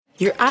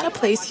you're at a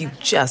place you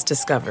just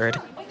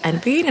discovered.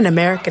 And being an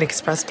American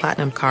Express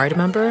Platinum card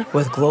member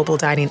with global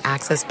dining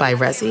access by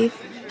Resy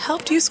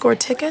helped you score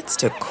tickets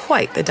to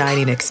quite the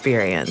dining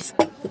experience.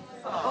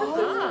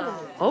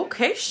 Oh,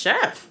 okay,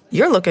 chef.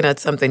 You're looking at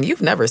something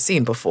you've never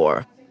seen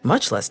before,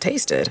 much less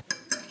tasted.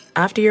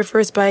 After your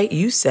first bite,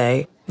 you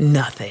say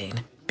nothing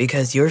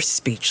because you're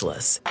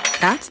speechless.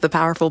 That's the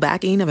powerful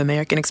backing of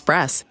American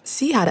Express.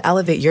 See how to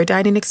elevate your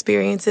dining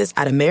experiences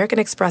at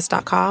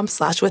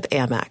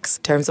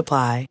americanexpress.com/withAmex. Terms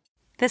apply.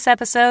 This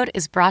episode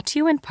is brought to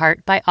you in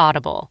part by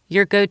Audible,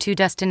 your go-to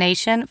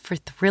destination for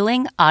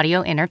thrilling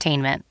audio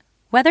entertainment.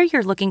 Whether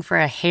you're looking for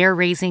a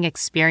hair-raising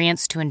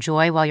experience to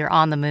enjoy while you're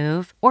on the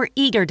move or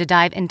eager to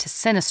dive into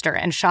sinister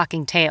and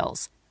shocking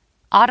tales,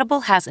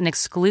 Audible has an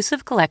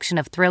exclusive collection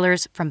of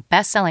thrillers from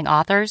best-selling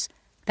authors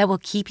that will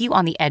keep you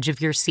on the edge of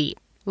your seat,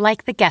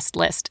 like The Guest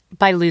List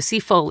by Lucy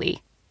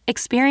Foley.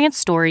 Experience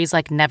stories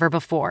like never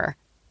before,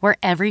 where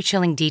every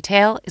chilling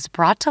detail is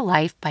brought to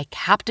life by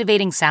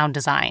captivating sound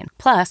design.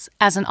 Plus,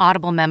 as an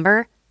Audible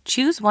member,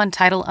 choose one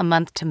title a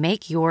month to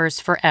make yours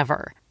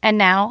forever. And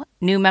now,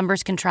 new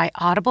members can try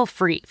Audible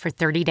free for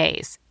 30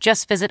 days.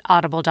 Just visit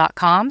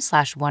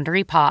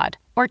audible.com/WonderyPod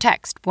or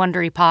text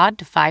WonderyPod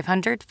to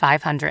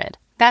 500-500.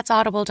 That's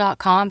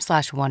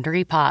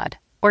audible.com/WonderyPod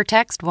or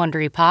text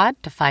WonderyPod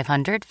to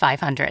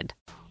 500-500.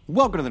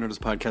 Welcome to the Nerdist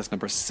Podcast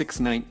number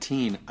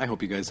 619. I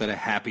hope you guys had a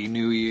happy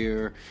new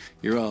year.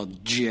 You're all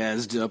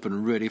jazzed up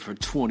and ready for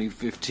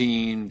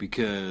 2015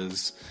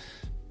 because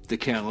the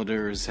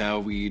calendar is how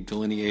we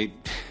delineate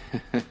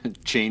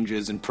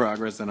changes and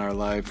progress in our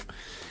life.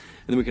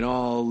 And then we can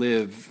all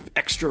live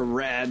extra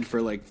rad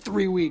for like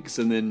 3 weeks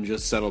and then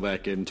just settle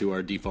back into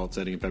our default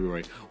setting in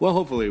February. Well,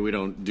 hopefully we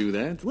don't do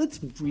that.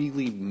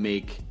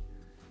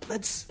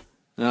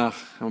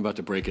 I'm about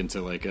to break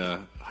into like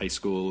a high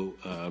school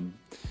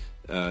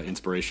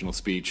inspirational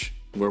speech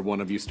where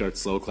one of you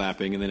starts slow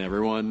clapping and then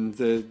everyone's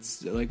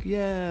like,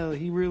 yeah,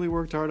 he really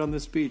worked hard on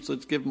this speech.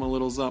 Let's give him a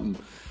little something.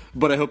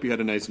 But I hope you had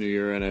a nice new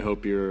year, and I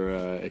hope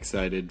you're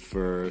excited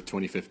for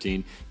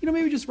 2015. You know,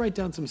 maybe just write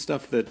down some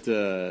stuff that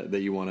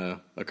you want to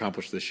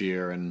accomplish this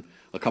year and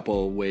a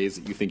couple ways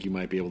that you think you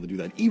might be able to do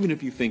that, even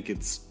if you think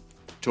it's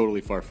totally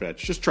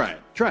far-fetched. Just try it.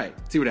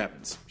 See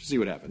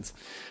what happens.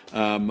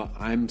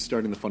 I'm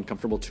starting the Fun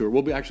Comfortable Tour.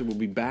 We'll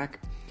be back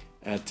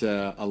at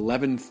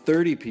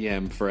 11:30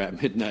 p.m. for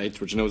At Midnight,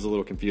 which I know is a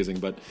little confusing,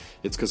 but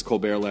it's because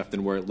Colbert left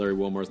and Larry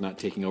Wilmore is not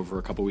taking over for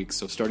a couple weeks.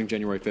 So starting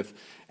January 5th,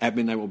 At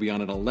Midnight will be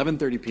on at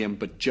 11:30 p.m.,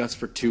 but just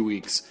for 2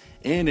 weeks.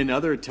 And in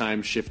other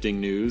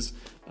time-shifting news,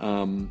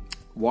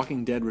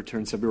 Walking Dead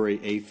returns February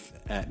 8th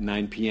at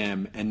 9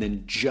 p.m., and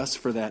then just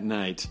for that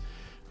night,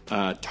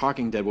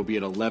 Talking Dead will be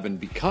at 11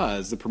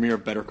 because the premiere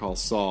of Better Call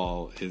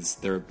Saul is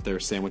they're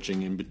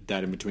sandwiching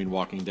that in between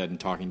Walking Dead and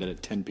Talking Dead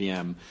at 10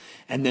 p.m.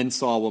 And then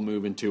Saul will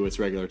move into its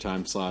regular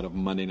time slot of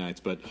Monday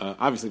nights. But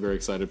obviously very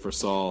excited for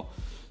Saul.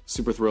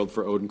 Super thrilled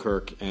for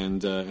Odenkirk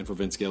and for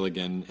Vince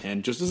Gilligan.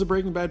 And just as a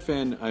Breaking Bad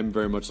fan, I'm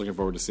very much looking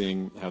forward to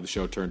seeing how the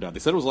show turned out. They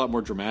said it was a lot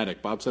more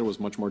dramatic. Bob said it was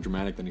much more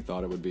dramatic than he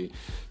thought it would be.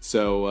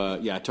 So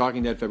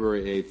Talking Dead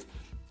February 8th.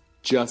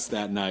 Just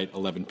that night,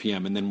 11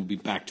 p.m., and then we'll be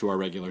back to our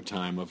regular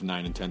time of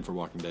 9 and 10 for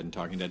Walking Dead and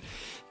Talking Dead.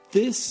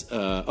 And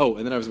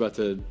then I was about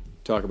to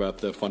talk about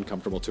the Fun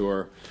Comfortable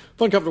Tour.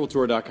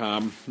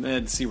 FunComfortableTour.com,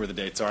 and see where the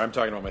dates are. I'm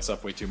talking about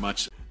myself way too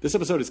much. This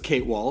episode is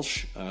Kate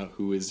Walsh,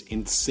 who is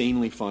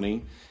insanely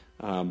funny.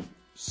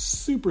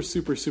 Super,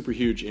 super, super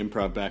huge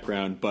improv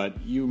background,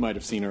 but you might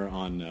have seen her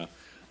on,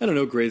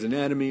 Grey's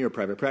Anatomy or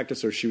Private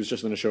Practice, or she was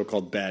just on a show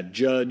called Bad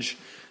Judge,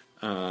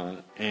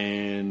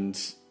 and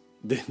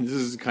this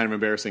is kind of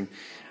embarrassing.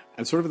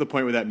 I'm sort of at the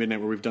point with At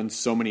Midnight where we've done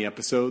so many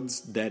episodes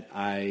that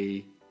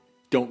I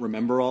don't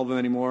remember all of them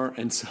anymore.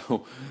 And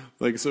so,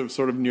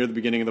 sort of near the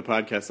beginning of the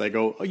podcast, I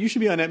go, "Oh, you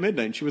should be on At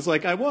Midnight." And she was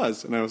like, "I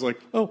was." And I was like,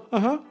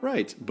 "Oh,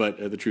 right." But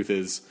the truth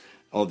is,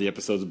 all the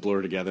episodes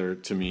blur together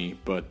to me.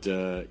 But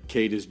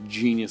Kate is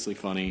geniusly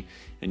funny,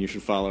 and you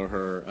should follow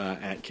her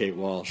at Kate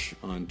Walsh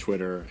on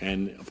Twitter.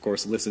 And, of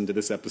course, listen to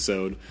this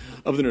episode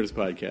of the Nerdist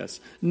Podcast,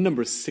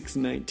 number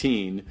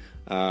 619,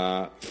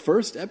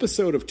 first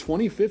episode of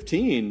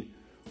 2015.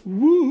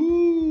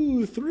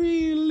 Woohoo!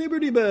 3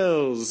 Liberty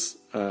Bells.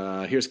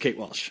 Here's Kate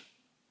Walsh.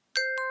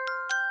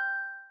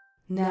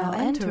 Now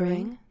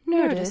entering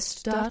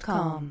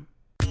Nerdist.com.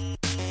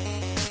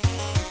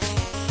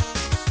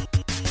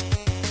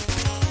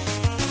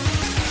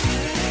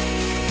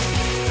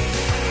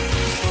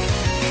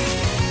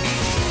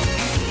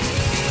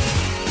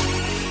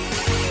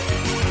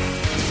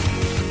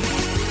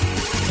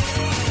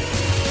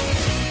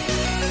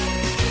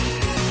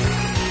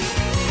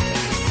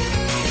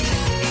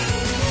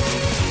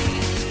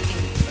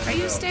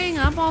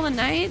 Up all the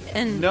night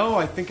and no,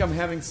 I think I'm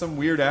having some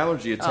weird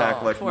allergy attack.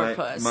 Poor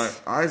puss. My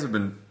eyes have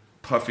been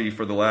puffy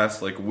for the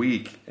last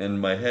week,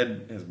 and my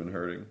head has been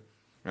hurting.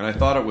 And I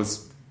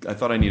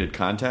thought I needed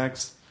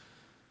contacts,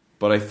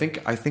 but I think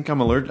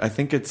I'm allergic. I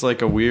think it's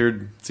like a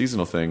weird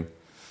seasonal thing.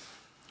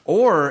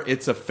 Or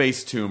it's a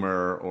face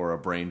tumor or a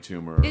brain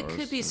tumor. It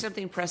could be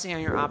something pressing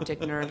on your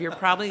optic nerve. You're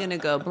probably going to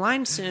go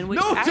blind soon, which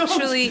No,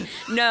 actually,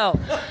 no.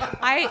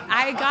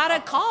 I got a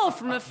call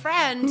from a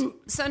friend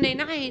Sunday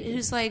night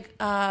who's like,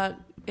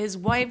 his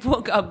wife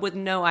woke up with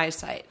no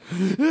eyesight.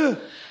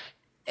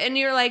 And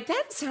you're like,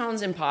 that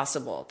sounds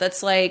impossible.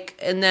 That's like,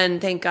 and then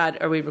thank God,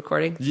 are we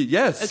recording?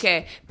 Yes.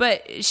 Okay.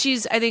 But I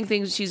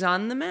think she's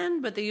on the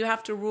mend, but that you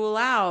have to rule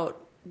out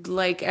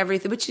like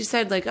everything. But she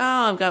said like, oh,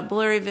 I've got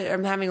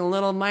I'm having a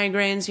little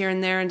migraines here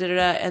and there and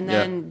da-da-da. And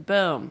then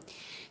boom.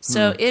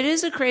 So it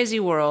is a crazy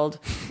world.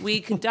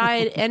 We could die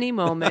at any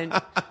moment.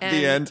 And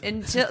The end.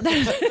 Until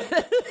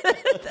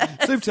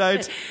Sleep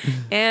tight.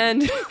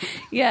 And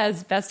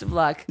yes, best of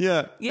luck.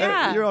 Yeah.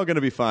 Yeah. You're all going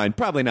to be fine.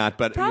 Probably not,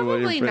 but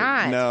Probably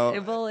not.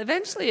 No. Well,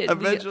 eventually.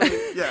 Eventually,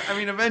 yeah. I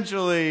mean,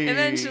 eventually,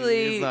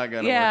 Eventually, it's not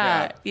going to work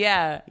out.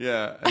 Yeah.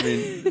 Yeah. I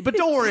mean, but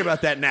don't worry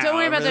about that now. Don't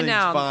worry about that Everything's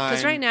now, fine.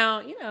 because right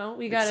now,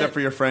 we got Except for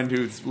your friend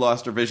who's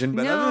lost her vision.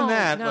 But other than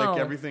that, No. like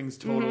everything's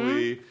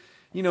totally,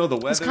 the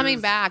weather. It's coming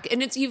back,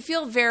 and you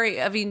feel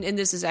very. I mean, and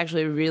this is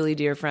actually a really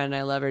dear friend.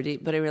 I love her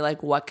deep, but you're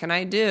like, what can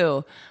I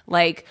do?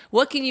 Like,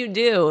 what can you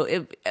do?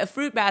 If a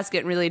fruit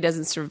basket really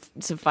doesn't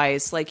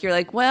suffice. Like, you're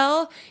like,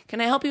 well,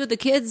 can I help you with the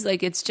kids?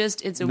 Like, it's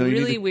a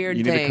really weird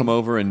thing. thing. You need to come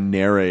over and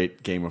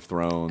narrate Game of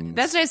Thrones.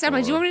 That's what I said. I'm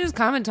like, do you want me to just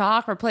come and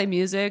talk or play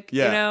music?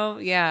 Yeah.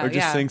 Yeah. Or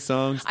just sing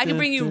songs. I can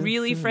bring you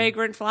really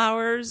fragrant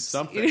flowers.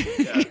 Something.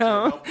 You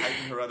know?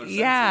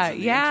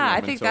 Yeah. I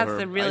think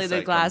that's really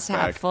the glass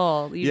half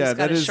full. You just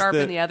got to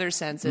sharpen the other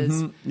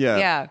senses.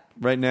 Yeah.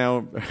 Right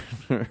now,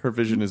 her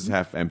vision is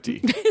half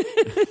empty.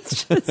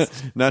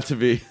 Not to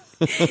be.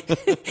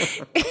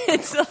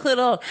 It's a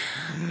little.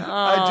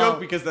 I joke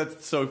because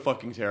that's so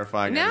fucking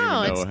terrifying.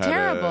 No, it's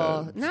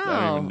terrible.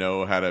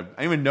 I don't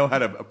even know how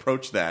to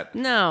approach that.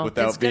 No,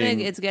 without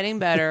it's getting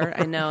better.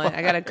 I know it.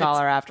 I got to call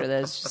her after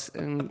this just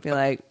and be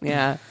like,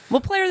 yeah,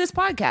 we'll play her this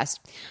podcast.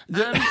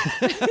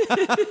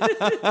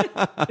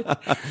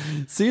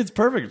 See, it's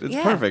perfect. It's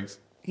perfect.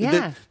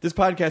 Yeah. This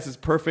podcast is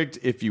perfect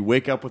if you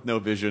wake up with no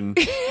vision,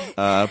 put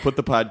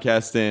the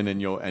podcast in,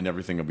 and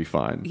everything will be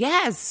fine.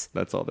 Yes.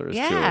 That's all there is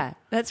to it. Yeah,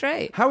 that's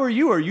right. How are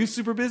you? Are you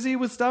super busy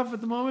with stuff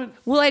at the moment?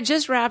 Well, I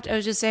just wrapped my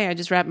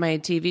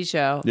TV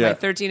show, my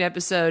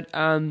 13-episode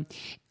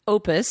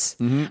opus.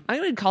 I'm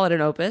going to call it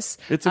an opus.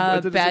 It's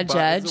Bad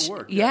Judge. It's a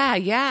work,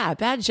 yeah.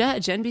 Bad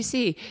Judge,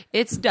 NBC.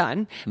 It's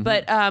done.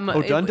 But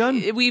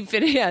done? We've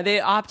finished. Yeah, they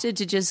opted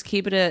to just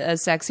keep it a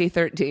sexy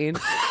 13.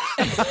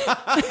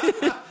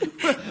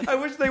 I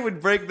wish they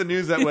would break the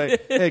news that way.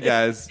 Hey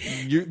guys,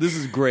 this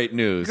is great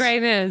news.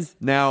 Great news.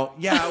 Now,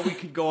 we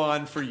could go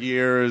on for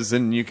years,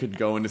 and you could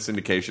go into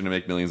syndication and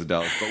make millions of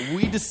dollars. But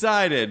we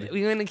decided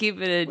we're going to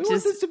keep it we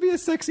want this to be a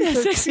sexy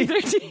 13. Sexy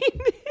 13.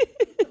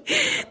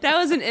 That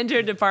was an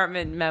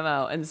interdepartment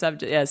memo and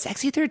subject. Yeah,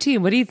 sexy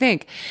 13. What do you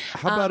think?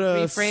 How about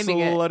a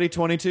slutty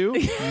 22?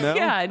 No.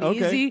 Yeah,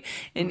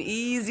 an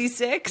easy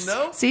 6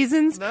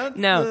 seasons.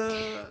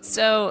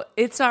 So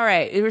it's all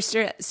right. We're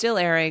still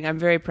airing. I'm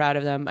very proud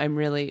of them.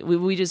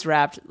 We just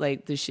wrapped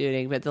like the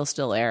shooting, but they'll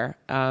still air.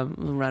 We'll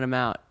run them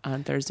out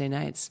on Thursday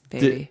nights,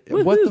 baby.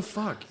 What the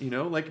fuck?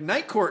 Like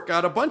Night Court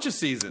got a bunch of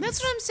seasons.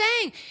 That's what I'm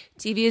saying.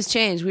 TV has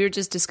changed. We were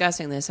just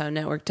discussing this, how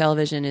network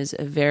television is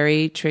a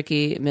very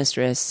tricky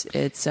mistress.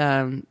 It's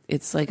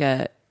like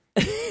a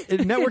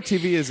network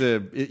TV is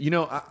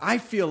I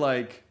feel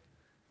like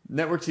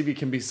network TV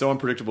can be so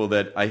unpredictable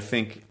that I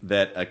think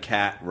that a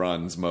cat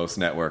runs most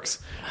networks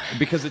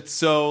because it's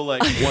so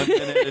like 1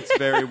 minute it's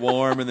very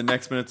warm and the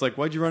next minute it's like,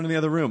 why'd you run in the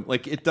other room?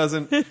 Like it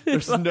doesn't,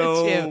 there's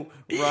no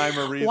rhyme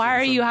or reason. Why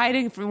are you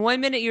hiding from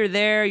 1 minute you're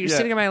there, you're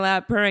sitting on my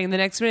lap purring, and the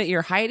next minute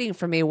you're hiding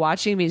from me,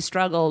 watching me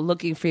struggle,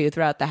 looking for you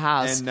throughout the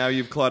house. And now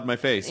you've clawed my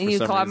face. And you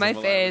clawed my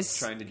face.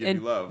 Trying to give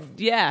you love.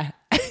 Yeah.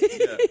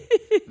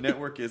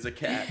 Network is a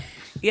cat.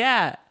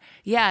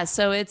 Yeah,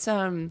 so it's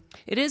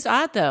it is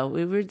odd though.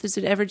 There's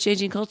an ever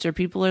changing culture.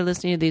 People are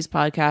listening to these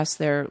podcasts.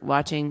 They're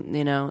watching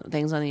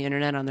things on the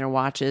internet on their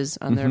watches,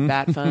 on their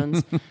bat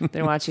phones.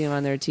 They're watching them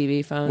on their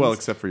TV phones. Well,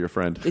 except for your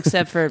friend.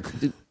 Except for.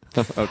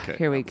 Okay.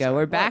 Here we go.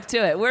 We're back to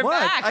it. We're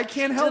back. I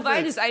can't help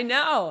it. I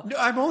know. No,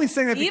 I'm only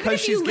saying that because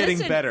she's getting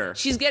better.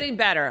 She's getting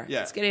better.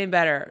 Yeah. It's getting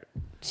better.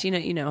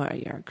 You know how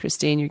you are,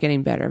 Christine. You're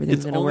getting better.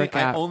 Everything's going to work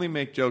out. I only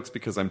make jokes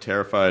because I'm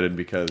terrified and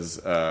because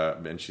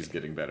and she's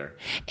getting better.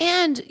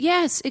 And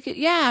yes,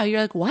 you're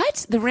like,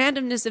 what? The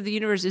randomness of the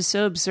universe is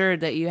so absurd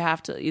that you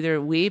have to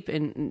either weep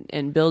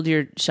and build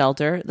your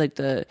shelter, like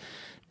the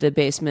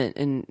basement,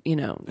 and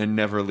and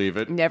never leave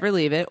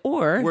it,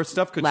 or where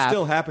stuff could laugh.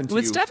 still happen to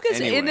you. Stuff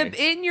could anyway.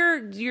 in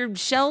your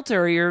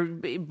shelter, your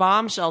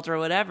bomb shelter, or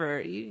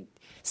whatever,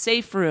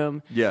 safe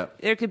room. Yeah,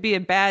 there could be a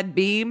bad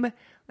beam.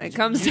 It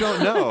comes. You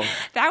don't know.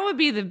 That would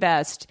be the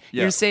best.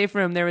 Yeah. Your safe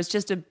room. There was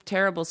just a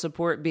terrible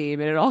support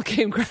beam, and it all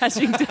came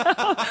crashing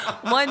down.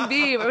 One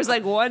beam. It was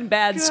like one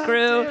bad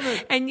screw,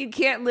 and you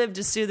can't live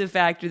to sue the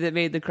factory that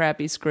made the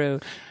crappy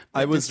screw.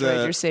 I was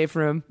destroyed your safe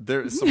room.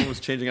 someone was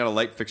changing out a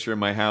light fixture in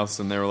my house,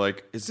 and they were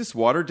like, "Is this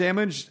water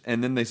damaged?"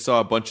 And then they saw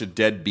a bunch of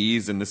dead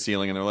bees in the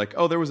ceiling, and they're like,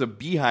 "Oh, there was a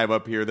beehive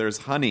up here. There's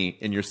honey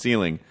in your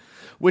ceiling,"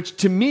 which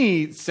to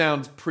me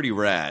sounds pretty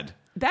rad.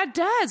 That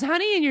does.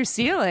 Honey in your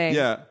ceiling.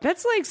 Yeah.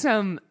 That's like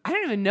I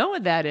don't even know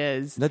what that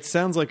is. That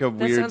sounds like a That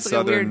weird sounds like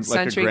southern, a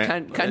weird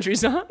country, country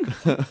song.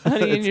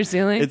 Honey in your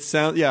ceiling. It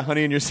sounds,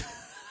 honey in your.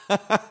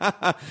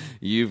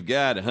 You've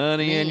got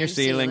honey in your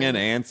ceiling and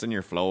ants in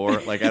your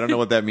floor. Like I don't know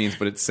what that means,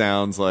 but it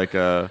sounds like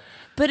a.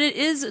 But it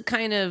is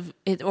kind of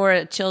or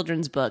a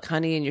children's book,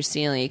 Honey in Your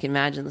Ceiling. You can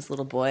imagine this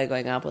little boy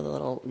going up with a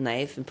little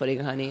knife and putting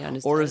honey on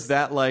his. Or toast. is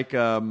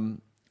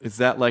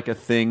that like a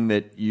thing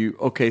that you?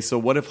 Okay, so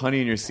what if honey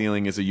in your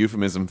ceiling is a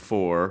euphemism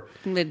for?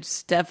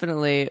 It's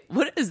definitely.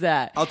 What is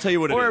that? I'll tell you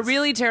what it or is. a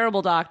really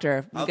terrible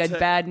doctor. We've got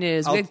bad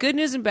news. We got good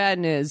news and bad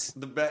news.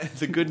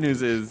 The good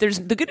news is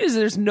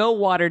there's no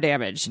water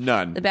damage.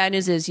 None. The bad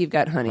news is you've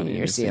got honey in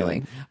your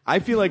ceiling. I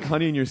feel like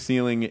honey in your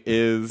ceiling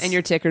is And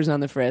your ticker's on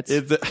the fritz.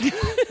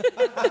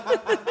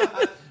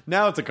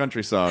 Now it's a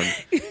country song.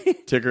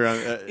 Ticker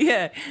on.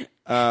 Yeah.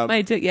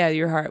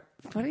 Your heart.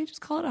 Why don't you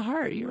just call it a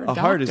heart? You're a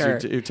doctor. Heart is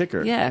your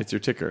ticker. Yeah. It's your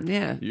ticker.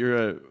 Yeah.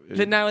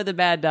 But not with a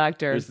bad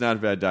doctor. It's not a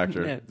bad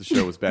doctor. Yeah. The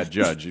show was Bad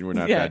Judge, and we're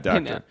not Yeah, Bad Doctor.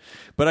 I know.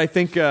 But I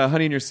think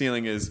honey in your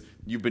ceiling is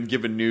you've been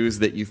given news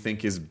that you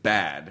think is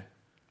bad,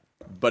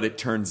 but it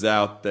turns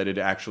out that it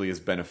actually is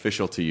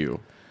beneficial to you.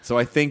 So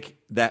I think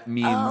that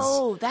means.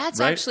 Oh, that's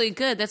right? actually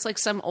good. That's like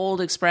some old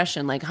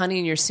expression, like honey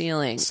in your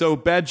ceiling. So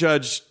Bad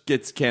Judge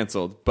gets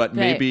canceled, but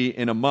maybe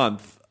in a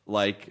month,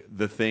 like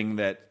the thing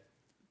that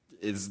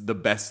is the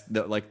best,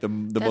 the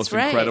most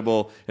right.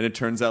 incredible, and it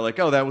turns out like,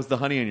 oh, that was the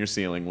honey in your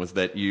ceiling. Was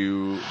that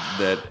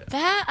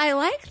That I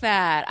like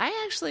that.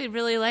 I actually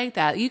really like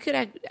that. You could.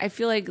 I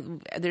feel like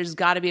there's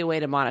got to be a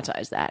way to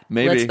monetize that.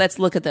 Maybe. Let's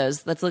look at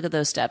those. Let's look at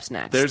those steps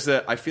next.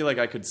 I feel like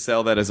I could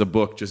sell that as a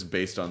book just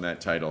based on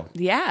that title.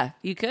 Yeah,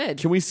 you could.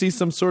 Can we see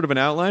some sort of an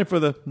outline for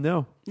the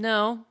no?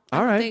 No.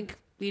 All I right. don't think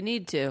you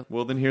need to.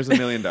 Well, then here's $1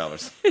 million.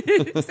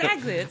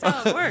 Exactly. That's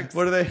how it works.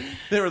 What are they?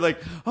 They were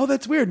like, oh,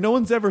 that's weird. No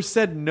one's ever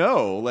said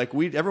no. Like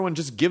everyone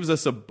just gives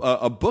us a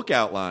book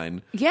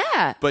outline.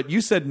 Yeah. But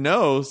you said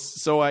no,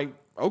 so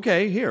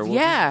okay, here. We'll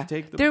just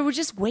take They were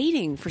just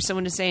waiting for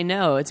someone to say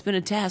no. It's been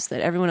a test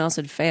that everyone else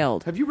had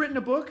failed. Have you written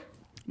a book?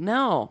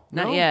 No,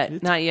 not No?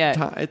 yet. Not yet.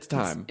 It's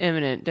time. It's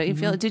imminent. Don't you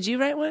feel it? Did you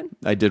write one?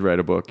 I did write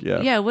a book,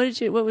 yeah. Yeah.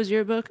 What was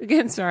your book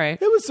again? Sorry.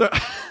 It was...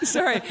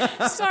 Sorry.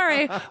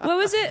 What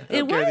was it?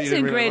 It Okay, was you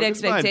in didn't read Great it.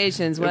 It's fine.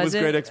 Expectations, It was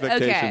it? Great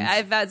Expectations.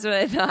 Okay, that's what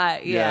I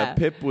thought. Yeah.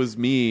 Pip was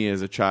me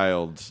as a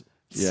child.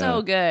 Yeah.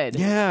 So good.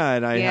 Yeah,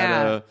 and I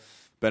had a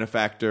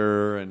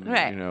benefactor, and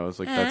Right. it's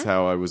like that's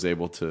how I was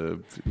able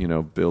to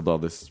build all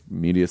this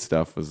media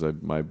stuff. Was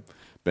my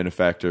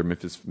benefactor,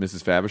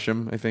 Mrs.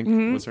 Faversham, I think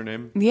was her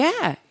name.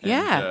 Yeah.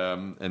 Yeah.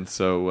 And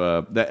so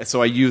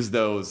I used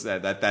those.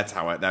 That's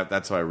how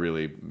I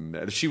really.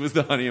 She was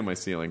the honey in my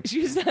ceiling.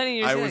 She was not in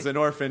your I ceiling. was an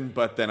orphan,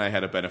 but then I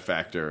had a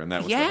benefactor, and that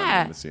was the Yeah.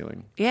 honey in the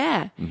ceiling.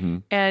 Yeah.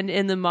 And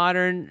in the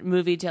modern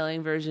movie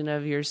telling version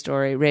of your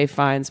story, Ray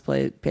Fiennes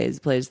plays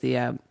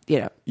the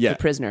the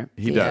prisoner.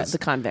 He does. The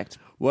convict.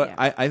 Well,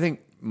 Yeah. I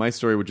think my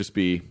story would just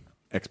be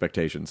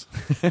expectations.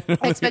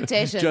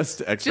 Expectations.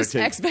 Just expectations. Just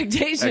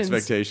expectations.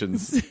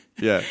 Expectations.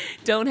 Yeah.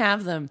 Don't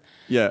have them.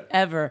 Yeah.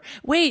 Ever.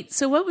 Wait,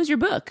 so what was your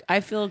book? I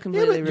feel Yeah,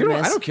 completely but,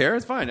 remiss. I don't care.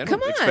 It's fine. I Come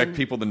don't on. expect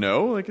people to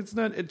know. Like it's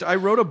not. I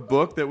wrote a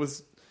book that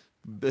was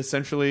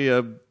essentially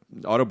a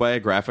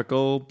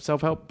autobiographical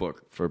self-help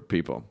book for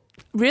people.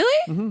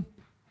 Really? Mm-hmm.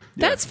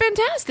 That's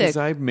fantastic. Because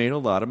I've made a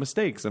lot of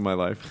mistakes in my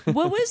life.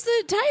 What was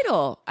the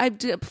title?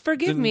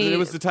 Forgive me, It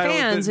was the title.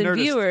 fans the and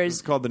Nerdist, viewers.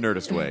 It's called The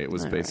Nerdist Way. It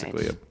was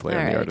basically a play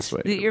on the artist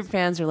way. Your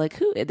fans are like,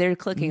 who? They're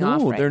clicking No,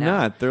 off right they're now.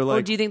 not. They're like.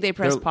 Or do you think they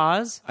press they're-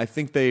 pause? I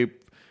think they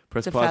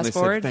press To pause and they fast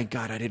forward? said, "Thank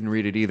God I didn't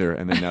read it either,"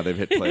 and then now they've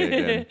hit play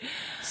again.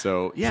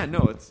 So yeah,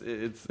 no,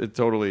 it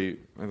totally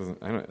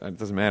it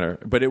doesn't matter.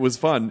 But it was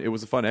fun. It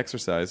was a fun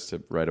exercise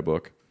to write a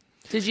book.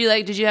 Did you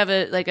have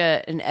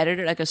an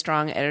editor, like a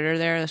strong editor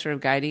there, sort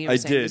of guiding you? I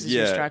saying, did, This is yeah,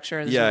 your structure.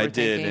 And this yeah, is what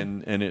I we're did,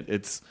 thinking? and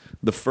it's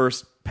the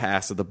first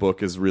pass of the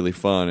book is really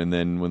fun, and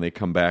then when they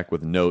come back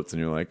with notes, and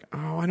you're like,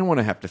 oh, I don't want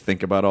to have to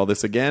think about all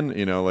this again,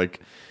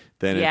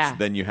 then Yeah.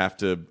 then you have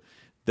to.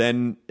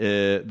 Then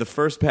the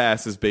first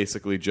pass is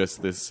basically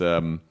just this.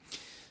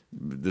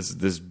 This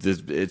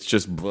it's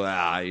just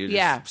blah. You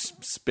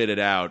just spit it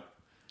out,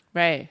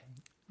 Right.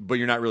 but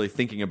you're not really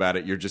thinking about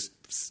it. You're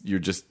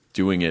just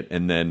doing it,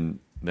 and then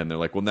they're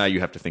like, well, now you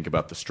have to think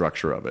about the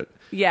structure of it.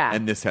 Yeah.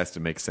 And this has to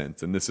make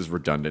sense, and this is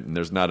redundant, and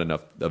there's not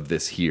enough of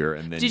this here.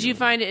 And then Did you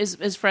find it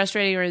as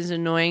frustrating or as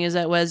annoying as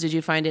that was? Did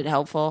you find it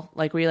helpful?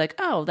 Like, were you like,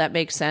 oh, that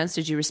makes sense?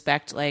 Did you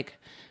respect, like,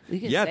 we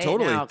can Yeah, say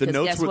totally. It now, The 'cause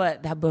notes guess were-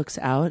 what? That book's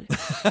out.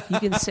 You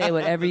can say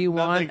whatever you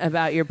want Nothing.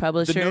 about your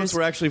publishers. The notes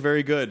were actually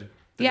very good.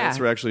 The Yeah. notes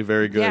were actually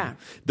very good. Yeah.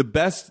 The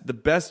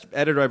best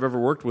editor I've ever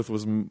worked with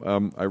was when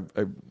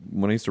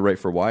I used to write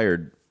for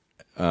Wired.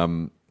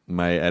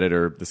 my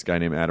editor, this guy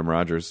named Adam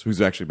Rogers,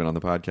 who's actually been on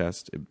the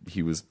podcast,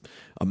 he was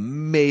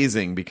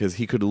amazing because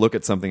he could look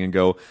at something and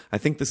go, I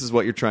think this is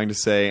what you're trying to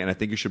say, and I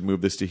think you should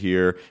move this to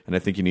here, and I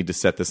think you need to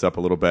set this up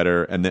a little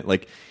better. And then,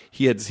 like,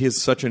 he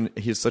has such an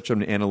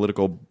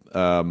analytical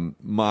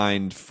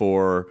mind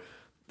for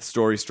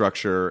story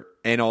structure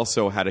and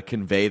also how to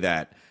convey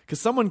that. Because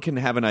someone can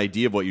have an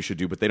idea of what you should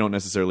do, but they don't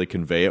necessarily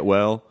convey it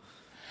well.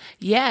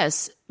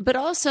 Yes, but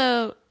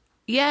also,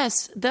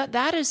 yes,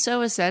 that is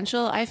so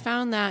essential. I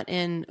found that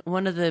in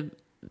one of the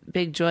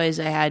big joys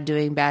I had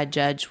doing Bad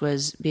Judge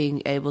was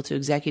being able to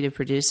executive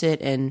produce it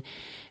and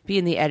be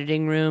in the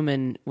editing room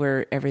and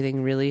where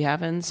everything really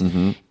happens.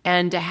 Mm-hmm.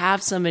 And to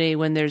have somebody,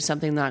 when there's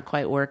something not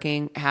quite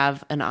working,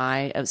 have an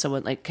eye of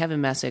someone like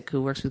Kevin Messick,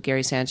 who works with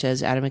Gary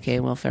Sanchez, Adam McKay,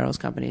 and Will Ferrell's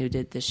company, who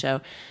did this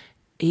show.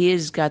 He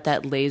has got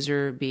that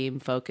laser beam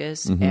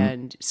focus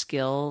and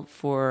skill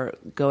for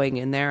going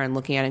in there and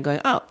looking at it and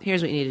going, oh,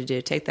 here's what you need to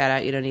do. Take that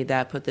out. You don't need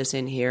that. Put this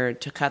in here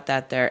to cut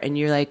that there. And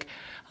you're like,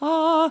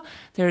 oh,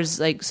 there's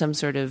like some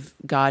sort of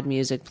God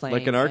music playing.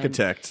 Like an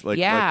architect.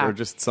 Or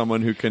just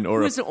someone who can...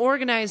 Who's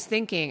organized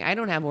thinking. I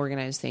don't have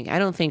organized thinking. I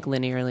don't think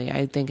linearly.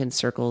 I think in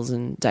circles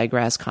and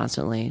digress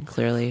constantly,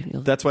 clearly.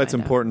 That's why it's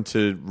important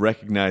to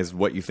recognize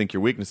what you think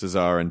your weaknesses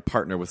are and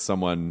partner with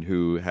someone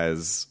who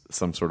has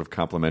some sort of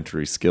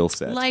complementary skill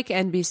set. Like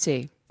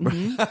NBC.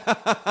 Mm-hmm.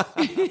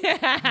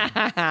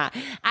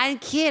 I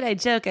kid, I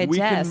joke, I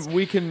jest.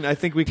 I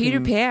think we can. Peter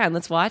Pan,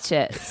 let's watch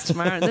it. It's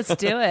tomorrow. Let's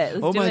do it.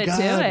 Let's do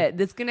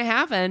it. It's going to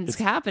happen. It's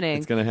happening.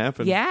 It's going to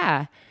happen.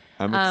 Yeah.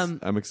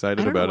 I'm excited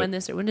I don't about know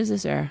it. when does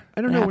this air?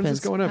 I don't know. When's this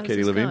going up,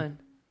 Katie Levine? I don't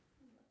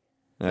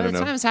know. By the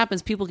time this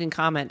happens, people can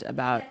comment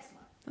about.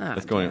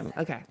 What's going on?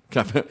 Okay.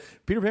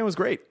 Peter Pan was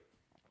great.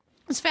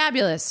 It's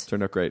fabulous.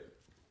 Turned out great.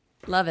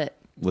 Love it.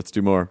 Let's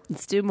do more.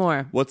 Let's do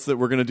more. We're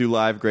going to do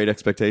live Great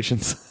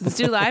Expectations. Let's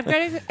do live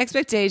Great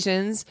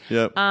Expectations.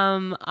 Yep.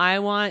 I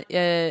want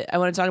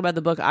to talk about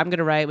the book I'm going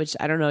to write, which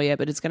I don't know yet,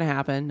 but it's going to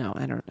happen. No,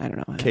 I don't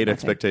know. Kate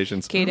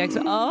Expectations.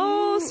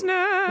 Oh,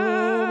 snap.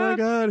 Oh my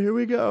God, here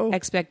we go.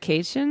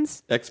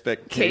 Expectations?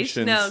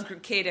 Expectations.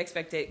 Kate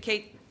Expectations.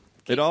 Kate.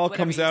 It all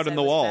comes out in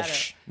the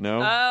Walsh.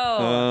 No?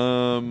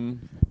 Oh.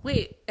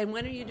 Wait, and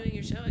when are you doing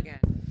your show again?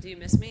 Do you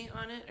miss me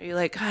on it? Are you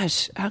like,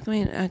 gosh, how can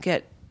we not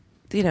get...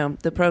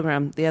 the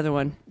program, the other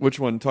one. Which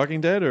one?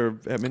 Talking Dead or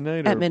At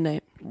Midnight? At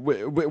midnight.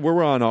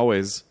 We're on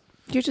always.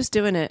 You're just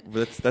doing it.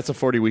 That's a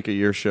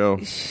 40-week-a-year show.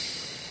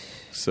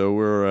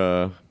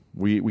 So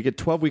we get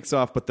 12 weeks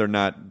off, but they're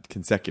not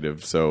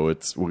consecutive. So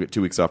we'll get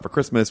 2 weeks off for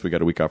Christmas. We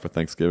got a week off for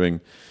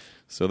Thanksgiving.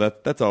 So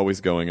that's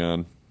always going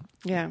on.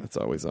 Yeah. That's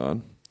always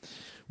on.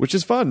 Which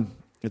is fun.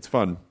 It's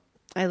fun.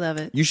 I love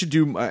it. You should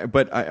do,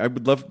 but I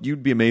would love,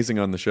 you'd be amazing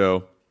on the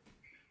show.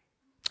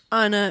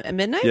 On at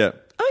midnight? Yeah.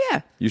 Oh,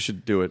 yeah. You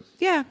should do it.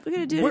 Yeah, we're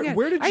going to do it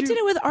again. I did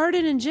it with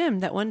Arden and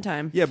Jim that one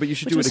time. Yeah, but you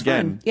should do it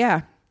again. Fun.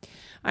 Yeah.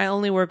 I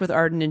only work with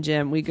Arden and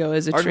Jim. We go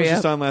as a Arden trio. was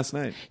just on last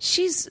night.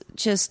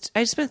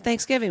 I spent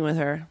Thanksgiving with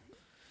her.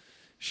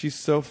 She's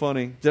so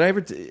funny. Did I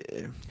ever...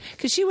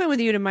 Because she went with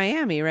you to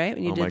Miami, right?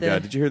 When you my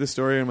God. Did you hear the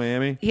story in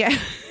Miami? Yeah.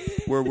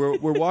 We're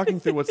walking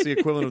through what's the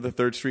equivalent of the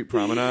 3rd Street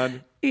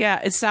Promenade. Yeah,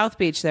 it's South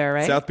Beach there,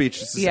 right? South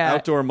Beach. It's this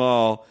outdoor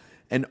mall.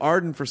 And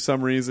Arden, for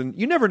some reason,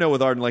 you never know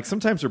with Arden. Like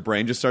sometimes her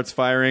brain just starts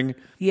firing.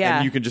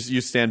 Yeah. And you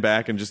stand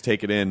back and just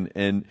take it in.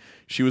 And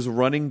she was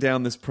running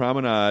down this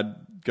promenade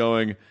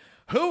going,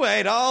 "Who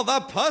ate all the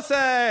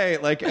pussy?"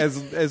 Like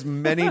as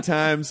many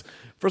times.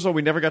 First of all,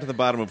 we never got to the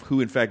bottom of who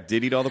in fact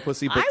did eat all the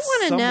pussy, but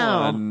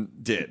someone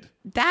did.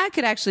 That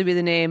could actually be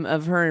the name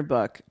of her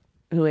book.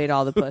 Who ate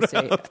all the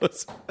pussy?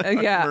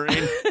 Yeah.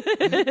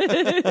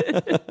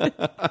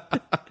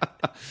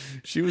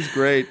 She was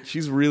great.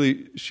 She's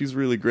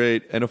really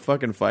great and a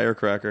fucking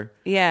firecracker.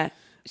 Yeah.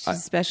 She's a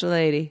special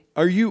lady.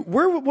 Are you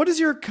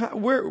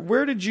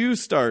where did you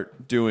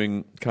start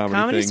doing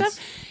comedy things? Stuff?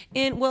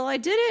 I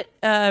did it.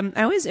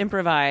 I always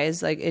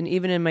improvise,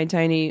 even in my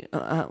tiny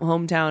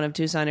hometown of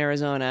Tucson,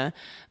 Arizona.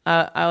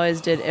 I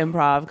always did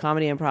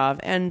comedy improv,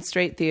 and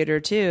straight theater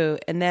too.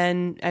 And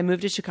then I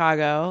moved to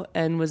Chicago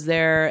and was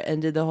there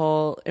and did the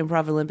whole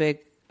Improv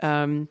Olympic.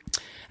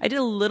 I did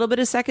a little bit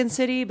of Second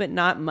City, but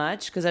not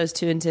much because I was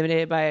too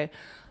intimidated by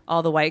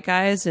all the white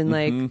guys in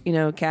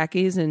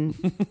khakis and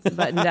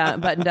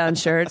button down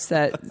shirts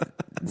that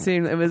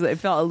it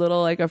felt a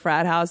little like a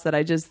frat house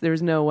that there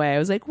was no way. I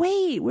was like,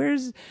 wait,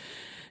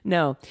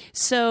 no.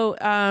 So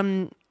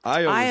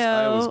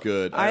IO was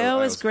good. IO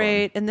was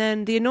great. Fun. And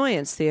then the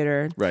Annoyance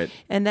Theater. Right.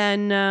 And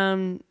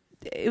then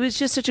it was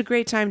just such a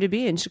great time to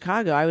be in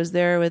Chicago. I was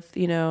there with,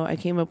 I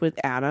came up with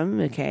Adam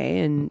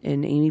McKay and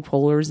Amy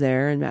Poehler was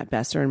there and Matt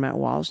Besser and Matt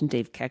Walsh and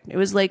Dave Keckner. It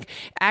was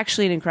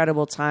actually an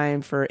incredible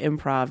time for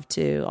improv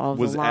too.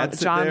 Was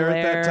Adsit John there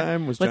Lair. at that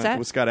time? Was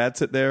Scott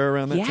Adsit there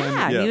around that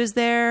time? Yeah, he was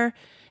there.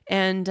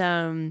 And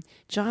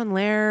John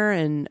Lair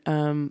and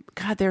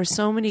God, there were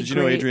so many. Did you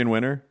know Adrian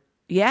Winter?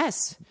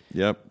 Yes.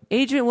 Yep.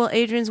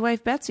 Adrian's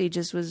wife Betsy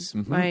just was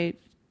my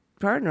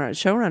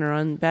showrunner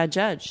on Bad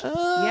Judge.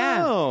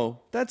 Oh,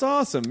 that's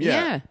awesome.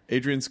 Yeah.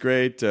 Adrian's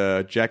great.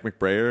 Jack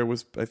McBrayer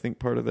was, I think,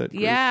 part of that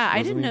group. Yeah, I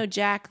wasn't didn't he? know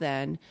Jack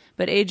then,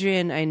 but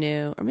Adrian I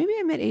knew. Or maybe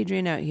I met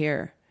Adrian out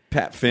here.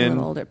 Pat A Finn.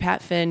 little older.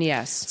 Pat Finn,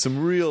 yes.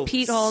 Some real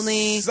Pete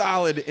Holney.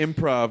 solid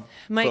improv.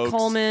 Mike folks.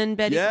 Coleman,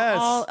 Betty. Yes.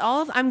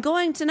 I'm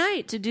going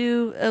tonight to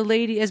do a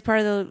lady as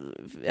part of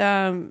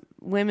the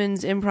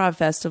women's improv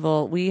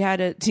festival. We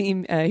had a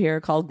team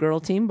here called Girl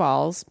Team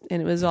Balls,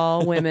 and it was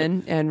all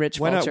women and Rich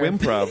Why not Fulcher.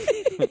 Wimprov?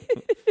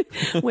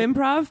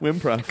 Wimprov?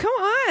 Wimprov. Come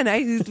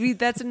on.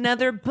 That's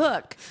another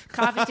book,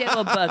 coffee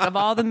table book of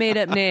all the made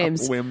up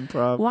names.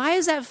 Wimprov. Why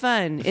is that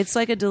fun? It's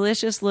like a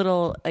delicious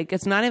little, like,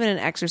 it's not even an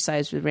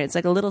exercise for the brain. It's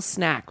like a little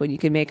snack when you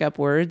can make up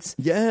words.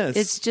 Yes.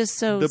 It's just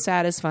so The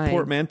satisfying.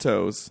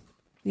 Portmanteaus.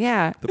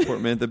 Yeah.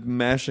 The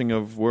mashing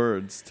of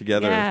words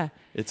together. Yeah.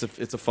 It's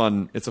a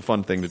fun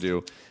thing to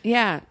do.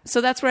 Yeah.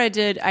 So that's where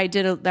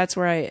that's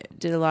where I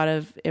did a lot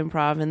of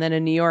improv. And then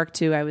in New York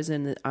too, I was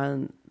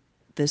on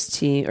this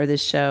team or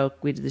this show.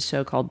 We did this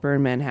show called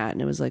Burn Manhattan.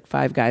 It was like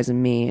 5 guys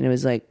and me, and it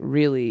was like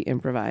really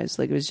improvised.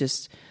 Like it was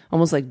just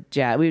almost like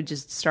jazz. We would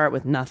just start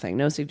with nothing,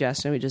 no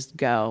suggestion. We'd just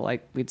go.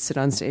 Like we'd sit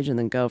on stage and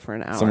then go for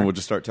an hour. Someone would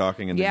just start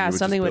talking, and then you would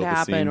something just would build the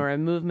happen scene. or a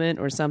movement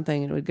or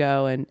something, and it would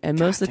go. And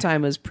most of the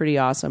time it was pretty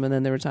awesome. And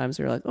then there were times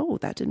we were like, oh,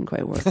 that didn't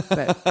quite work.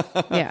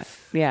 But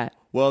yeah.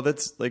 Well,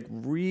 that's like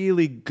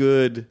really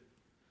good.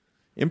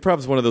 Improv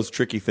is one of those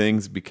tricky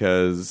things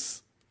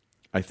because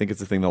I think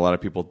it's a thing that a lot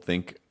of people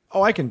think,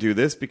 oh, I can do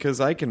this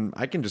because I can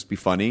just be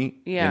funny.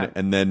 Yeah.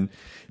 And then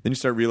you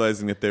start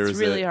realizing that there's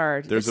really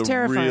hard. There's It's a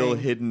real terrifying.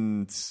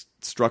 hidden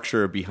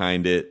structure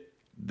behind it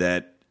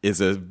that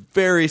is a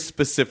very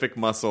specific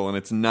muscle, and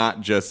it's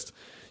not just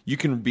you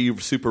can be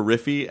super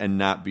riffy and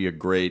not be a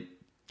great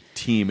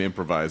team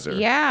improviser.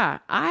 Yeah,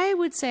 I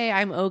would say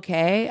I'm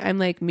okay. I'm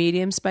like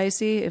medium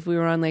spicy. If we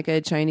were on like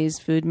a Chinese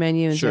food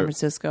menu in Sure. San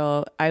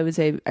Francisco, I would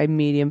say I'm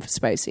medium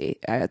spicy.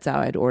 That's how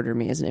I'd order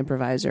me as an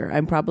improviser.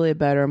 I'm probably a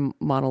better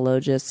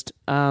monologist,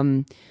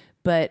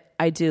 but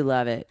I do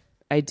love it.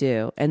 I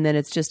do. And then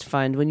it's just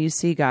fun when you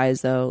see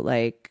guys though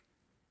like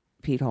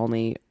Pete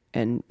Holney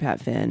and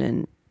Pat Finn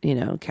and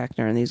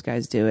Keckner and these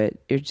guys do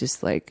it. You're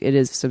just like, it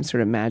is some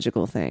sort of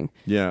magical thing.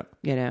 Yeah.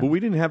 You know. But we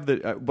didn't have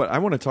but I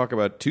want to talk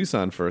about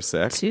Tucson for a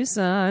sec.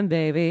 Tucson,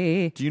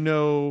 baby. Do you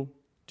know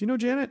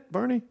Janet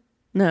Varney?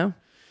 No.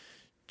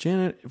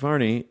 Janet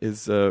Varney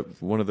is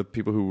one of the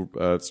people who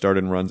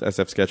started and runs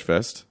SF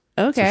Sketchfest.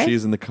 Okay. So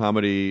she's in the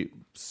comedy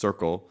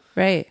circle.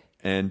 Right.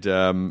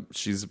 And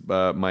she's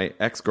my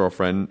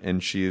ex-girlfriend,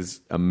 and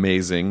she's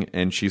amazing.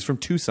 And she's from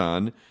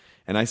Tucson.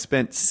 And I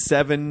spent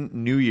 7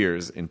 New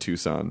Years in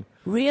Tucson.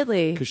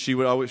 Really? Because she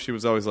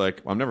was always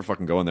like, I'm never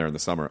fucking going there in the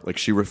summer. Like,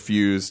 she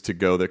refused to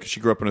go there because she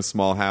grew up in a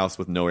small house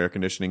with no air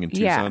conditioning in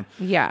Tucson.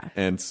 Yeah.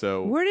 And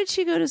so Where did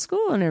she go to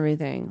school and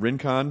everything?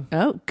 Rincon.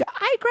 Oh,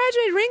 I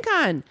graduated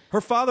Rincon.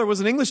 Her father was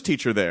an English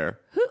teacher there.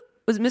 Who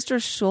was it, Mr.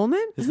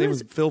 Schulman? His name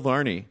was Phil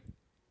Varney.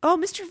 Oh,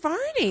 Mr.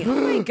 Varney.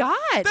 Oh my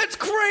God. That's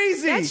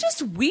crazy. That's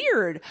just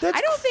weird. That's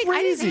I don't think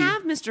I crazy. didn't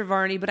have Mr.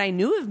 Varney, but I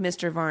knew of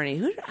Mr. Varney.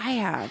 Who did I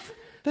have?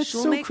 That's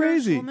so Schulmaker,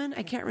 crazy. Schulman?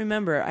 I can't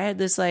remember. I had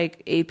this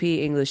like AP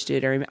English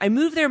student. I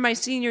moved there my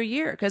senior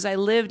year because I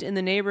lived in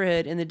the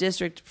neighborhood in the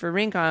district for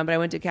Rincon, but I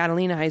went to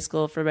Catalina High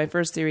School for my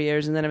first 3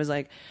 years, and then I was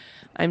like,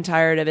 I'm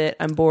tired of it.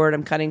 I'm bored.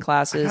 I'm cutting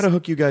classes. I gotta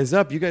hook you guys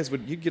up. You guys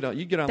you get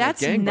on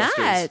That's like gangbusters.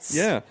 nuts.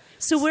 Yeah.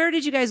 So where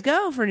did you guys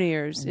go for New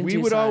Year's? In We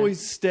would Tucson?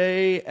 always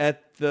stay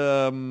at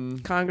the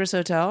Congress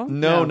Hotel.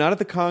 no, not at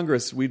the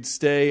Congress. We'd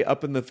stay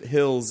up in the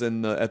hills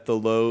at the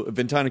low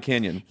Ventana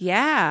Canyon.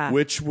 Yeah.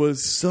 Which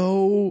was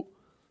so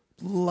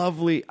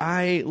lovely.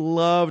 I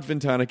loved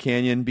Ventana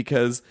Canyon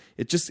because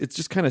it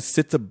just kind of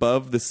sits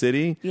above the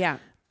city. Yeah.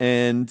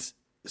 And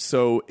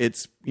so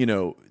it's,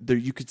 there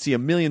you could see a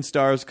million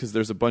stars because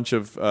there's a bunch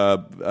of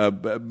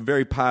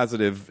very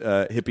positive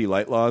hippie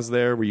light laws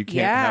there where you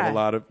can't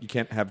have you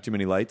can't have too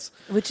many lights.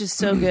 Which is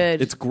so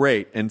good. It's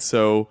great. And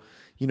so,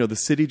 the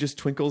city just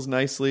twinkles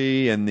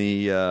nicely, and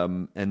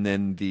then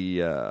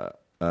the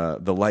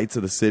lights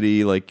of the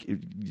city, like, you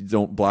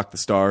don't block the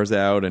stars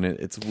out, and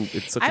it's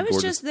such a I was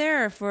gorgeous. just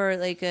there for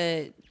like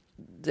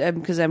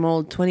because I'm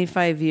old,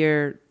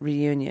 25-year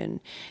reunion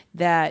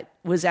that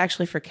was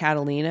actually for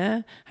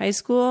Catalina High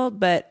School,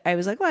 but I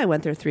was like, well, I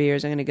went there 3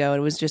 years, I'm going to go. And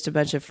it was just a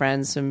bunch of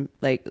friends, some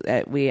like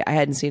that I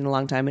hadn't seen in a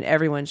long time, and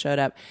everyone showed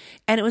up.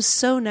 And it was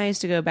so nice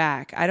to go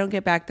back. I don't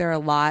get back there a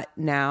lot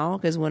now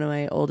because one of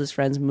my oldest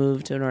friends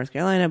moved to North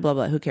Carolina, blah,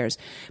 blah, who cares?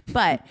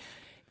 But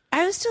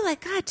I was still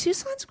like, God,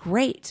 Tucson's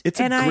great. It's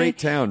a great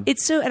town.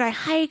 It's so, and I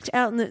hiked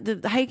out, and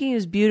the hiking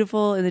is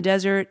beautiful in the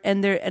desert,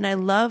 and I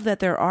love that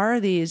there are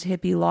these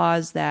hippie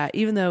laws that,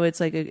 even though it's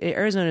like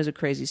Arizona is a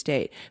crazy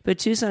state, but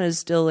Tucson is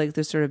still like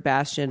this sort of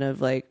bastion of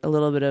like a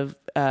little bit of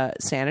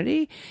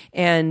sanity,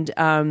 and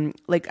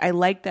like I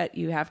like that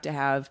you have to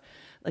have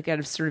like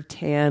kind of sort of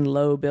tan,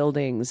 low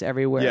buildings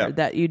everywhere. Yeah.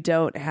 That you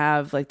don't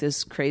have like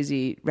this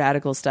crazy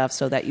radical stuff,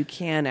 so that you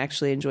can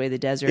actually enjoy the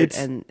desert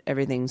and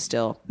everything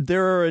still.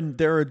 There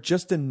are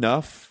just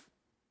enough,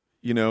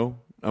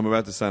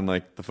 to sound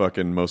like the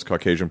fucking most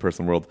Caucasian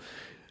person in the world.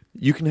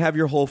 You can have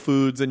your Whole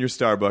Foods and your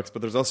Starbucks,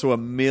 but there's also a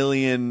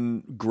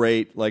million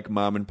great like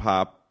mom and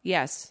pop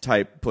Yes.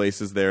 type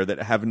places there that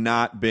have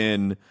not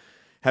been,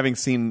 having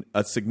seen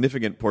a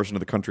significant portion of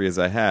the country as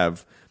I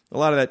have, a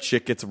lot of that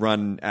shit gets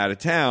run out of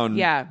town.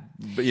 Yeah.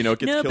 But, it gets No,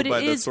 killed but it by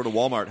the is- sort of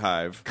Walmart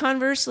hive.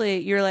 Conversely,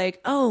 you're like,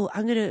 oh,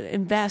 I'm going to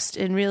invest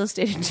in real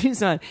estate in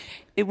Tucson.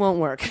 It won't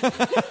work.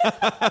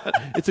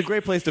 It's a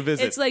great place to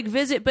visit. It's like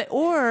visit,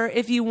 or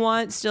if you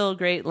want still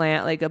great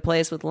land, like a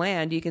place with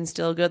land, you can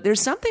still go.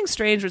 There's something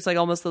strange where it's like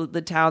almost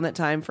the town that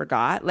time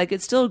forgot. Like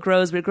it still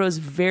grows, but it grows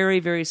very,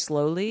 very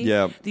slowly.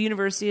 Yeah. The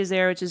university is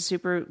there, which is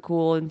super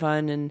cool and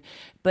fun,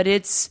 but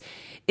it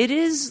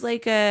is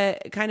like a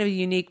kind of a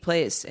unique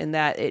place in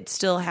that it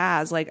still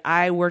has, like,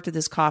 I worked at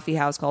this coffee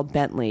house called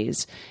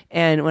Bentley's,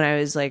 and when I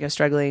was like a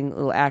struggling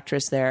little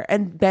actress there,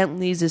 and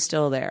Bentley's is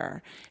still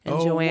there, and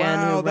Oh, Joanne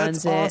wow, who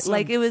runs that's it, awesome.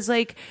 like, it was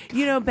like,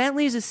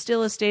 Bentley's is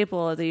still a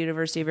staple at the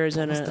University of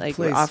Arizona, like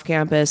place? off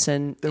campus,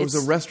 and There was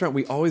a restaurant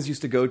we always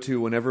used to go to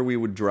whenever we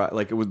would drive.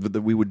 Like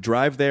we would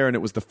drive there, and it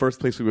was the first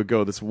place we would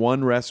go. This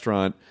one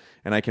restaurant,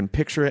 and I can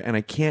picture it, and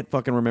I can't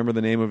fucking remember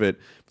the name of it.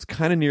 It's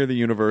kind of near the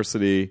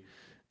university.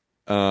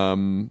 It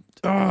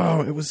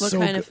was what so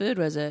kind good. of food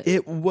was it?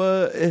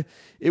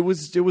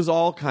 It was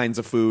all kinds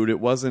of food. It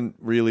wasn't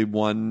really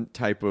one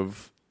type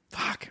of.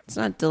 Fuck. It's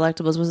not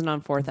Delectables. Wasn't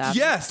on 4th Avenue.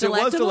 Yes, it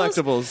was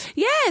Delectables.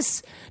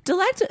 Yes,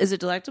 Is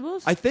it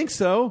Delectables? I think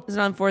so. Is it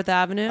on 4th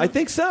Avenue? I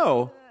think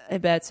so. I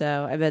bet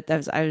so. I bet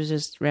I was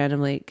just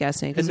randomly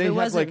guessing And because they it have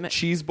wasn't. like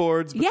cheese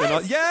boards. But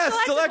Yes, yes,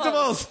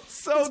 Delectables.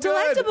 So it's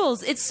good.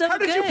 Delectables. It's so How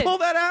did good. you pull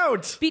that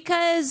out?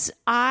 Because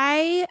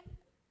I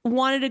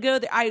wanted to go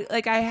there.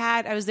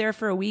 I was there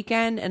for a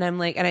weekend, and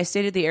I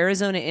stayed at the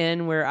Arizona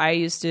Inn where I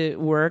used to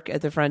work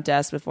at the front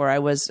desk before I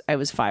was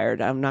fired.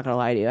 I'm not gonna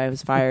lie to you, I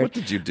was fired. What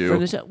did you do? from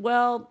the show.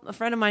 Well, a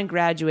friend of mine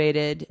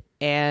graduated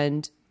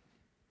and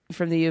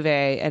from the U of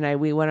A, and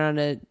we went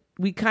on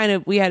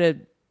we had a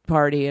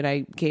party, and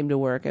I came to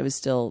work. I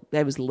was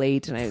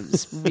late, and I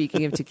was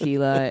reeking of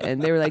tequila,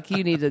 and they were like,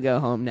 "You need to go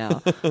home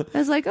now." I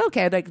was like,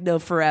 "Okay." Like, no,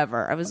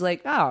 forever. I was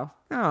like, "Oh,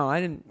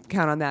 I didn't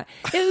count on that."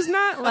 It was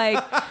not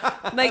like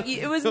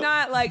it was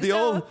not like The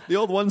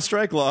old one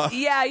strike law.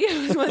 Yeah,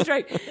 it was one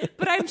strike.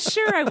 But I'm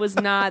sure I was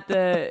not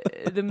the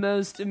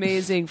most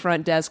amazing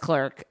front desk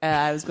clerk.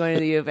 I was going to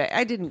the U of A.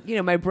 I didn't,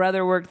 my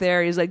brother worked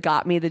there. He's like,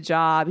 got me the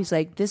job. He's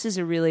like, this is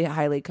a really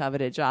highly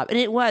coveted job. And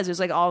it was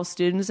like all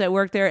students that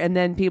worked there, and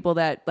then people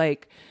that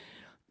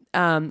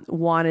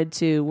wanted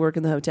to work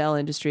in the hotel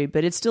industry.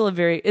 But it's still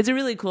it's a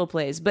really cool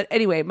place. But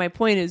anyway, my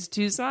point is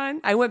Tucson.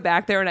 I went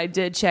back there and I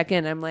did check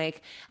in. I'm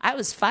like, I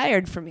was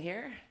fired from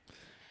here.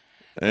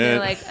 And they're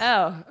like,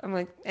 oh. I'm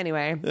like,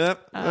 anyway.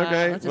 Yep.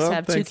 Okay. Let's just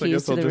have thanks. two I keys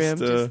guess to I'll the room.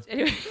 just,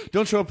 Anyway.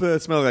 Don't show up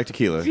smelling like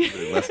tequila.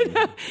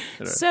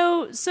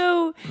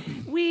 So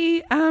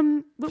we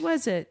what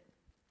was it?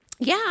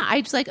 Yeah, I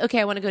just okay,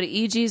 I want to go to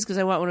EG's because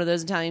I want one of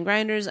those Italian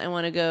grinders. I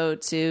want to go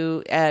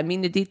to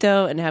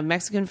Minadito and have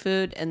Mexican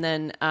food, and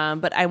then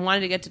but I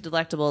wanted to get to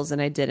Delectables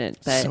and I didn't.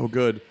 But So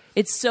good.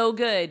 it's so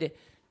good.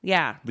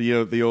 Yeah.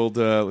 The old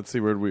let's see,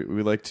 where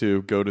we like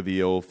to go to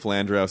the old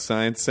Flandreau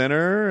Science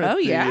Center. Oh,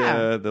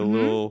 yeah. The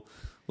little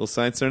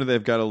science center.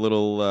 They've got a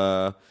little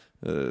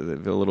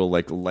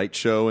like light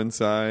show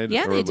inside.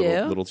 Yeah, or they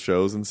do. Little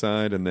shows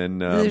inside, and then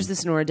There's the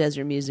Sonora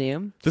Desert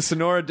Museum. the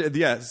Sonora.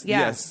 Yes, Yeah.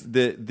 yes.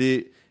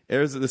 The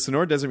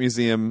Sonora Desert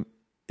Museum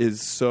is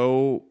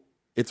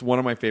it's one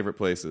of my favorite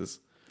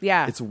places.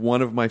 Yeah. It's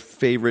one of my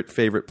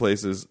favorite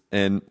places,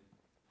 and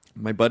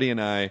my buddy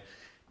and I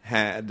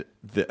had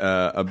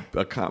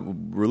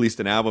released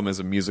an album as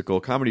a musical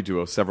comedy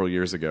duo several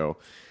years ago,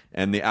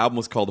 and the album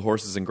was called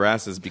Horses and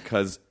Grasses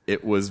because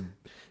it was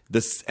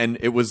this, and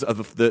it was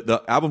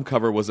the album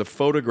cover was a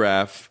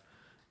photograph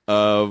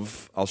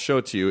of, I'll show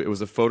it to you. It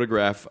was a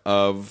photograph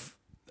of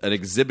an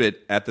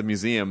exhibit at the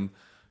museum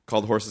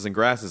called Horses and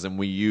Grasses, and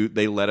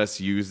they let us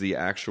use the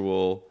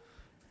actual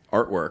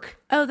artwork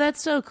Oh,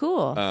 that's so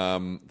cool.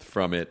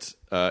 from it.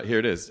 Here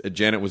it is.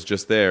 Janet was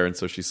just there, and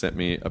so she sent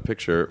me a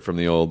picture from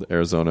the old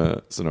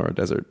Arizona Sonora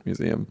Desert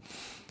Museum.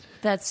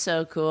 That's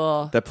so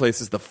cool. That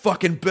place is the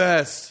fucking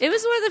best. It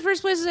was one of the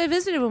first places I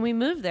visited when we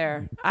moved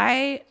there.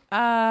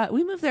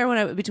 We moved there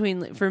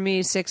for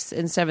me 6th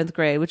and 7th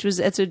grade,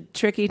 it's a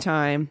tricky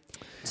time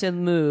to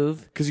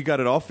move. Because you got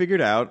it all figured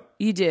out.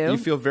 You do. You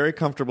feel very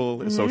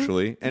comfortable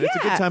socially, and it's a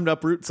good Yeah. time to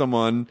uproot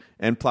someone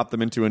and plop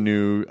them into a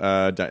new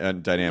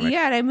dynamic.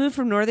 Yeah, and I moved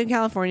from Northern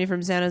California,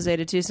 from San Jose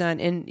to Tucson,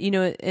 and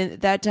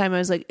at that time I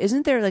was like,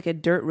 "Isn't there like a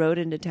dirt road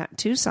into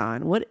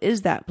Tucson? What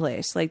is that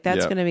place? Like that's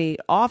Yep. going to be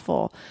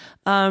awful."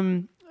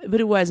 But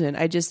it wasn't.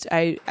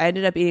 I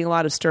ended up eating a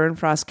lot of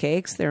Sternfrost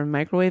cakes. They were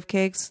microwave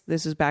cakes.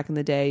 This was back in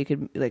the day. You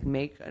could like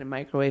make a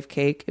microwave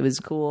cake. It was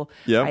cool.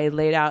 Yep. I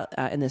laid out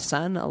in the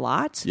sun a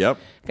lot. Yep.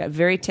 Got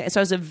very tan. So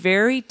I was a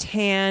very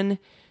tan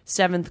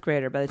 7th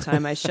grader by the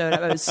time I showed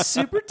up. I was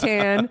super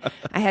tan.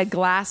 I had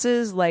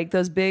glasses, like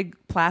those big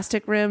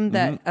plastic rim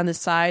that on the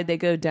side, they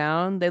go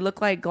down. They look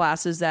like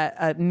glasses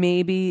that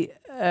maybe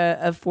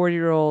a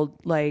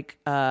 40-year-old like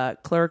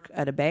clerk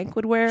at a bank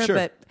would wear, Sure.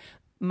 but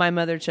my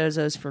mother chose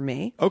those for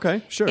me.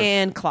 Okay, sure.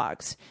 And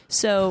clogs.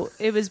 So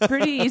it was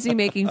pretty easy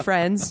making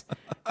friends.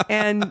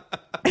 And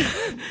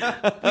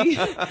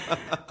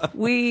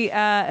we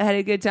had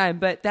a good time.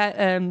 But that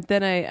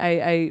then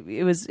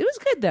it was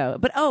good though.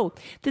 But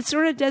the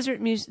Sonora Desert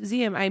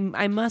Museum,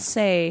 I must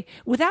say,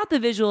 without the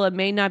visual, it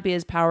may not be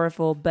as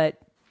powerful. But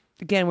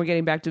again, we're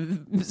getting back to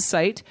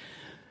sight.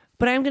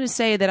 But I'm going to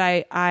say that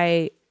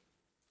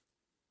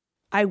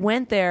I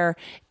went there,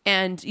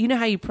 and you know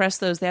how you press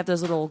those? They have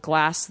those little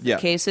glass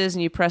cases,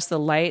 and you press the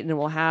light, and it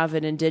will have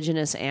an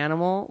indigenous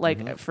animal. Like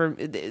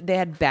they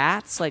had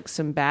bats, like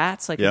some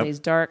bats, like in these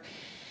dark.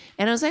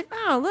 And I was like,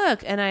 oh,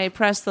 look. And I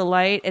pressed the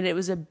light, and it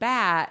was a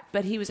bat,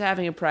 but he was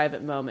having a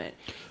private moment.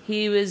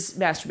 He was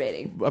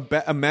masturbating.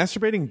 A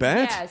masturbating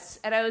bat? Yes.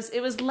 And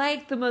it was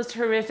like the most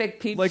horrific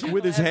peep Like show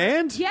with his ever.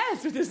 hand?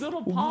 Yes, with his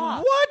little paw.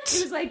 What?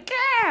 He was like,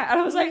 "Gah!" And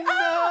I was like,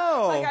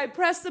 No. Like I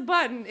pressed the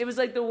button. It was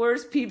like the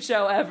worst peep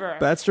show ever.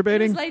 Masturbating?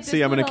 It was like this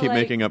See, I'm going to little, keep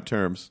like, making up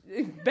terms.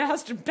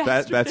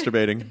 Masturbating.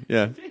 Masturbating.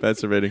 Yeah,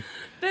 masturbating.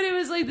 But it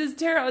was like this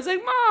terror. I was like,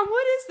 Mom,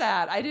 what is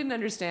that? I didn't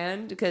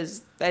understand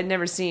because I'd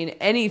never seen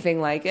anything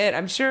like it.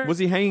 I'm sure. Was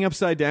he hanging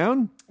upside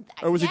down?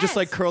 Or was he just Yes.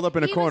 like curled up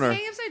in a corner? He was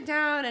hanging upside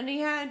down, and he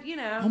had,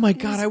 Oh my he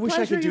God, was I wish I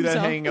could pleasuring do that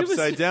himself. hanging It was-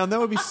 upside down. That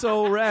would be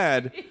so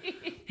rad.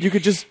 You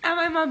could just. And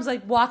my mom's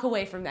like, walk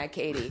away from that,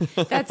 Katie.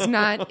 That's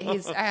not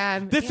his.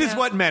 This is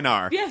what men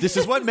are. Yes. This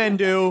is what men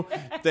do.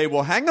 They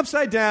will hang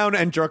upside down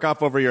and jerk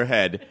off over your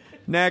head.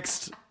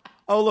 Next.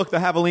 Oh, look, the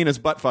javelina's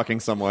butt fucking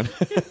someone.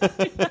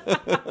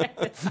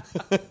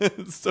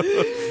 So-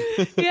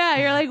 Yeah,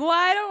 you're like, well,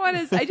 I don't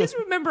want to. I just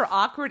remember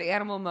awkward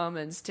animal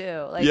moments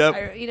too. Like, Yep. I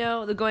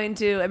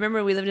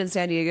remember we lived in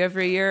San Diego for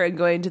a year and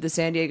going to the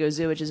San Diego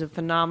Zoo, which is a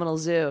phenomenal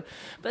zoo.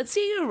 But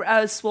seeing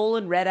a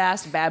swollen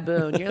red-assed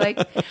baboon, you're like,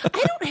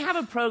 I don't have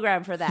a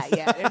program for that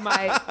yet in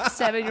my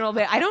 7-year-old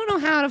bed. I don't know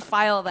how to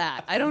file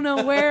that. I don't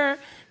know where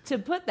to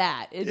put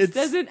that. It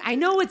doesn't. I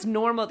know it's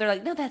normal. They're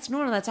like, no, that's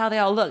normal. That's how they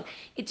all look.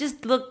 It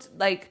just looked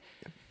like.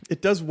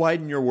 It does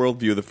widen your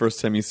worldview the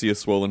first time you see a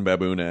swollen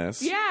baboon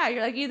ass. Yeah,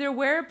 you're like either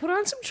put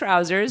on some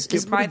trousers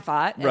is my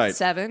thought at right.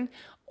 7,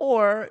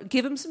 or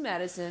give him some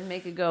medicine,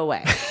 make it go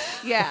away.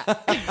 Yeah,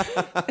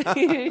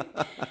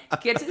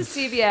 get to the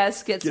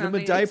CVS, get him a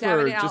something.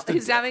 diaper,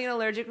 He's having an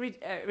allergic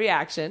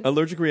reaction.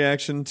 Allergic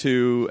reaction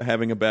to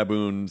having a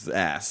baboon's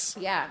ass.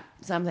 Yeah,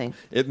 something.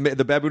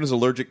 The baboon is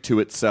allergic to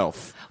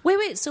itself.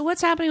 Wait. So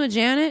what's happening with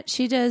Janet?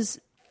 She does.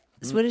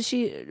 So what does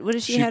she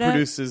She head up?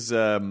 produces.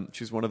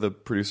 She's one of the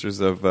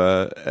producers of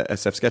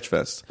SF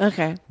Sketchfest.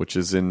 Okay, Which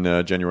is in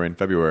January and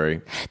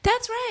February.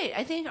 that's right.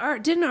 I think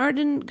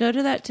Arden go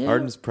to that too.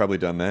 Arden's probably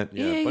done that.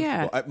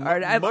 Yeah. A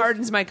bunch of people.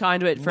 Arden's my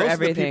conduit for most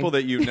everything. of the people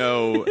that you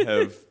know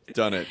have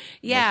done it.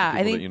 Yeah, most of the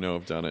I people think- that you know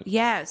have done it.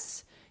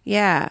 Yes.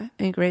 Yeah. I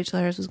think Rachel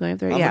Harris was going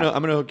through it. Yeah.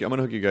 I'm gonna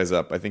hook you guys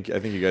up. I think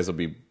you guys will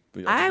be.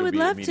 I you'll would be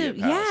love to. immediate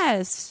pals.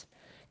 Yes.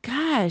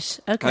 Gosh.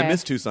 Okay. I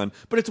miss Tucson,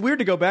 but it's weird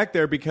to go back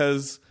there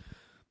because,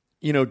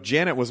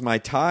 Janet was my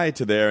tie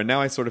to there, and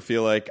now I sort of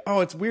feel like,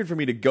 it's weird for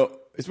me to go.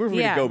 It's weird for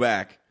me to Yeah. go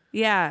back.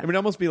 Yeah. I mean, it'd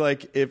almost be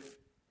like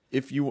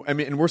if you. I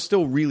mean, and we're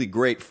still really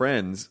great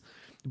friends,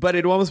 but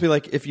it'd almost be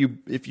like if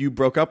you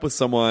broke up with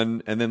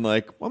someone and then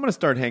like, I'm going to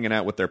start hanging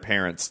out with their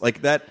parents,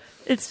 like that.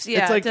 It's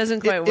like, it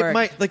doesn't quite it work.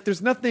 might, like,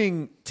 there's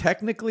nothing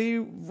technically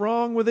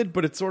wrong with it,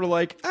 but it's sort of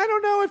like, I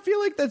don't know. I feel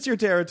like that's your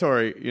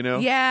territory,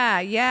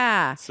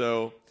 Yeah.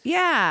 So.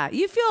 Yeah.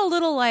 You feel a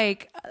little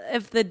like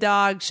if the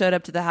dog showed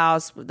up to the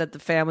house that the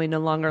family no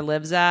longer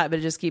lives at, but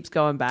it just keeps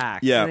going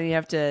back. Yeah. And then you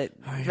have to,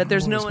 but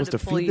there's am I no one supposed to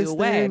to pull feed you this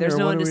away. thing, There's or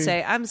no what one to do we-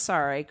 say, I'm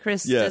sorry.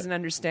 Chris Yeah. doesn't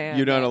understand.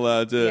 You're not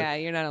allowed to. Yeah.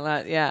 You're not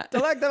allowed. Yeah.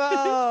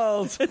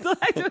 Delectables.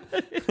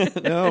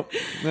 No.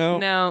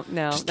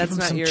 No. Just That's give him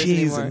not some yours cheese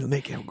anymore. and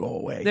make him go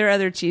away. There are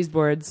other cheese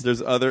boards.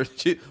 There's other.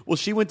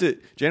 Janet went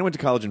to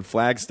college in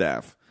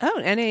Flagstaff.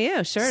 Oh,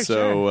 NAU. Sure.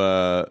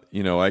 So,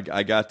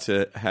 I got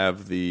to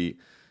have the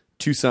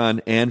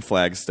Tucson and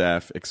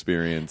Flagstaff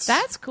experience.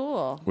 That's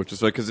cool. Which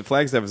is like, because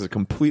Flagstaff is a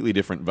completely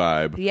different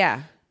vibe.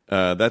 Yeah.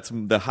 That's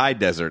the high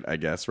desert, I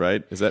guess,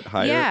 right? Is that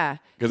higher? Yeah.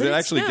 Because But it it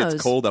actually snows.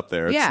 gets cold up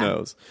there. It Yeah.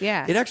 snows.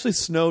 Yeah. It actually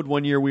snowed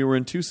one year we were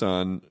in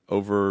Tucson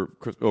over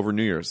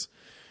New Year's.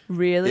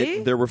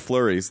 Really? There were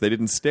flurries. They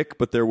didn't stick,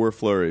 but there were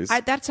flurries.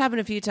 That's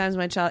happened a few times in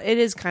my child. It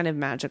is kind of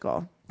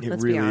magical. It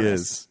Let's be really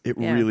honest. is. It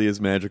Yeah. really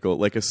is magical.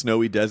 Like a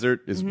snowy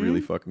desert is Mm-hmm.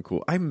 really fucking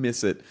cool. I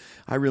miss it.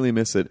 I really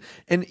miss it.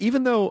 And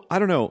even though, I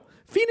don't know,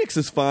 Phoenix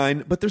is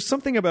fine, but there's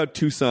something about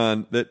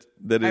Tucson that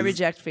is. I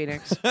reject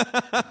Phoenix. Your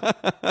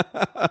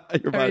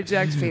I body-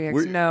 reject Phoenix.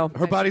 We're- No.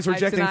 Her body's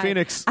rejecting deny-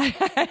 Phoenix.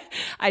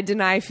 I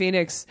deny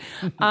Phoenix.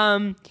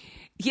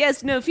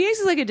 Yes, no, Phoenix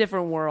is like a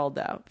different world,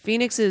 though.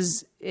 Phoenix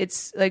is,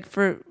 it's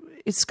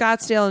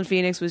Scottsdale and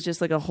Phoenix was just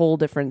like a whole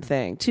different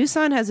thing.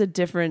 Tucson has a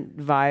different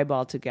vibe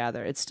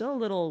altogether. It's still a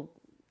little,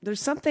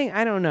 there's something,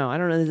 I don't know how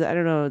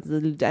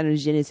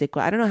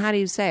do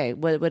you say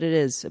what it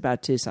is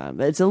about Tucson,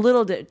 but it's a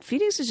little,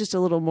 Phoenix is just a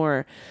little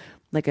more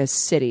like a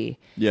city,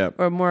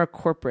 or more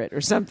corporate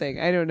or something.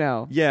 I don't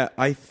know. Yeah,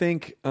 I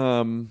think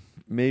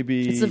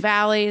maybe It's the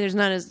valley. There's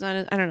not as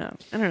I don't know.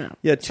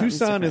 Yeah, Something's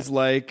Tucson different. is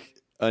like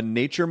a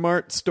Nature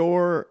Mart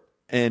store,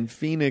 and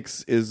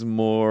Phoenix is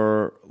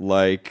more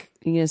like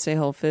You gonna say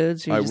Whole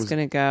Foods? Or you're just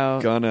gonna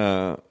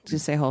go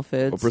just say Whole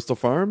Foods? Bristol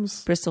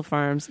Farms. Bristol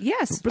Farms.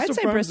 Yes, I'd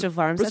say Bristol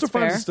Farms. Bristol That's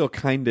Farms fair. is still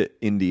kind of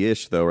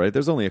indie-ish, though, right?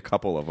 There's only a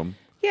couple of them.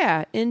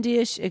 Yeah,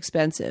 indie-ish,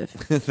 expensive.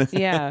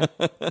 Yeah.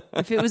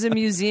 If it was a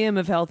museum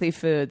of healthy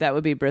food, that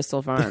would be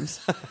Bristol Farms.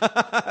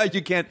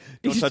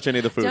 Don't touch any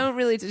of the food. Don't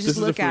really just This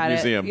look is a food at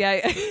museum.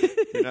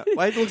 it. Yeah.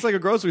 Why it looks like a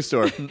grocery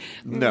store?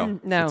 No,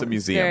 it's a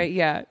museum.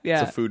 Yeah.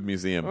 It's a food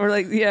museum. Or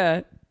like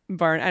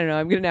barn. I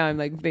don't know. I'm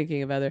like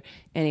thinking of other.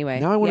 Anyway.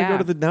 Now I want to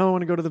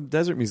go to the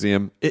desert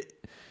museum.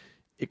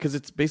 Because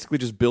it's basically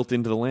just built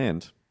into the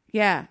land.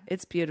 Yeah,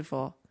 it's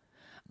beautiful.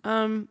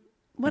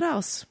 What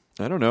else?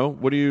 I don't know.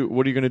 What are you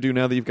going to do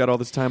now that you've got all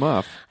this time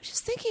off? I was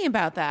just thinking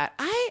about that.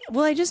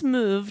 I just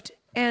moved,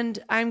 and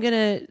I'm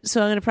gonna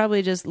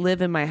probably just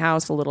live in my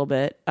house a little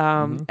bit.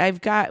 I moved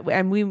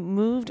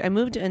to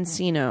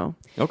Encino.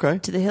 Okay.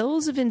 To the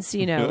Hills of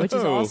Encino, which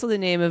is also the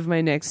name of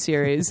my next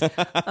series. The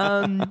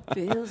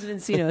Hills of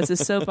Encino. It's a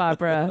soap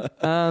opera.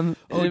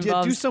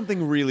 Do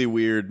something really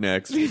weird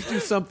next. Just do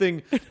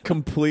something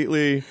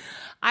completely.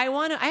 I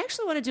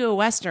actually want to do a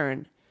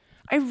Western.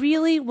 I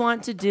really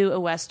want to do a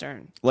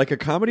Western. Like a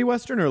comedy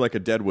Western or like a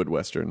Deadwood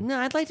Western? No,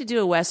 I'd like to do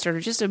a Western or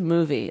just a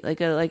movie.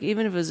 Like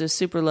even if it was a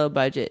super low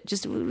budget.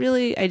 Just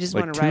really, I just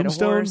Like want to ride a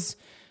Tombstone? horse.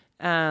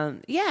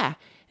 Yeah.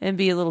 And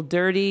be a little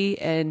dirty.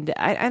 And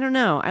I don't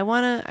know.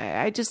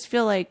 I just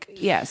feel like,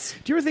 yes.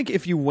 Do you ever think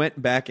if you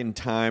went back in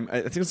time, I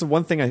think it's the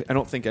one thing I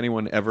don't think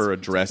anyone ever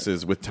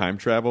addresses with time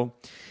travel,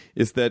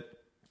 is that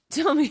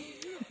Tell me.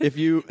 if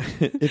you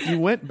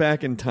went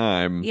back in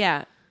time,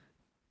 Yeah.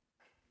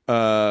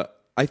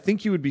 I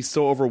think you would be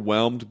so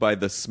overwhelmed by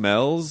the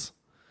smells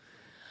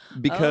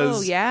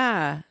because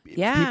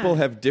people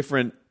have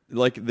different,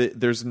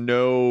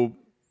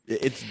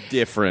 it's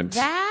different.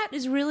 That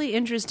is really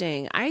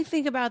interesting. I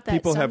think about that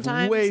People have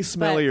sometimes, way but-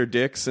 smellier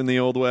dicks in the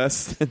Old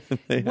West than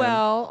they have.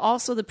 Well,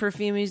 also the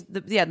perfumes,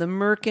 the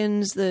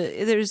Merkins.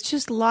 There's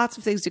just lots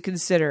of things to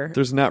consider.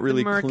 There's not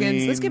really the Merkins.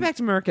 clean. Let's get back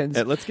to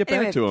Merkins. Let's get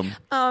back to 'em.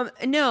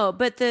 No,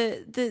 but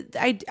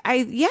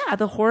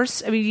the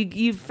horse. I mean,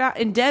 you found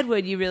in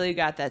Deadwood, you really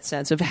got that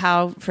sense of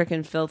how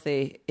freaking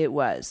filthy it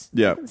was.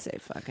 Yeah. You can say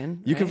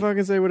fucking. You can right?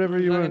 fucking say whatever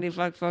you want.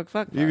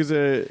 Fuck. You can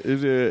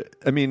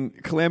say,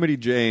 Calamity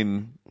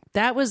Jane.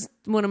 That was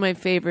one of my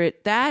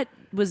favorite. That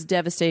was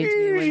devastating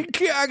to me. When,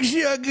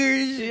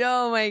 Cocksuckers.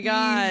 oh my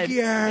god,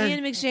 Yeah.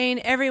 Ian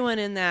McShane, everyone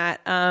in that,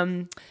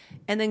 and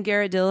then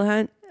Garrett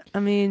Dillahunt. I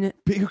mean,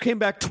 Who came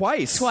back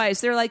twice.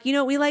 They're like,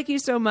 we like you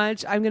so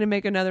much. I'm going to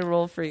make another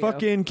role for you.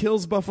 Fucking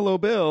kills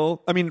Wild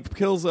Bill,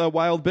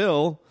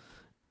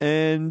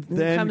 and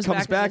then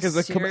comes back as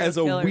a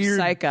killer weird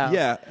psycho.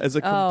 Yeah, as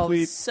a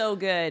complete. So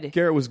good.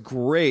 Garrett was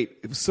great.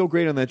 It was so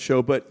great on that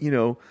show, but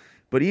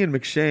Ian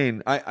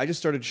McShane, I just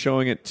started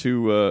showing it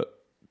to a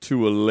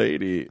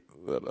lady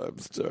that I've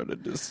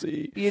started to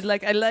see. I'd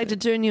like to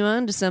turn you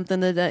on to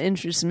something that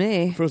interests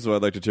me. First of all,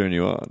 I'd like to turn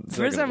you on.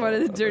 First, I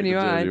wanted to turn you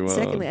on.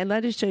 Secondly, I'd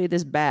like to show you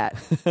this bat.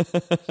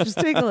 Just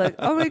take a look.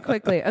 Only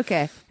quickly.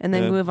 Okay. And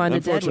then move on to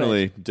Deadwood.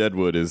 Unfortunately,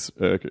 Deadwood is...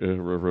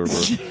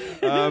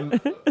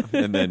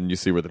 and then you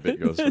see where the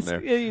bit goes from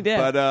there. Yeah, you did.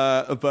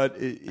 But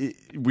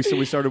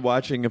we started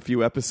watching a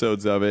few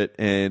episodes of it,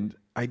 and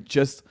I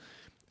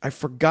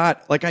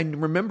forgot. Like, I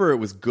remember it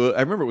was good. I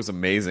remember it was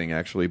amazing,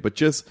 actually. But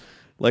just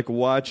like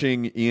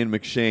watching Ian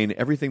McShane,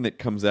 everything that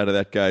comes out of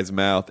that guy's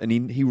mouth, and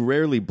he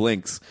rarely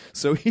blinks.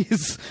 So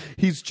he's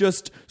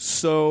just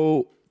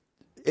so.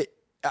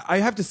 I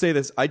have to say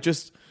this.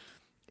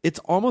 It's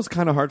almost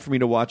kind of hard for me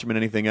to watch him in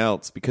anything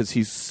else because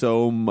he's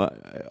so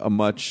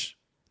much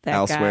That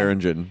Al guy.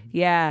 Swearingen.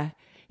 Yeah.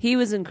 He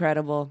was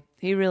incredible.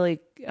 He really.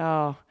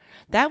 Oh.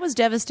 That was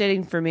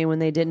devastating for me when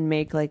they didn't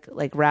make like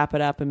wrap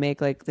it up and make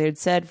they'd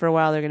said for a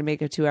while they're going to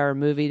make a 2-hour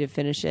movie to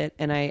finish it,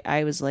 and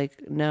I was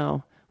like,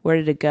 no, where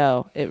did it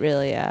go? It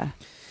really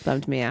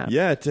bummed me out.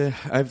 Yeah,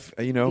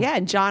 Yeah,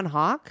 and John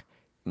Hawke,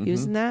 he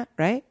was in that,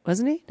 right?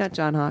 Wasn't he? Not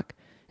John Hawke.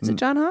 Is it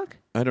John Hawke?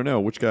 I don't know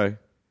which guy.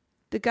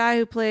 The guy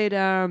who played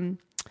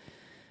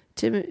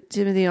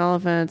Timothy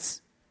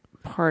Oliphant's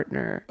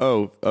partner.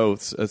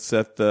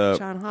 Seth.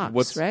 John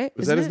Hawkes, right?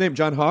 Is Isn't that his it? name?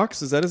 John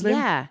Hawkes? Is that his name?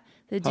 Yeah.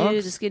 The dude,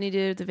 Hawkes? the skinny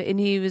dude, and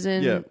he was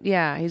in.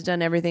 Yeah, he's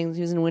done everything.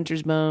 He was in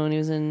Winter's Bone. He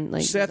was in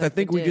Seth, I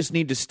think we just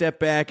need to step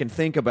back and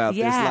think about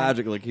this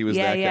logically. Like he was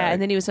that guy. Yeah,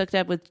 and then he was hooked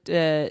up with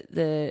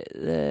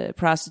the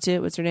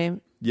prostitute. What's her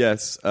name?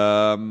 Yes,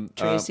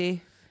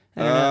 Tracy. I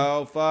don't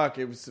know. Fuck!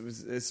 It was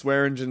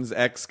Swearingen's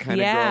ex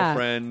kind of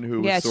girlfriend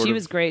who. Yeah, was sort she of,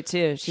 was great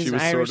too. She's an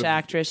was Irish sort of-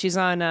 actress. She's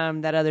on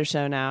that other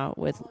show now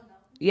with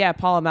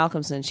Paula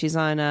Malcolmson. She's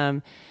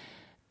on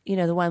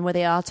the one where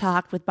they all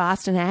talk with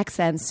Boston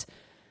accents.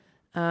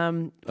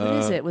 What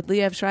is it with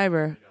Liev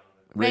Schreiber?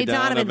 Ray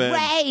Donovan.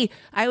 Ray.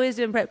 I always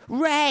do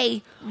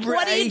Ray.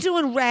 What are you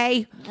doing,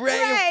 Ray?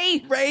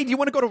 Ray, do you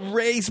want to go to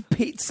Ray's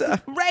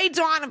Pizza? Ray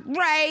Donovan.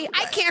 Ray,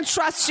 I can't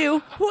trust you.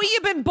 Who you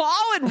been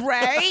balling,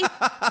 Ray?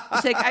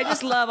 It's like, I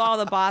just love all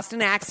the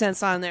Boston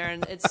accents on there,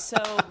 and it's so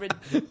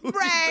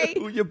Ray.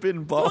 Who you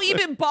been balling? Who you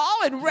been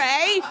balling,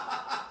 Ray?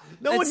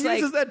 No one It's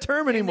uses that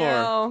term anymore.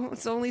 No,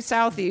 it's only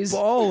Southies.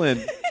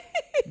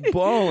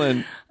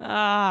 Ballin'.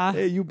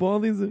 Hey, you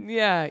balling?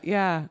 Yeah.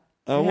 Yeah.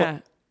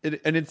 And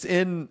it's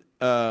in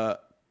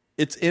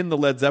the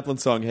Led Zeppelin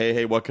song, Hey,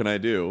 Hey, What Can I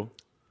Do?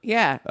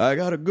 Yeah. I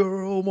got a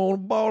girl on a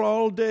ball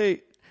all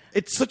day.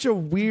 It's such a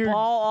weird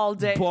Ball all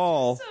day.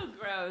 Ball. It's so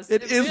gross.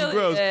 It is really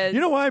gross. is. You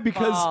know why?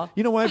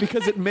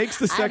 Because it makes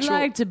the sexual. I'd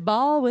like to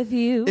ball with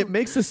you. It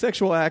makes the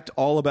sexual act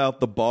all about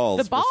the balls.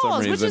 The for some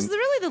balls, reason. which is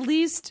really the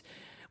least.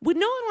 No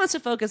one wants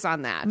to focus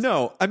on that.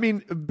 No, I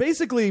mean,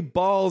 basically,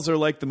 balls are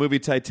like the movie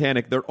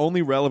Titanic. They're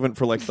only relevant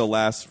for like the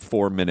last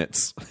 4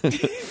 minutes.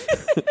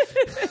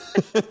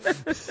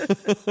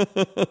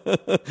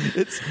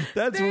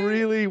 That's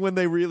really when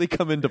they really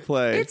come into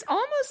play. It's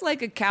almost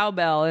like a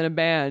cowbell in a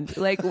band.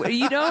 Like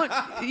you don't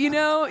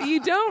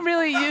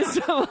really use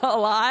them a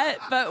lot,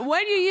 but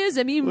when you use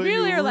them, you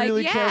really are like,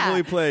 yeah.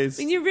 Carefully placed.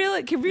 And you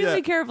really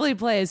carefully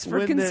placed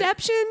for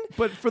conception.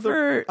 But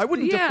I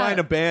wouldn't define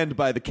a band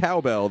by the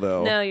cowbell,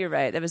 though. No, you're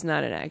right. That was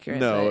not an accurate.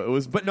 No, it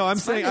was. But no, I'm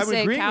saying I'm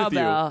agreeing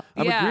cowbell.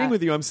 with you. I'm agreeing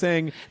with you. I'm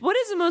saying, what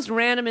is the most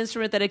random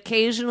instrument that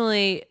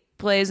occasionally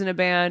plays in a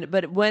band,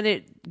 but when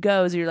it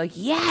goes, you're like,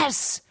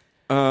 yes.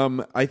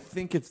 I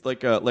think it's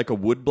like a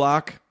wood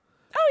block.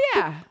 Oh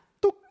yeah,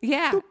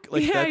 yeah,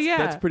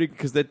 That's pretty,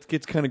 because that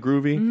gets kind of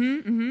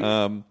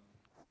groovy.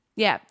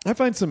 Yeah, I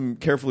find some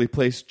carefully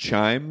placed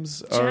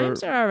chimes are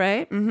all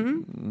right.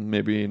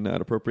 Maybe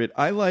not appropriate.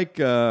 I like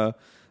a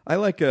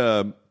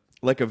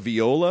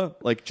viola,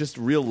 like just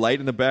real light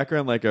in the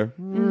background, like a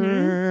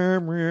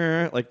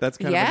like that's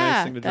kind of a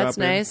nice thing to drop in. That's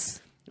nice.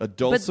 A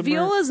dulcimer. But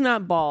viola's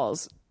not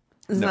balls.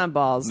 It's not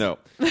balls. No,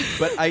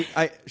 but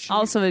I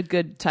also a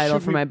good title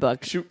for my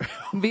book.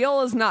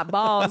 Viola's not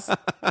balls.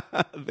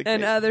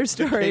 And other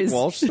stories. Kate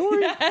Walsh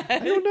story. I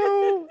don't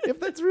know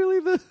if that's really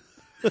the.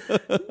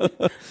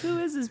 Who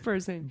is this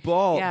person?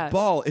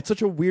 Ball. It's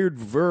such a weird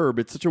verb.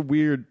 It's such a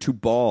weird to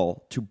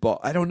ball.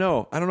 I don't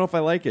know if I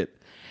like it.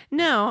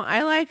 No,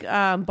 I like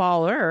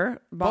baller.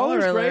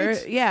 Baller's alert.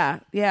 great.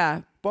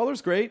 Yeah.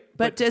 Baller's great.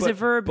 But does a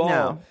verb? Ball.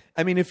 No.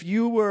 I mean, if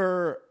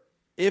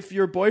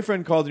your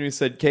boyfriend called you and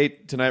said,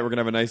 Kate, tonight we're going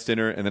to have a nice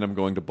dinner and then I'm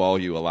going to ball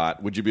you a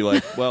lot, would you be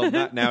like, well,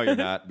 not now, you're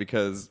not,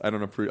 because I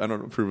don't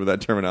approve of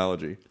that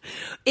terminology?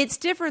 It's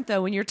different,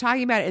 though. When you're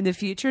talking about it in the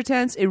future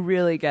tense, it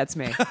really gets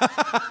me.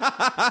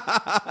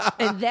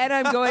 And then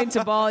I'm going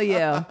to ball you.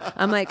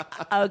 I'm like,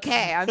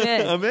 okay, I'm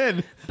in. I'm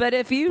in. But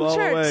if you Ball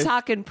start away.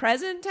 talking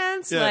present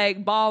tense,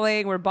 like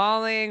balling, we're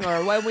balling,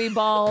 or when we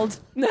balled,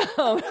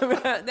 no.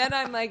 Then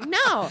I'm like,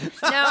 no.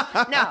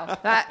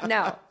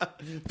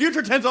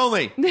 Future tense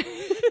only.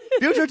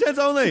 Future tense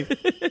only.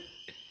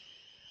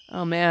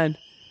 Oh, man.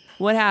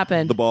 What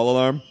happened? The ball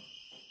alarm.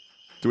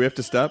 Do we have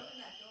to stop?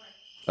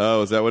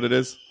 Oh, is that what it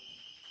is?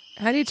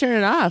 How do you turn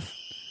it off?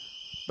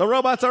 The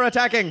robots are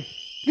attacking.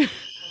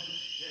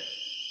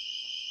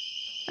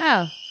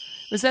 Oh.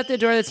 Was that the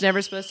door that's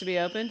never supposed to be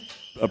opened?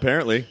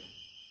 Apparently.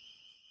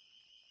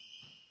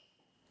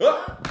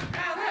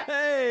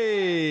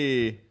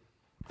 Hey.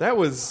 That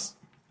was...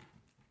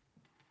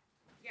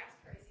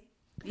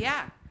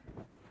 Yeah.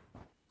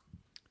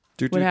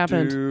 What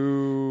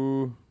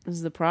happened? This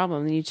is the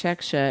problem. You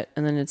check shit,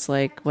 and then it's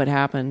like, what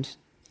happened?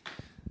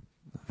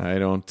 I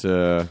don't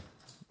know,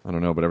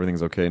 but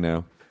everything's okay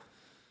now.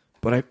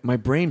 But my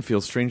brain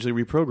feels strangely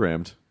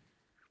reprogrammed.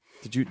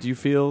 Do you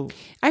feel?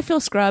 I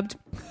feel scrubbed.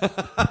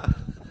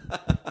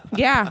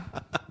 Yeah.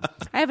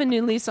 I have a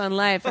new lease on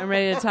life. I'm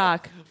ready to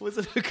talk. Was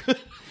it a good?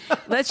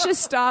 Let's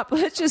just stop.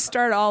 Let's just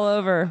start all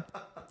over.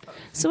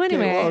 So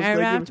anyway, Okay, well, I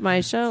wrapped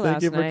my show last night.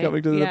 Thank you for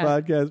coming to the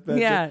podcast,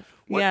 Patrick.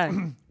 Yeah.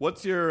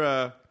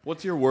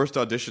 What's your worst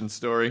audition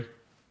story?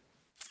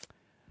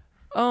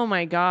 Oh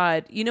my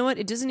God. You know what?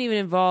 It doesn't even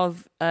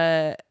involve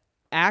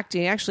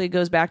acting. Actually, it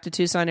goes back to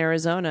Tucson,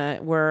 Arizona,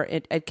 where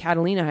at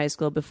Catalina High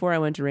School, before I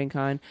went to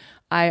Rincon,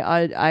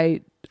 I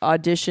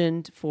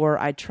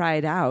I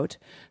tried out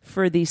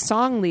for the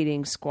song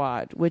leading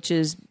squad, which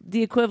is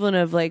the equivalent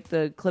of like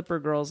the Clipper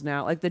girls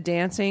now, like the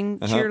dancing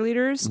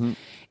cheerleaders. Mm-hmm.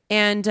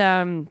 And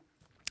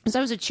so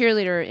I was a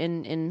cheerleader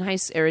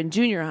in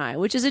junior high,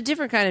 which is a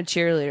different kind of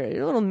cheerleader.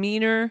 You're a little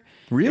meaner,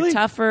 really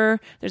tougher.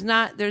 There's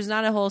not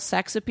a whole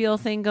sex appeal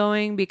thing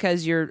going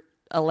because you're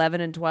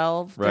 11 and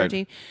 12, 13.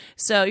 Right.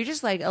 So you're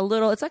just like a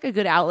little, it's like a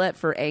good outlet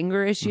for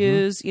anger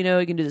issues. Mm-hmm. You know,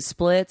 you can do the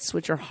splits,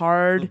 which are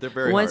hard. They're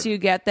very Once hard. you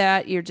get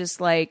that, you're just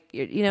like,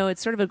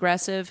 it's sort of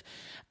aggressive.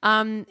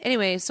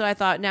 Anyway, so I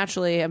thought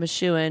naturally I'm a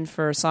shoo-in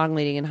for song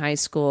leading in high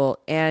school.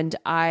 And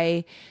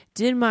I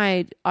did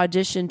my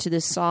audition to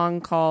this song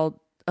called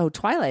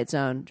Twilight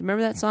Zone. Do you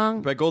remember that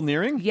song? By Golden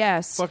Earring?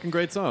 Yes. Fucking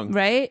great song.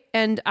 Right?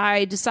 And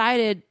I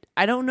decided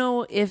I don't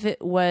know if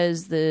it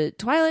was the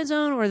Twilight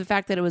Zone or the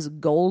fact that it was a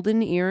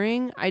golden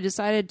earring. I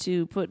decided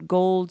to put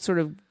gold sort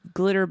of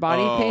glitter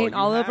body paint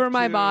all over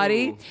my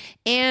body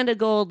and a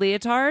gold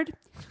leotard.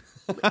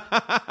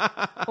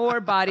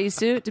 Or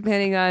bodysuit,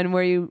 depending on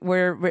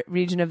where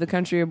region of the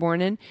country you're born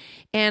in.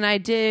 And I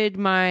did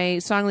my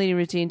song leading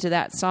routine to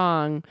that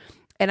song,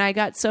 and I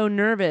got so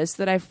nervous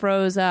that I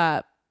froze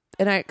up,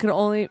 and I could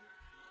only.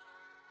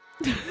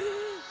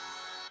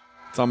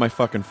 It's on my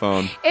fucking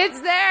phone. It's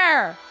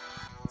there.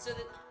 So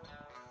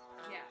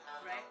yeah,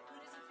 right. Who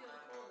doesn't feel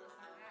cool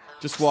listening to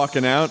that? Just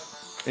walking out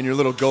in your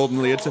little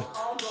golden leotard.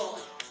 All gold,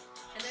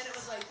 and then it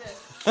was like this.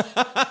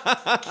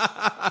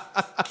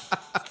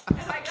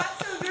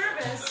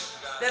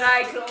 That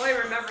I could only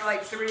remember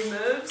like 3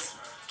 moves,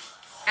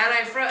 and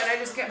I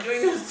just kept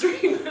doing those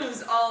 3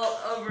 moves all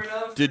over and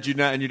over. Did you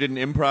not? And you didn't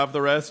improv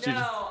the rest? No,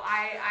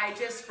 I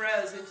just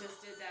froze and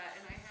just did that,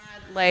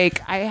 and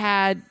I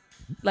had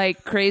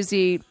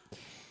crazy,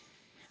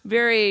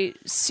 very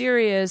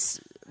serious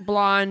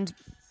blonde,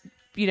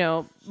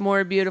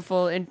 more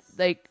beautiful and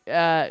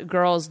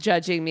girls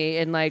judging me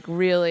and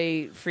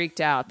really freaked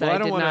out that I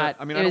did not.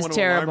 I don't want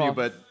to alarm you,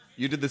 but.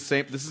 You did the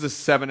same. This is a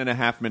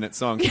 7.5 minute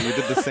song. So you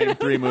did the same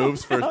 3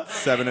 moves for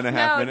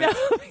 7.5 minutes.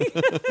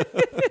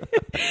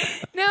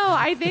 No,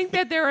 I think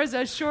that there was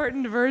a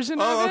shortened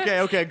version of it.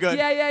 Okay, good.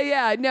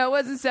 Yeah. No, it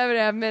wasn't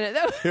 7.5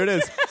 minutes. Here it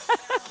is.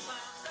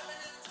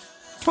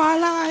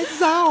 Twilight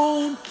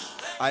Zone.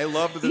 I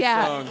loved this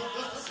song.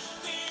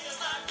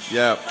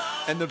 Yeah,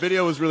 and the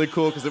video was really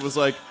cool because it was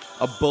like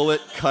a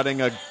bullet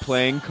cutting a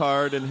playing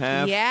card in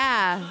half.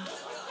 Yeah.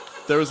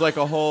 There was like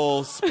a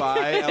whole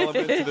spy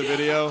element to the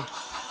video.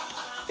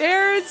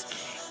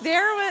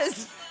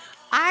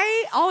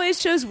 I always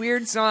chose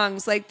weird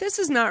songs. Like, this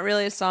is not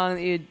really a song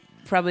that you'd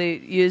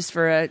probably use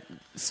for a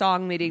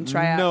song meeting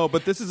tryout. No,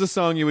 but this is a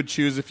song you would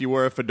choose if you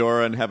wear a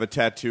fedora and have a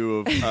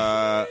tattoo of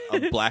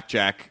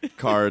blackjack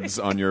cards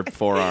on your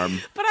forearm.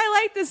 But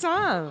I like the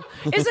song.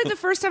 It's like the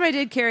first time I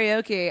did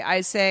karaoke,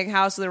 I sang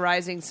House of the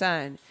Rising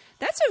Sun.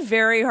 That's a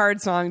very hard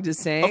song to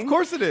sing. Of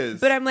course it is.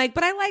 But I'm like,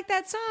 but I like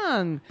that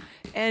song.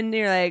 And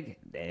you're like,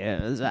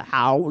 there's a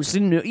house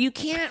in New... You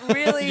can't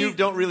really... You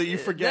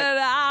forget.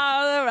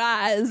 The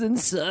rising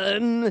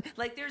sun.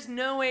 Like, there's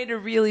no way to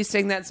really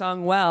sing that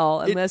song well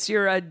unless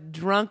you're a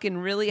drunk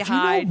and really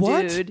high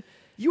dude.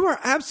 You are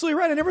absolutely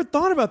right. I never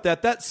thought about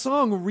that. That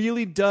song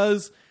really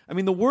does... I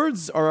mean, the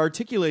words are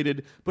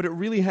articulated, but it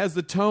really has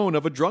the tone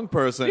of a drunk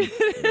person.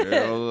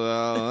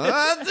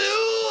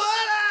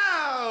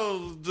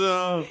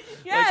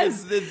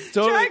 Yes, it's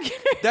totally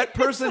that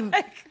person.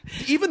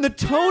 Even the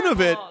tone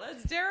of it.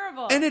 That's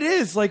terrible. And it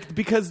is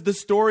because the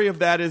story of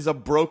that is a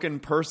broken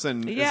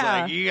person.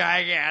 Yeah, it's like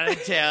I gotta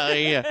tell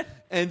you,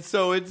 and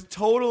so it's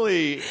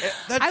totally.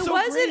 That's I so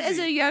wasn't crazy. as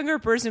a younger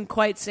person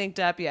quite synced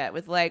up yet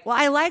with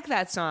I like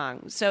that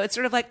song, so it's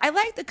sort of like I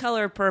like the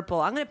color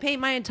purple. I'm going to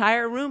paint my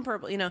entire room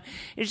purple.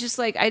 It's just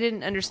like I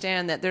didn't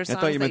understand that there's. I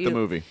thought you meant the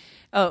movie.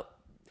 Oh,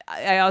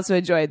 I also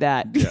enjoyed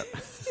that. Yeah.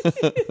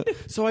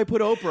 So I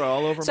put Oprah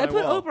all over my wall. So I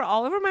put Oprah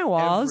all over my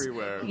walls.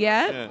 Everywhere.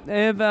 Yeah. I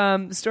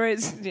have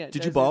stories. Yeah,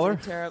 did you ball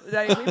her?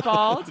 We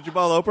balled. Did you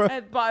ball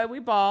Oprah? We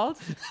balled.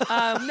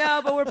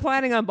 No, but we're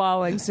planning on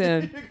balling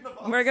soon.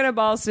 We're going to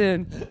ball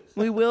soon.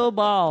 We will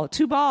ball.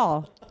 To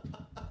ball.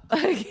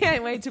 I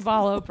can't wait to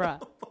ball Oprah.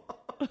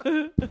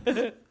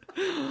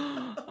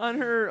 On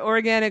her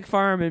organic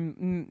farm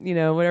in,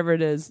 whatever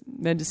it is,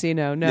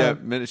 Mendocino. No,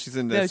 yeah, she's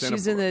in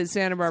the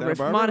Santa Barbara.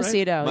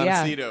 Montecito, right?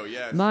 Montecito,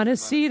 yeah.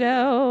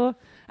 Montecito.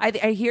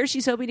 I hear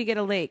she's hoping to get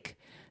a lake,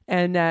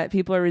 and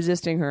people are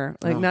resisting her.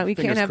 We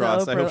can't have the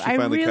Oprah. I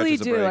really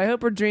do. I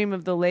hope her dream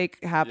of the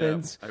lake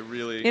happens. Yeah, I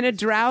really. In a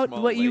drought,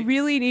 what you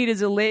really need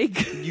is a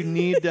lake. You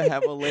need to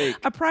have a lake.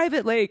 A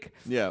private lake.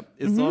 Yeah,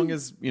 as long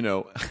as,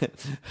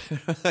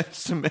 I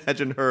just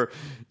imagine her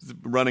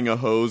running a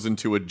hose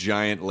into a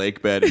giant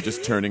lake bed and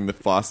just turning the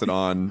faucet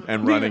on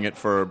and running it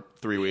for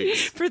 3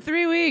 weeks. For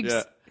 3 weeks.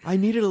 Yeah. I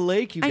needed a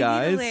lake, you guys.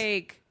 I need a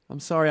lake. I'm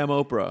sorry, I'm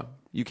Oprah.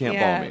 You can't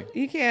ball me.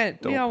 You can't.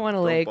 You don't want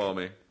a lake. Don't ball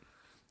me.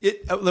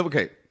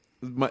 Okay.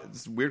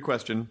 It's a weird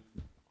question.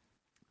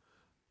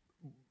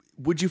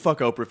 Would you fuck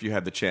Oprah if you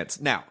had the chance?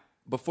 Now,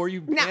 before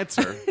you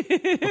answer,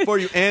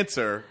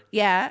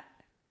 yeah,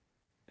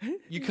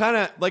 you kind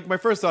of my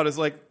first thought is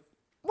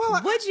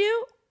well, would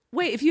you?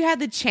 Wait, if you had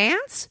the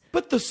chance?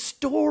 But the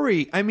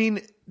story, I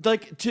mean,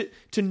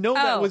 to know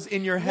that was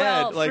in your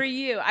head. Well, for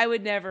you, I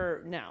would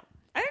never. No,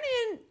 I don't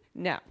even.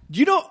 No,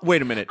 you don't.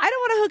 Wait a minute. I don't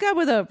want to hook up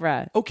with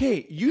Oprah. Okay,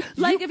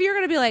 if you're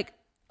gonna be like.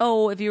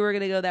 Oh, if you were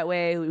going to go that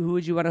way, who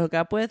would you want to hook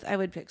up with? I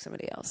would pick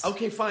somebody else.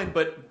 Okay, fine,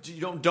 but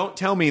don't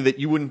tell me that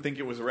you wouldn't think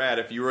it was rad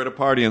if you were at a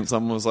party and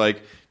someone was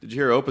like, "Did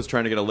you hear Oprah's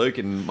trying to get a look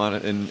in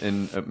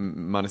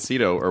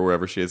Montecito or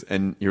wherever she is?"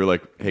 And you're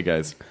like, "Hey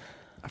guys,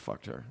 I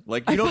fucked her." You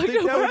don't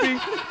think that would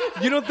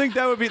be? You don't think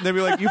that would be? They'd be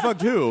like, "You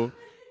fucked who?"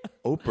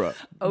 Oprah.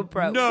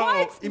 Oprah. No,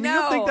 what? You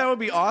don't think that would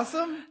be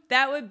awesome?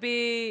 That would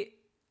be.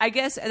 I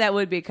guess that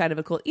would be kind of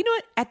a cool. You know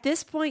what? At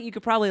this point, you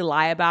could probably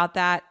lie about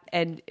that,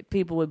 and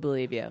people would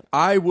believe you.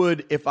 I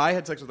would, if I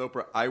had sex with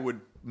Oprah, I would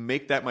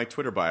make that my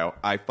Twitter bio.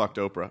 I fucked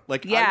Oprah.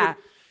 Like, Yeah.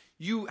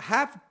 you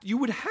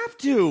would have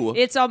to.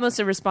 It's almost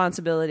a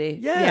responsibility.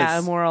 Yes. Yeah,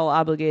 a moral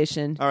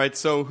obligation. All right,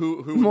 so who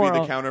would be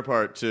Moral. the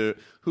counterpart to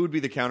who would be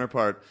the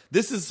counterpart?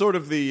 This is sort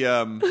of the you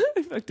know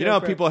how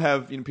Oprah.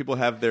 people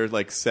have their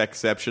like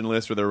sexception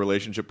list or their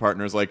relationship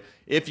partners. Like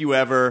if you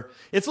ever,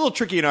 it's a little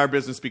tricky in our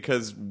business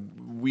because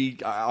we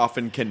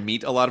often can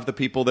meet a lot of the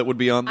people that would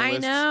be on the I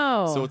list.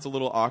 know. So it's a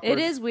little awkward. It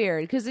is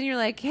weird because then you're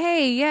like,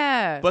 hey,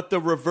 yeah. But the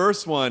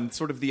reverse one,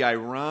 sort of the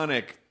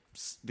ironic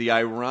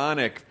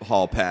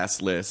hall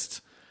pass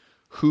list.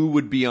 Who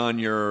would be on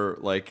your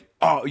like?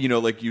 Oh, you know,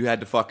 like you had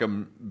to fuck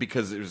him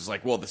because it was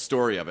like, well, the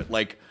story of it,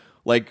 like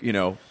you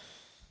know,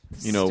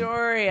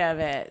 story of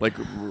it. like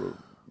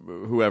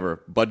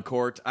whoever, Bud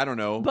Cort, I don't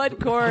know, Bud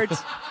Court.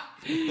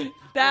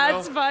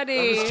 That's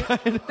funny.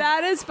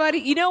 That is funny.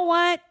 You know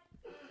what?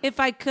 If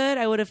I could,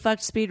 I would have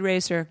fucked Speed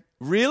Racer.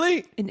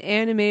 Really? An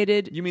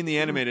animated. You mean the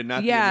animated,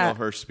 not Yeah. the Emil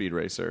Hirsch Speed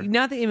Racer?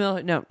 Not the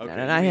email. No, Okay, no,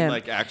 you not mean him.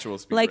 like actual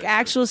Speed Like Racer.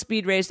 actual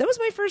Speed Race. That was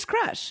my first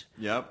crush.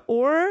 Yep.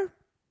 Or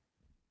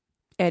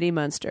Eddie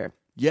Munster.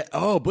 Yeah.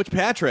 Oh, Butch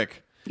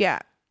Patrick. Yeah.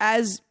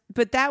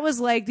 But that was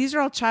like, these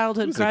are all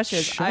childhood was a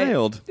crushes.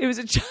 child. It was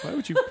a child. Why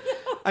would you?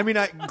 I mean,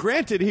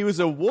 granted, he was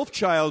a wolf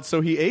child,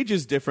 so he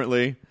ages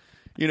differently.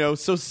 You know,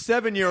 so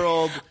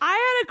 7-year-old.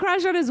 I had a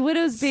crush on his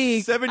widow's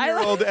peak.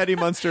 7-year-old Eddie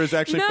Munster is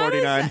actually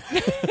Notice-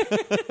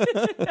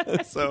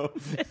 49. so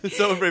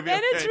maybe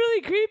And it's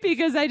really creepy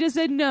because I just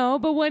said no,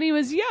 but when he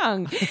was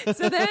young.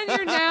 So then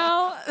you're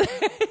now.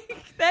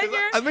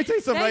 Let me tell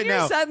you something right you're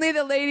now. suddenly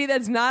the lady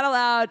that's not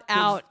allowed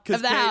out 'cause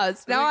of the Kate,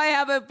 house. Now I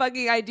have a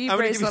fucking ID I'm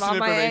gonna give you bracelet some on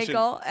my information.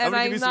 ankle, I'm and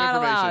gonna give I'm you some not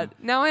information. allowed.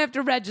 Now I have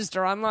to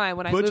register online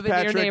when I Butch move into your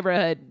Patrick-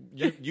 neighborhood.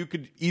 You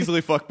could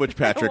easily fuck Butch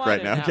Patrick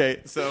right want now. to now.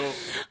 Okay, so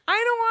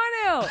I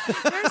don't want to.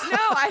 There's no.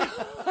 I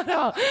don't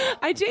want to.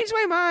 I changed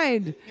my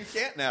mind. you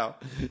can't now.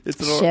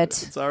 It's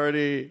Shit. It's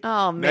already.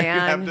 Oh, now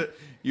man.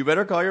 You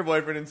better call your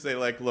boyfriend and say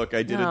like, look,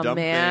 I did a Oh, dumb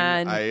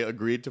man. thing. I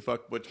agreed to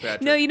fuck Butch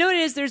Patrick. No, you know what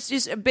it is? There's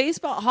just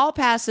baseball hall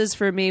passes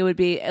for me would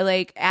be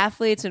like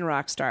athletes and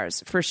rock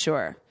stars for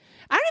sure.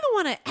 I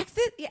don't even want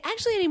to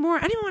actually anymore.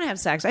 I don't even want to have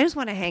sex. I just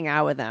want to hang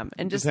out with them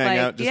and just hang like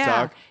out, just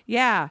talk?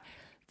 Yeah,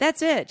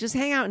 that's it. Just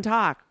hang out and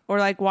talk, or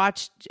like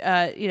watch,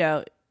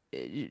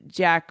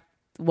 Jack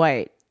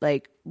White.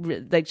 Like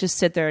just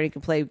sit there and he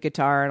can play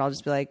guitar, and I'll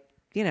just be like,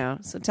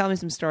 so tell me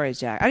some stories,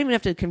 Jack. I don't even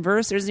have to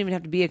converse. There doesn't even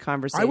have to be a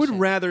conversation. I would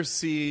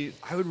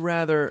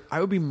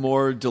be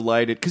more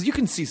delighted because you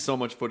can see so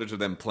much footage of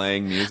them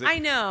playing music. I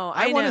know.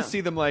 I want know. to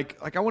see them like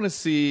I want to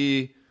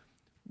see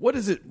what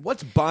is it?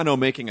 What's Bono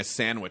making a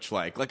sandwich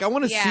like? Like I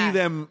want to Yeah. see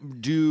them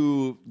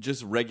do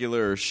just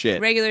regular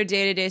shit. regular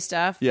day-to-day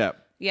stuff. Yeah.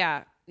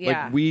 Yeah.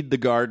 Yeah. Like weed the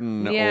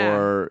garden Yeah.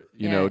 or,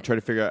 Yeah. try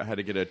to figure out how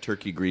to get a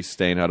turkey grease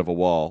stain out of a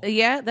wall.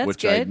 Yeah, that's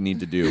which I good.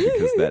 need to do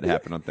because that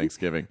happened on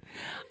Thanksgiving.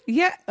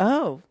 Yeah.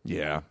 Oh.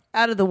 Yeah.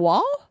 Out of the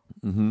wall?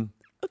 Mm-hmm.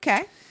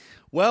 Okay.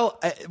 Well,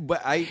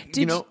 I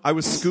you- I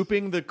was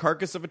scooping the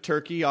carcass of a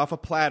turkey off a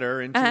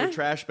platter into a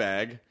trash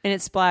bag. And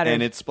it splattered.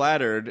 And it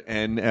splattered,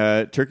 and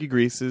turkey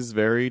grease is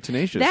very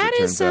tenacious. That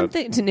it is turns out.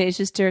 something.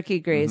 Tenacious turkey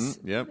grease.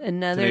 Yep.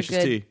 Another Tenacious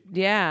good. tea.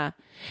 Yeah.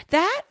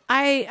 That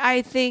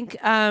I think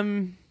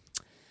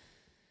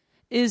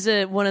is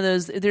one of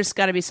those. There's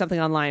got to be something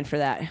online for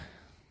that.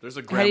 There's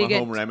a How do grandma you get-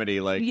 home remedy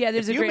like Yeah,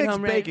 there's if a you great mix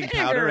home baking remedy.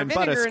 powder and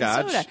Vinegar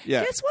butterscotch. soda.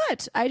 Yeah. Guess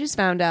what? I just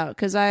found out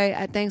because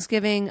at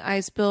Thanksgiving I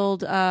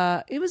spilled.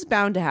 It was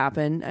bound to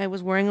happen. I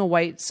was wearing a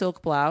white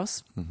silk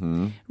blouse.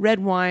 Mm-hmm. Red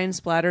wine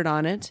splattered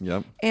on it.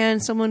 Yep.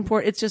 And someone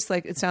poured. It's just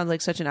like it sounds like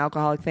such an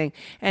alcoholic thing.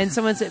 And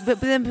someone said, but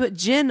then put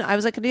gin. I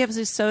was like, do you have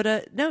any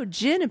soda? No,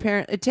 gin.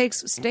 Apparently, it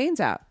takes stains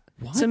out.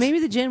 So maybe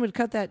the gin would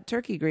cut that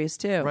turkey grease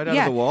too. Right out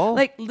of the wall?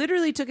 Like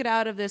literally took it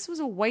out of this. It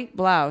was a white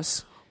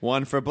blouse.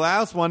 One for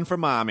blouse, one for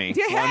mommy.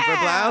 Yeah. One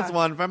for blouse,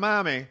 one for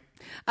mommy.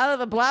 I love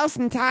a blouse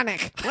and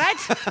tonic. What?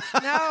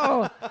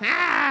 No.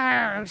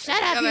 Ah, shut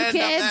up, Gonna you end up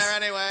kids. there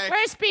anyway.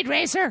 Where's Speed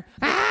Racer?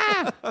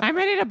 Ah, I'm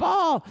ready to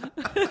ball.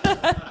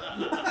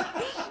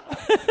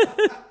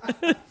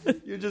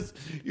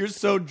 You're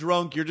so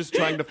drunk. You're just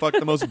trying to fuck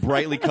the most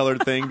brightly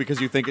colored thing because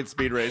you think it's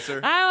Speed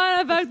Racer. I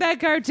want to fuck that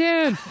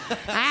cartoon.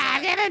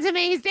 Give it to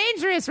me. He's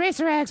dangerous.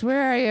 Racer X,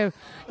 where are you?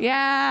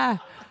 Yeah.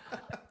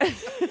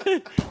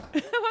 I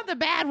want the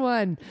bad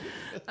one.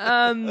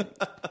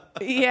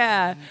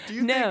 Yeah.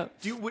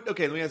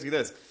 Okay, let me ask you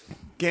this.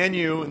 Can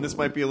you, and this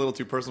might be a little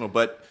too personal,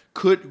 but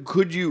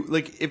could you,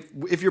 like,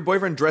 if your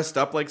boyfriend dressed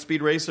up like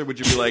Speed Racer, would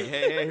you be like,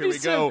 hey, here we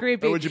so go?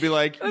 creepy. Or would you be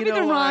like, It would you be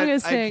know the what?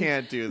 wrongest I thing.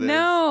 can't do this.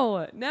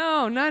 No,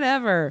 not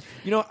ever.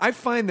 I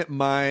find that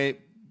my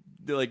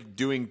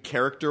doing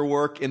character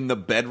work in the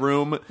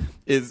bedroom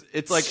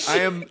it's like I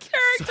am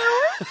Character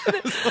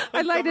work.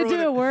 I'd like to do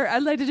a work.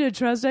 I'd like to do a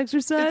trust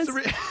exercise.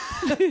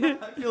 I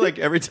feel like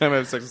every time I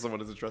have sex with someone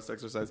is a trust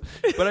exercise.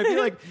 But I feel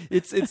like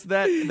it's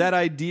that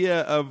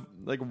idea of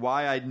like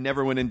why I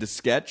never went into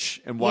sketch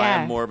and why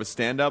Yeah. I'm more of a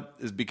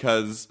stand-up is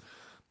because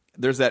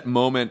there's that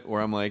moment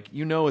where I'm like,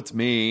 it's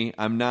me.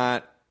 I'm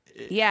not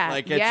Yeah,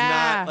 like it's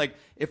yeah. not like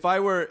if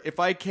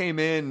I came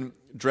in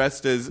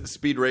dressed as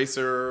Speed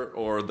Racer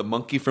or the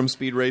monkey from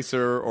Speed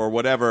Racer or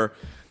whatever,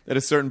 at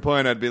a certain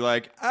point I'd be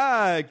like,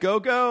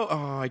 go.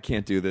 Oh, I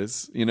can't do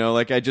this. You know,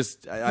 like I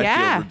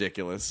feel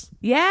ridiculous.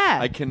 Yeah.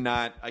 I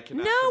cannot No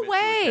commit to a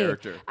way.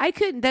 character. I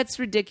couldn't. That's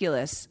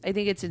ridiculous. I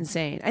think it's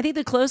insane. I think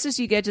the closest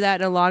you get to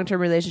that in a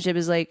long-term relationship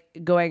is like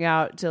going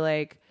out to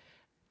like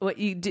what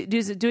you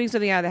doing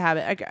something out of the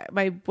habit. Like,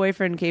 my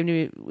boyfriend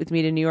came with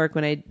me to New York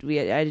when I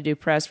had to do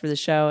press for the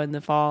show in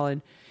the fall,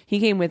 and he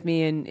came with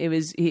me, and it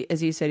was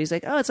as he said, he's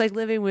like, oh, it's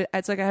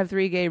like I have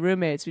 3 gay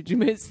roommates. We do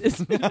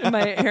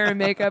my hair and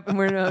makeup, and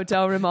we're in a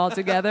hotel room all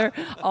together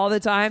all the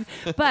time.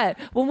 But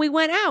when we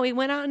went out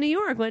in New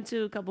York, went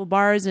to a couple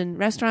bars and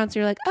restaurants.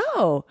 You're like,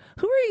 oh,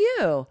 who are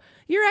you?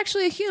 You're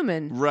actually a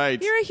human. Right.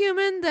 You're a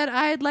human that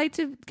I'd like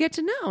to get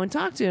to know and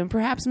talk to and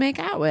perhaps make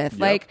out with. Yep.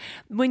 Like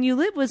when you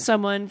live with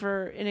someone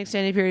for an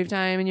extended period of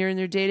time and you're in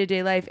their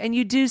day-to-day life, and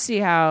you do see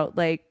how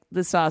like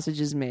the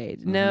sausage is made.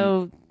 Mm-hmm.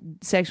 No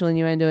sexual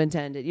innuendo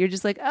intended. You're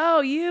just like,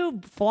 oh,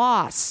 you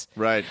floss.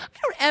 Right. I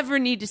don't ever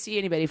need to see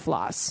anybody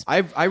floss.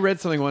 I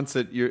read something once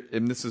that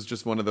and this is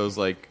just one of those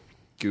like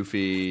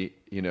goofy,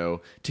 you know,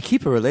 to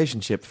keep a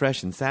relationship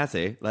fresh and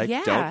sassy, like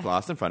don't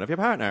floss in front of your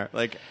partner.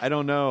 Like, I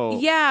don't know.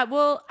 Yeah,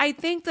 well, I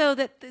think though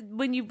that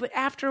but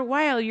after a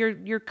while, if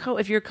you're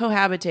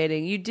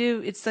cohabitating,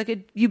 it's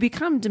like you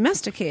become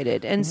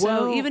domesticated, and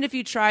so even if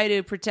you try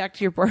to protect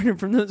your partner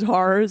from those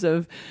horrors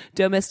of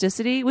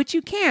domesticity, which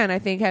you can, I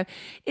think,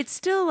 it's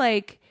still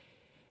like,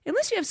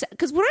 unless you have,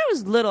 because when I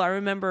was little, I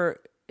remember.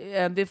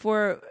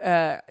 Before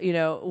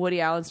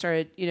Woody Allen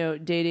started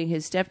dating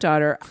his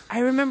stepdaughter, I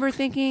remember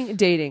thinking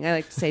dating. I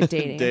like to say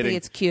dating. I think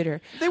it's cuter.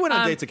 They went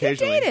on dates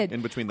occasionally. They dated.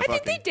 In between the I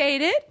fucking. think they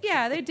dated.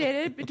 Yeah, they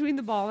dated between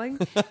the bawling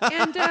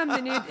and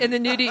the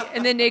nudie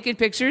and the naked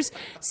pictures.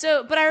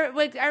 So, but I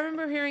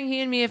remember hearing he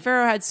and Mia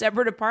Farrow had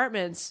separate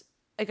apartments.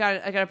 I got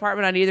an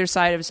apartment on either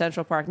side of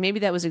Central Park. Maybe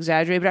that was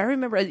exaggerated, but I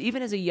remember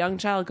even as a young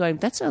child going,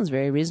 "That sounds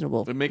very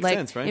reasonable." It makes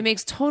sense, right? It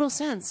makes total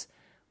sense.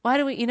 Why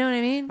do we? You know what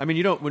I mean? I mean,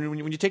 you don't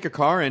when you take your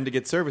car in to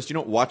get serviced, you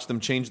don't watch them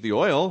change the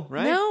oil,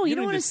 right? No, you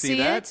don't want to see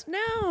that. it.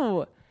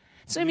 No.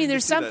 So I mean,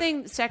 there's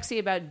something sexy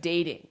about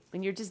dating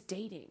when you're just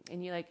dating,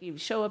 and you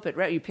show up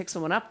you pick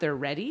someone up, they're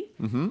ready.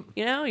 Mm-hmm.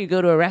 You know, you go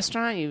to a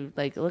restaurant, you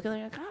like look at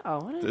them, like, oh,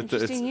 what an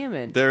interesting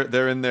human.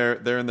 They're in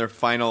their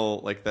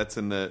final, like they're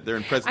in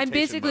presentation. I'm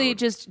basically mode.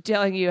 just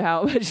telling you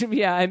how much.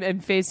 Yeah, I'm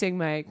facing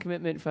my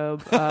commitment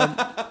phobe.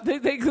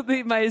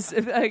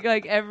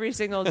 Like every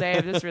single day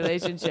of this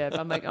relationship,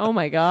 I'm like, oh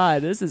my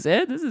god, this is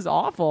it. This is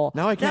awful.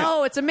 Now I can't.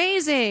 No, it's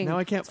amazing. Now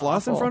I can't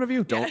floss in front of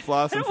you. Don't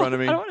floss in front of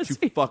me. I don't want to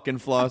see. Fucking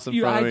floss in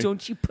front of me.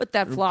 Don't you put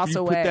that floss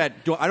away?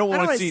 I don't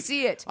want to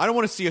see it. I don't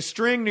want to see a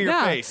string to your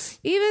face.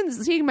 Even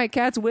seeing my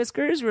cat's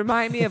whiskers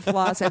remind me of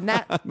floss, and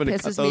that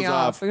pisses me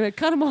off. I'm going to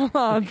cut them all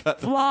off.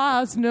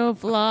 Floss, no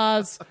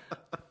floss.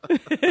 Where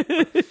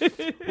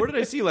did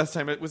I see you last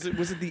time? Was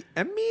it the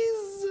Emmys?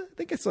 I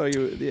think I saw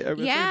you.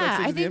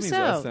 I think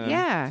so.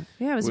 Yeah,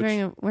 I was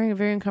wearing a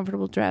very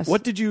uncomfortable dress.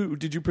 What did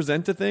you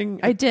present a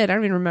thing? I did. I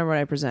don't even remember what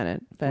I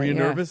presented. But were you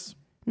nervous?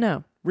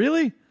 No.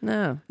 Really?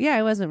 No. Yeah,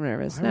 I wasn't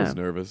nervous. I was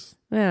nervous.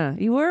 Yeah,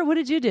 you were. What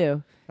did you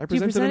do? I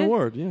presented an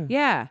award. Yeah.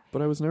 Yeah.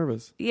 But I was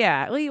nervous.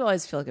 Yeah. Well, you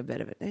always feel like a bit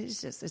of it.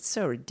 It's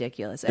so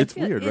ridiculous. It's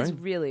weird, right? It's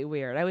really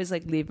weird. I always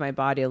like leave my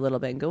body a little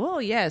bit and go, oh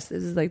yes,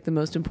 this is like the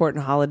most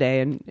important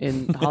holiday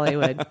in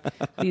Hollywood.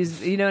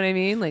 You know what I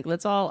mean? Like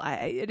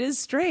it is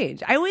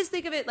strange. I always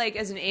think of it like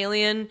as an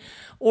alien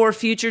or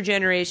future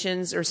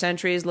generations or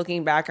centuries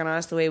looking back on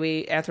us the way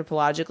we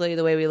anthropologically,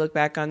 the way we look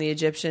back on the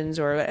Egyptians,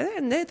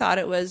 and they thought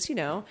it was,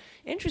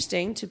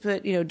 interesting to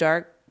put,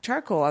 dark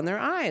charcoal on their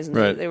eyes, and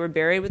right. they were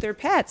buried with their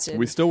pets. And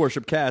we still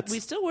worship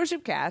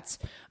cats.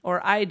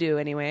 Or I do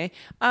anyway.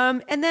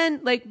 And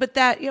then but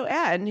that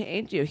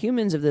and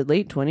humans of the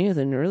late 20th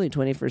and early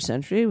 21st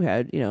century who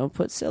had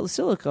put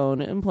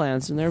silicone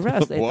implants in their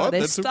breasts.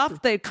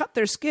 They cut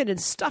their skin and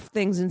stuffed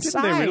things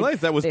inside. Didn't they realize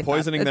that was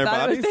poisoning their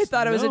bodies? They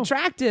thought it was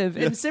attractive,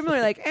 and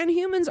similarly, and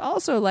humans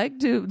also like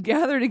to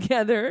gather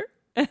together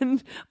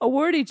and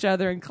award each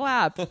other and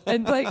clap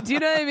and do you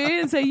know what I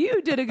mean? And say,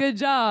 you did a good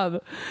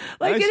job.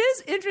 It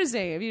is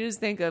interesting if you just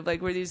think of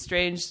we're these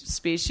strange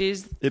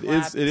species. It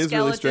is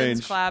really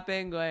strange.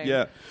 Clapping, going.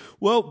 Yeah.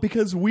 Well,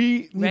 because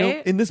we,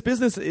 in this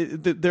business,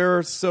 there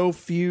are so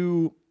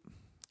few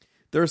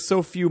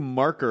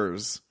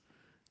markers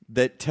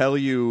that tell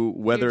you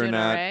whether or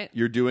not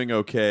you're doing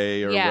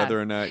okay or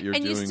whether or not you're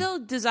doing... And you still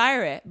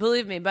desire it.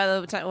 Believe me, by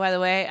the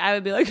way, I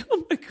would be like,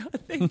 oh my God,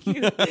 thank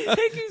you.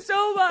 Thank you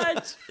so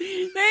much.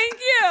 Thank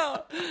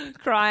you.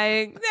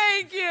 Crying.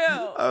 Thank you.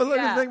 I would like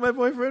to thank my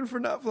boyfriend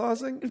for not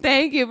flossing.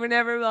 Thank you for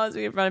never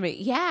flossing in front of me.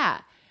 Yeah.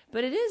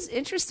 But it is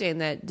interesting,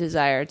 that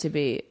desire to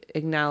be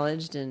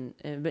acknowledged.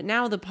 But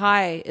now the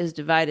pie is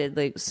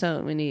divided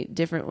so many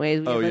different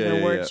ways. We have an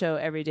award show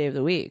every day of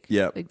the week.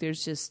 Yeah.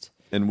 There's just...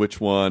 And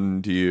which one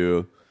do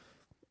you...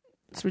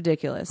 It's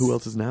ridiculous. Who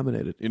else is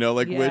nominated? Which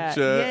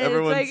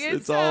everyone's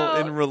it's all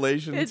in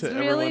relation to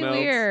everyone else.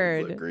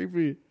 Weird. It's so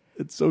creepy.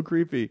 It's so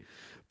creepy.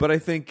 But I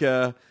think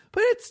but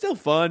it's still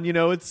fun,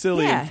 it's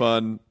silly and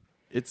fun.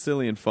 It's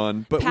silly and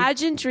fun. But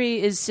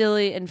pageantry is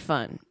silly and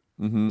fun.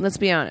 Let's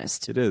be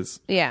honest. it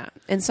is. Yeah.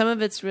 And some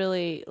of it's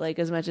really like,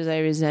 as much as I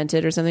resent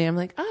it or something, I'm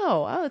like,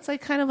 oh, it's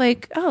like kind of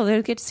like, oh, they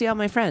get to see all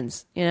my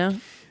friends, you know?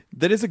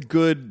 That is a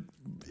good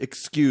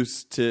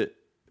excuse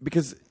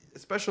because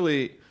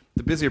especially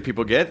the busier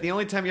people get, the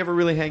only time you ever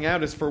really hang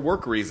out is for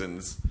work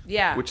reasons.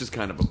 Yeah. Which is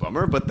kind of a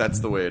bummer, but that's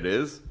the way it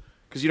is.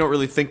 Because you don't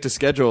really think to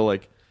schedule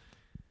like,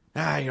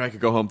 I could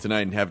go home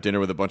tonight and have dinner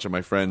with a bunch of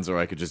my friends, or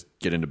I could just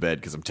get into bed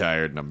because I'm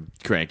tired and I'm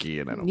cranky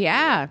and I don't.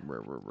 Yeah.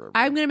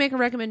 I'm going to make a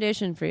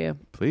recommendation for you.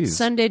 Please.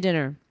 Sunday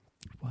dinner.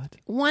 What?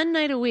 One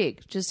night a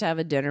week, just have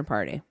a dinner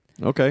party.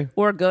 Okay.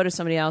 Or go to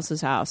somebody else's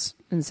house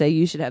and say,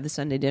 you should have the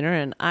Sunday dinner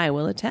and I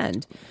will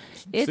attend.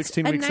 It's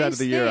 16 a weeks nice out of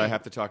the year, thing. I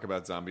have to talk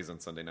about zombies on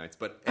Sunday nights.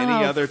 But Oh,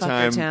 any other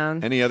fucker town.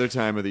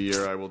 time of the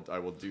year, I will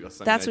do a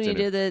Sunday That's night when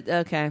you dinner. do the,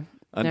 okay.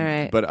 All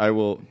right. But I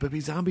will, but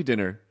be zombie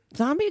dinner.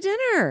 Zombie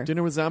dinner.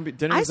 Dinner with zombie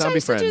I used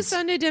friends. to do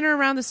Sunday dinner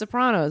around The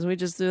Sopranos. We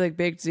just do like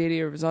baked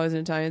ziti, or it was always an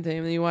Italian thing.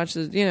 And then you watch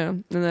the,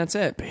 and that's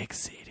it. Baked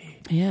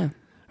ziti. Yeah.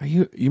 Are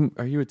you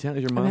Italian?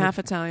 Is your mom? I'm half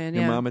Italian,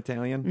 Your yeah. mom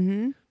Italian?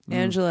 Mm-hmm.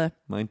 Angela.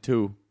 Mine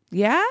too.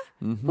 Yeah?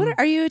 Mm-hmm. What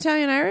are you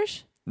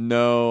Italian-Irish?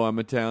 No, I'm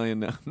Italian.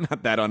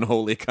 Not that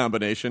unholy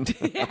combination.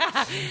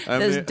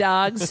 Those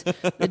dogs.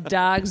 The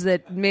dogs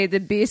that made the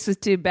beast with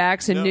two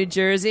backs in New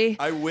Jersey.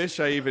 I wish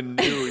I even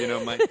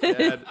knew.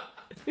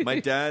 My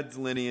dad's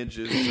lineage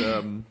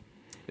is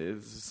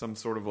some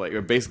sort of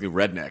like basically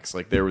rednecks.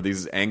 Like there were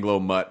these Anglo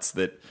mutts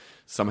that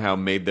somehow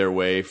made their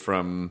way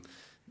from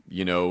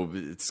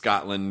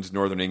Scotland,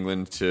 Northern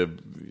England to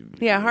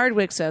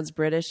Hardwick sounds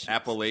British,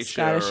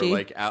 Appalachia,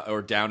 Scottishy.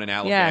 or down in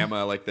Alabama.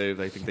 Yeah. Like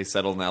I think they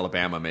settled in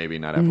Alabama, maybe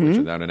not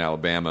Appalachia, down in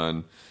Alabama,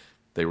 and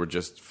they were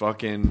just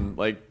fucking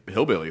like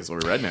hillbillies or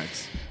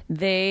rednecks.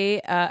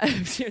 They,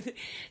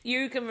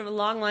 you come from a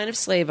long line of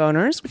slave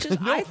owners, which is,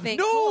 I think,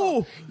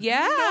 cool.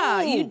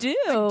 Yeah, you do.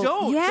 I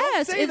don't.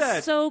 Yes, Don't say it's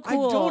that. so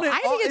cool. I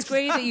think it's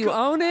great that you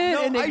own it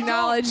and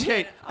acknowledge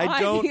it. I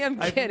don't. I'm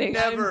kidding.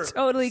 Never I'm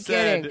totally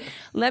said. kidding.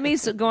 Let me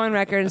go on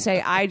record and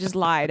say I just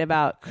lied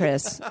about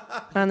Chris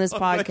on this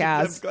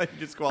podcast. I'm glad you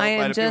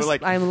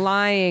disqualified. I'm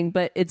lying,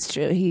 but it's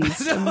true.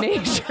 He's a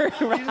major. You just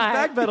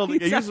backpedaled.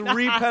 You just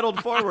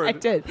re-pedaled forward. I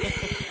did.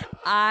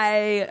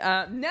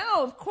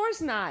 No, of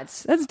course not.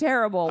 That's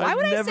terrible. Why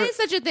would I say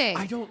such a thing?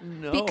 I don't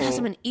know. Because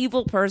I'm an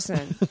evil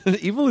person.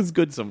 Evil is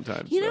good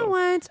sometimes. You know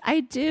what?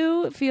 I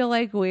do feel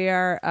like we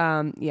are.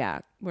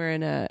 We're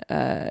in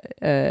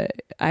a.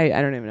 I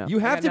don't even know. You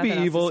have to be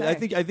evil. I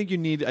think you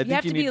need. You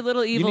have to be a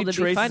little evil you need to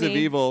be traces funny. of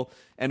evil,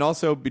 and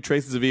also be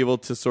traces of evil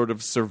to sort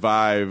of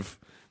survive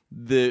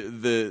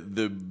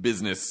the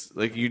business.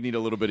 Like you need a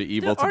little bit of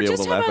evil to be able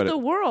to laugh at it. Or just how about the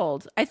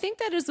world? I think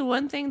that is the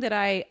one thing that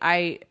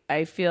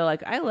I feel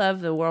like I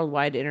love the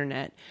worldwide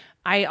internet.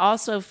 I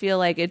also feel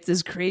like it's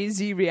this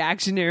crazy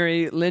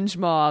reactionary lynch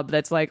mob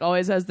that's like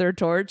always has their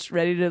torch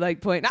ready to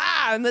like point.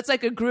 And it's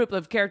like a group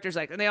of characters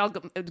and they all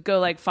go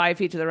like 5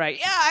 feet to the right.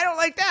 Yeah, I don't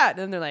like that.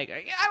 And they're like,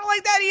 yeah, I don't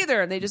like that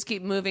either. And they just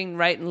keep moving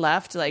right and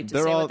left to say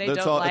what they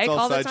don't like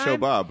all the time. Sideshow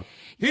Bob.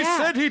 He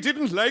said he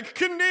didn't like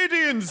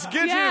Canadians.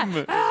 Get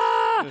him.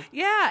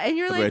 Yeah, and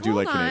you're By the way, I like, do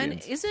hold like on,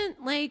 Canadians.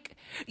 isn't like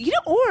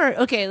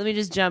okay, let me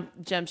just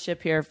jump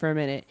ship here for a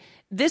minute.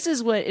 This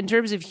is what, in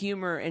terms of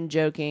humor and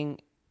joking,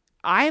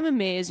 I am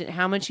amazed at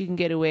how much you can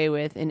get away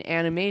with in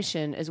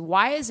animation.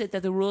 Why is it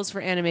that the rules for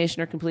animation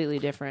are completely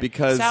different?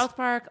 Because South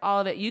Park,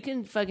 all of it, you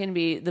can fucking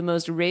be the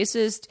most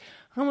racist,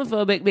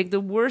 homophobic, make the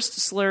worst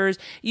slurs.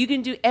 You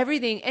can do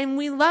everything, and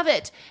we love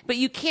it. But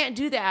you can't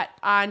do that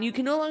you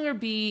can no longer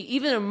be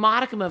even a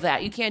modicum of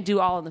that. You can't do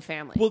All in the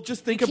Family. Well,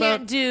 just think you about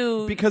can't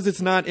do because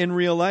it's not in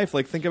real life.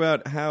 Like think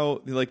about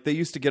how like they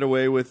used to get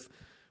away with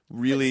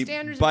really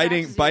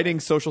biting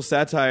social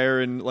satire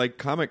in like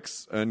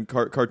comics and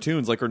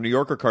cartoons, like or New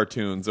Yorker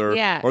cartoons or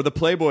the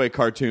Playboy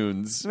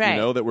cartoons,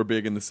 right. that were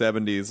big in the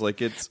 70s. Like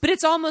but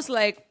it's almost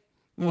like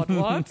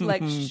what?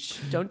 Like shh,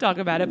 don't talk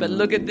about it. But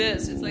look at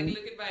this. It's like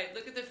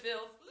look at the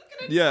filth. Look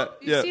at it. Yeah,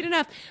 You've seen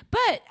enough.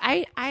 But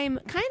I'm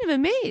kind of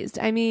amazed.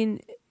 I mean,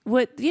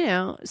 what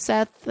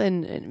Seth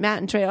and Matt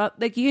and Trey,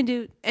 like you can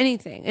do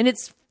anything, and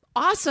it's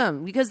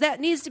awesome because that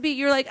needs to be.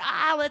 You're like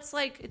let's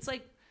like it's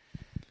like.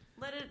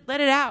 Let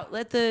it out.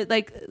 Let the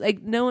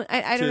no one.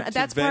 I don't know.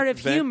 That's part of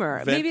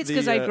humor. Maybe it's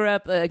because I grew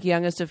up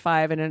youngest of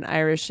 5 in an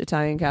Irish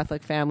Italian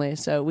Catholic family.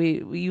 So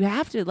you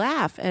have to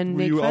laugh and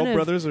make fun of. Were you all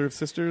brothers or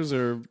sisters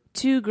or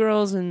 2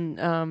 girls and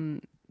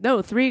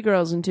 3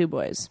 girls and 2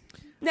 boys.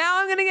 Now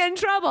I'm gonna get in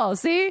trouble.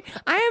 See,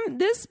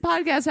 this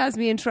podcast has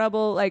me in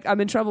trouble. Like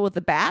I'm in trouble with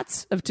the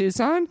bats of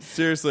Tucson.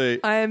 Seriously,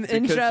 I'm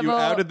in because trouble. You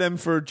outed them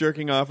for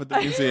jerking off at the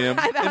museum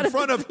in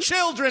front of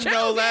children.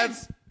 No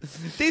less.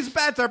 These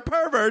bats are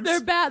perverts. They're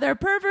bad. They're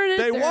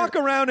perverted. They walk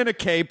around in a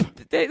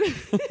cape.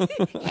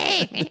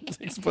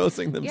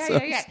 exposing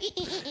themselves. Yeah.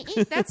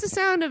 That's the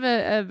sound of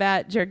a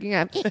bat jerking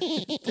up.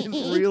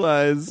 Didn't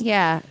realize.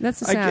 Yeah, that's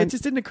the sound. It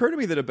just didn't occur to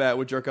me that a bat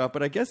would jerk off,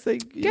 but I guess they.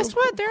 Guess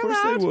what? They're of course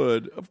allowed. They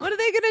would. What are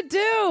they going to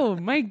do?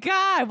 My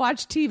God,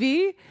 watch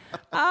TV?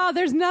 Oh,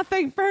 there's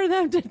nothing for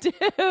them to do.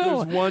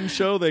 There's one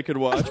show they could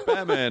watch,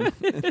 Batman.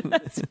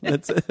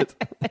 That's it.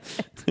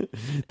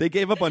 They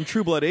gave up on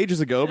True Blood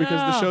ages ago because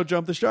the show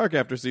jumped the shark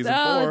after season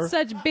 4. Oh, it's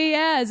such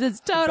BS. It's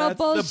total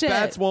bullshit. The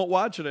bats won't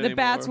watch it anymore. The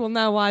bats will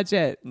not watch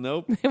it.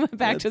 Nope. They went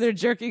back to their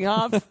jerking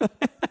off.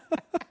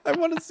 I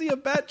want to see a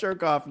bat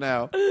jerk off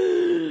now.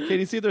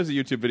 Katie, see if there's a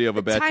YouTube video of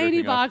a bat Tiny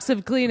jerking box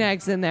of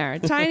Kleenex in there.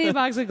 Tiny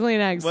box of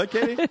Kleenex. off. What,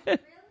 Katie?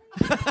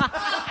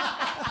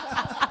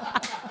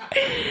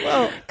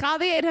 Call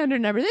the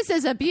 800 number. This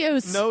is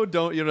abuse. No,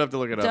 don't. You don't have to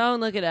look it up. Don't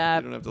look it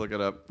up. You don't have to look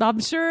it up. I'm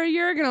sure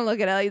you're going to look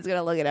it up. He's going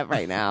to look it up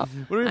right now.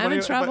 Wouldn't it be I'm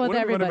in funny- trouble with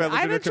wouldn't it be funny everybody. if I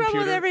looked I'm at in her trouble with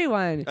computer?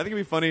 everyone. I think it'd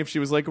be funny if she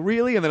was like,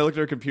 really? And then I looked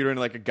at her computer and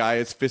like a guy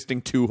is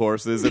fisting 2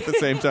 horses at the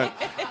same time.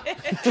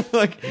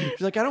 Like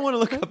she's like, I don't want to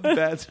look up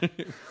bats. I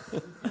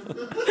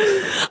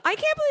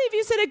can't believe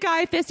you said a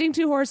guy fisting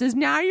 2 horses.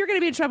 Now you're going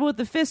to be in trouble with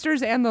the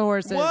fisters and the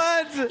horses.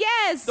 What?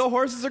 Yes. The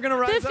horses are going to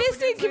rise The up fisting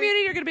against me?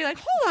 community, you're going to be like,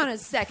 hold on a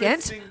second.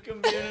 Fisting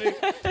community.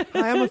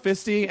 Hi, I'm a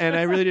fisty, and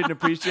I really didn't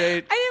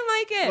appreciate I didn't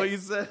like it. what you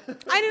said.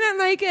 I did not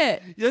like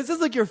it. Yeah, it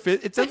sounds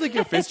like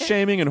you're fist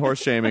shaming and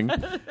horse shaming,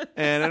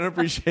 and I don't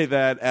appreciate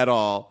that at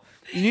all.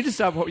 You need to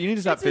stop. You need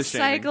to stop It's a fist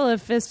shaming. cycle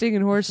of fisting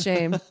and horse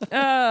shame.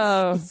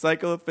 Oh.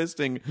 Cycle of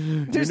fisting.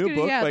 There's Your new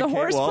book by the Kate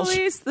horse Walsh.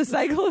 police, the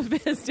cycle of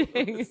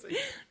fisting.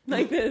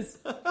 Like this.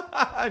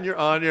 And you're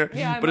on your,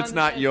 Yeah, I'm but on it's the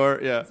not shit.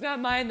 your. Yeah. It's not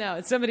mine, though.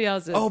 It's somebody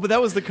else's. Oh, but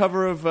that was the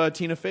cover of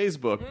Tina Fey's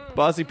book,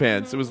 Bossy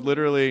Pants. It was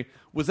literally.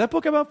 Was that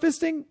book about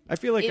fisting? I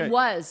feel like It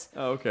was.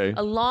 Oh, okay.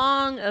 A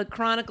long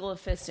chronicle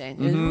of fisting.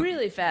 It was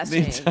really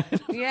fascinating.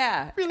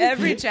 Yeah.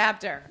 Every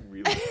chapter.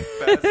 Really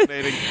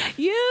fascinating.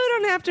 You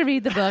don't have to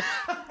read the book.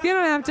 You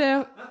don't have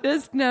to.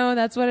 Just know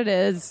that's what it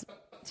is.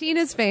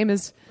 Tina's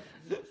famous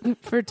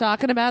for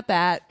talking about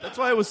that. That's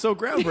why it was so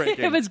groundbreaking.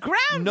 It was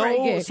groundbreaking.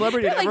 No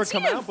celebrity had You're ever like,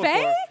 come Tina out before.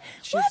 Fey?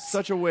 She's What?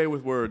 such a way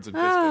with words and fisting.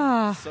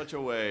 Ah. Such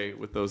a way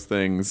with those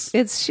things.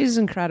 She's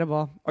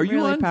incredible. Are you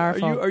really on?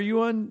 powerful? Are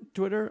you on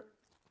Twitter?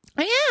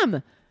 I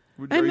am.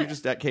 Are you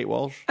just at Kate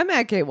Walsh? I'm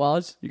at Kate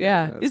Walsh.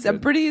 Yeah, that's I'm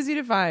good. pretty easy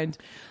to find.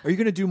 Are you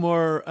going to do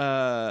more?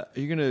 Are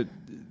you going to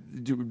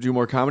do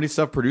more comedy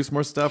stuff? Produce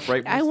more stuff?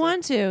 Write more I stuff?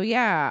 want to.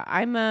 Yeah,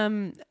 I'm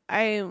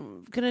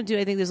gonna do.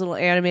 I think this little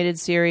animated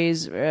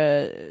series,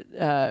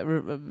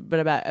 but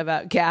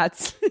about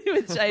cats,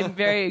 which I'm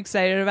very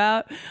excited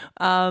about.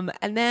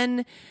 And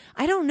then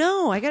I don't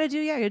know. I gotta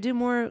do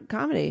more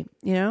comedy.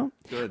 You know,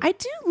 Good. I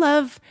do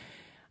love.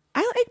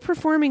 I like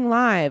performing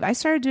live. I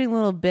started doing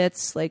little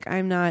bits. Like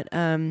I'm not,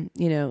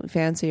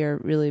 fancy or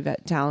really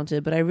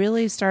talented, but I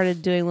really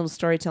started doing little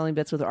storytelling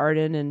bits with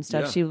Arden and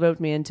stuff. Yeah. She roped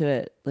me into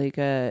it. I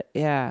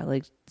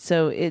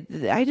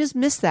just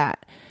miss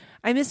that.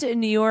 I missed it in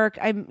New York.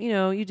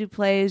 You do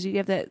plays. You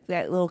have that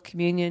little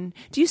communion.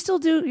 Do you still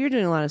do? You're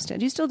doing a lot of stand.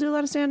 Do you still do a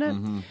lot of stand up?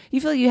 Mm-hmm.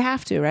 You feel like you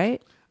have to,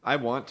 right? I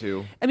want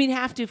to. I mean,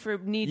 have to for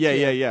need Yeah,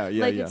 to. yeah.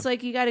 Like Yeah. it's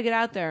like you got to get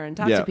out there and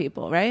talk Yeah. to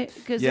people, right?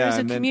 Because Yeah, there's a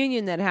and then-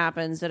 communion that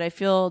happens that I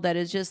feel that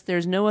is just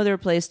there's no other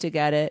place to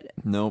get it.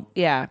 Nope.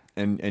 Yeah,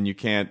 And you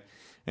can't.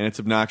 And it's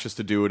obnoxious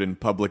to do it in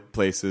public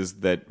places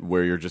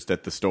where you're just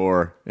at the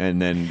store and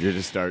then you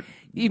just start.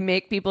 you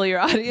make people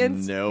your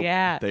audience. Nope.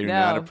 Yeah, They do no.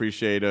 not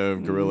appreciate a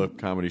gorilla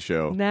comedy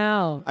show.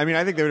 No. I mean,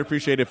 I think they would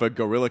appreciate if a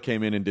gorilla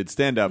came in and did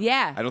stand up.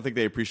 Yeah. I don't think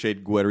they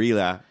appreciate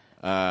guerrilla.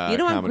 You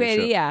don't want comedy show.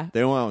 guerrilla. They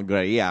don't want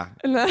guerrilla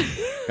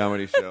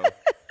comedy show.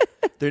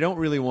 They don't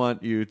really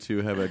want you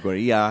to have a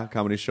guerilla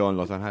comedy show in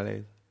Los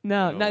Angeles.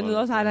 No, not in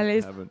Los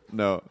Angeles.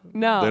 No.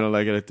 No. They don't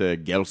like it at the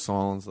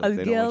Gelsons. Like,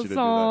 they don't want you to do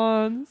that.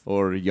 Gelsons.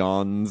 Or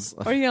Yawns.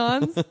 Or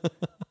yawns. No,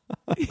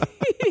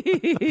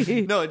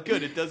 it's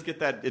good. It does get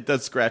that. It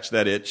does scratch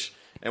that itch.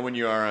 And when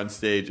you are on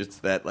stage, it's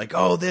that like,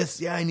 oh,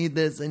 this. Yeah, I need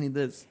this. I need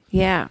this.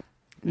 Yeah.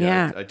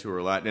 Yeah. I tour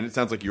a lot, and it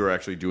sounds like you were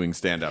actually doing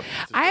stand up.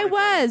 I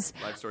was.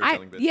 Live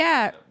storytelling bits.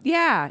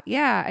 Yeah.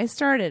 I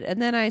started,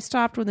 and then I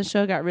stopped when the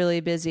show got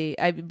really busy.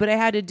 But I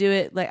had to do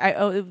it. Like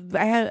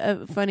I had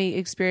a funny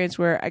experience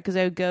where because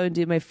I would go and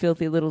do my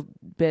filthy little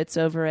bits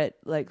over at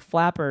like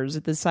Flappers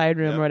at the side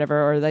room or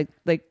whatever, or like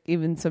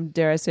even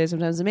dare I say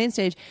sometimes the main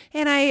stage.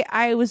 And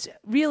I was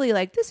really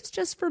like, this is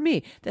just for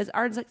me. That's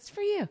Arden's like, it's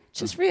for you,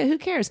 it's just for you. Who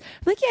cares?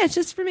 I'm like, yeah, it's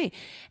just for me.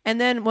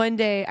 And then one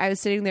day I was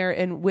sitting there,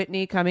 and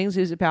Whitney Cummings,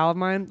 who's a pal of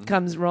mine,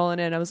 comes rolling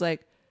in. I was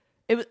like,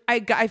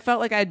 I felt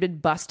like I'd been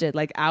busted,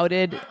 like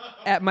outed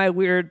at my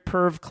weird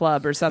perv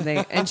club or something.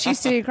 And she's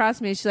sitting across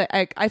from me. She's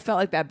like, I felt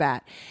like that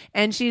bat.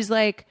 And she's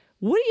like,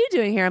 what are you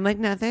doing here? I'm like,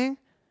 nothing.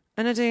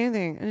 I'm not doing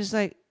anything. And she's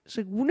like,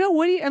 She's like, no,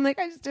 what do you? I'm like,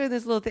 I'm just doing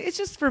this little thing. It's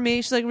just for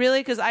me. She's like,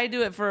 really? Because I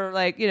do it for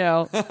like,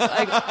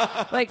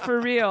 like for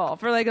real,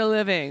 for like a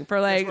living,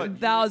 for like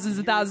thousands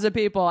and thousands of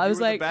people. I was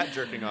were like, the bat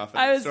jerking off.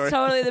 I was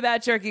totally the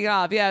bat jerking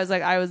off. Yeah, I was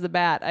like, I was the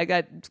bat. I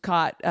got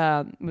caught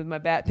with my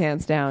bat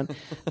pants down.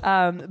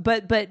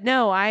 But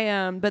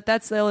no, but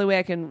that's the only way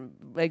I can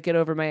like get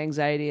over my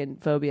anxiety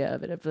and phobia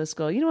of it. Of this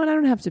go, you know what? I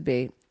don't have to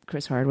be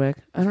Chris Hardwick.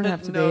 I don't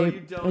have to No, be.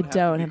 you don't I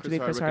don't have to be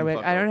Chris Hardwick.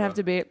 I don't have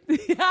to be.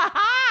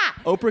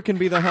 Oprah can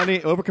be the honey.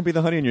 Oprah can be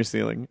the honey in your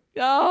ceiling.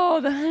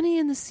 Oh, the honey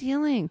in the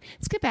ceiling.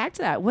 Let's get back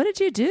to that. What did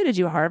you do? Did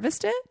you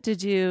harvest it?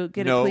 Did you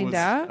get it cleaned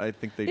out? I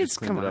think they just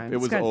cleaned it up. on, It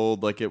was got-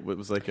 old, like it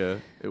was like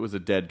it was a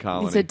dead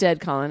colony. It's a dead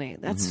colony.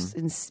 That's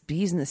in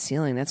bees in the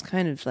ceiling. That's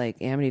kind of like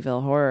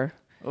Amityville horror.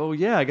 Oh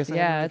yeah, I guess. I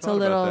hadn't Yeah, really it's a thought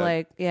about little that.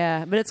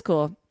 like but it's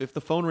cool. If the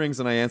phone rings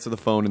and I answer the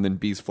phone and then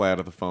bees fly out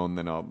of the phone,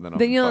 then I'll Then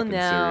be you'll fucking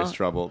know. serious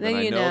trouble. Then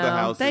I you know the know.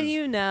 house Then is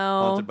you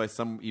know. haunted by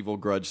some evil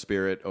grudge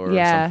spirit or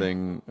Yeah.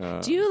 something.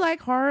 Do you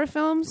like horror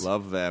films?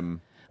 Love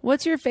them?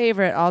 What's your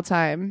favorite all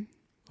time?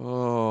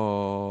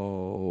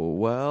 Oh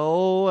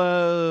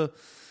well,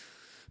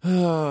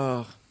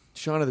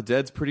 Shaun of the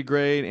Dead's pretty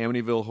great.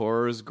 Amityville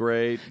Horror is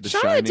great. The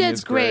Shaun of the Shining Dead's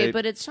is great,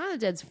 but Shaun of the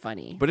Dead's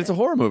funny. it's a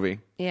horror movie.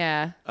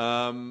 Yeah.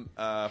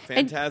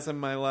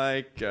 Phantasm I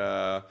like.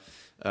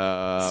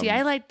 See,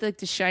 I liked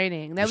The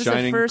Shining. That The was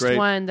Shining, the first great.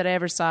 one that I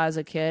ever saw as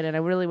a kid, and I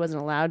really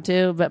wasn't allowed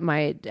to. But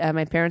my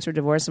parents were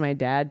divorced, and my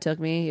dad took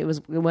me.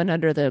 It went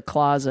under the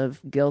clause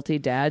of guilty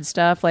dad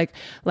stuff, like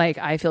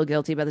I feel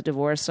guilty about the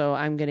divorce, so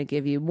I'm going to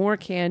give you more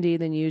candy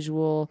than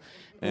usual.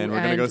 And we're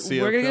going to go see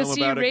a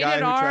film about a guy who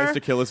tries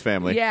to kill his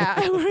family.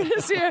 Yeah, we're going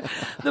to see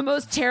the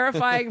most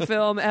terrifying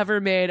film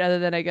ever made, other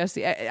than I guess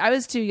I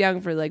was too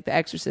young for like The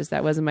Exorcist.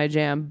 That wasn't my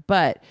jam.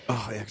 But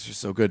Oh, The Exorcist is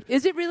so good.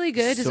 is it really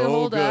good? Does so it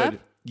hold good. up?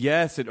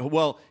 Yes. You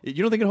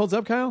don't think it holds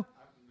up, Kyle?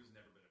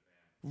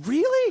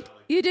 Really?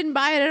 You didn't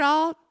buy it at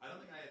all? I don't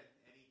think I had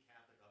any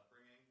Catholic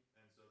upbringing,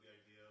 and so the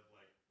idea of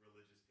like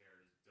religious care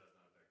does not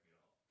affect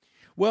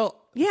me at all. Well,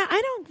 Yeah,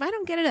 I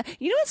don't get it.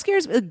 You know what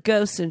scares me?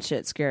 Ghosts and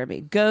shit scare me.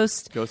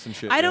 Ghosts and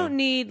shit. I don't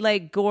need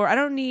like gore. I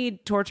don't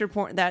need torture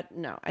porn.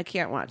 No, I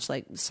can't watch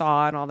like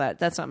Saw and all that.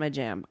 That's not my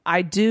jam.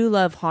 I do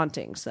love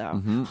hauntings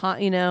though.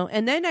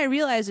 And then I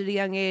realized at a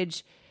young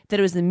age that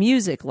it was the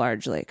music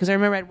largely, because I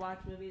remember I'd watch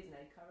movies and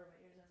I'd cover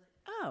my ears and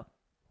I was like,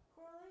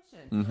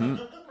 oh,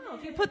 correlation. Oh,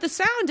 if you put the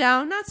sound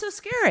down, not so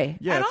scary.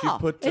 Yeah, at if you all.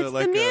 put it's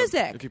like the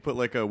music. if you put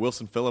like a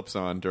Wilson Phillips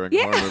on during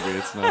Yeah. a horror movie,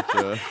 it's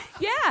not.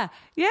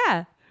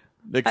 Yeah.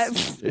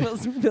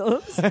 Wilson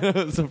Phillips.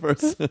 It's the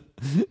first.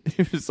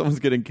 If someone's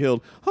getting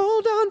killed,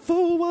 hold on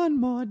for one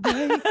more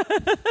day.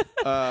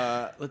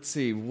 Let's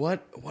see.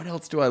 What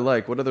else do I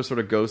like? What other sort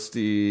of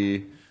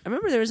ghosty? I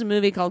remember there was a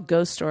movie called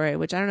Ghost Story,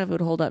 which I don't know if it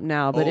would hold up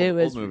now, but it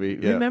was old movie.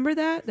 Yeah. Remember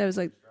that? That was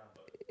like,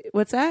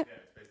 what's that?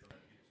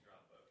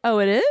 Oh,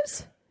 it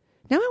is?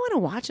 Now I want to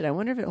watch it. I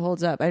wonder if it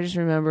holds up. I just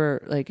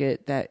remember like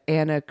that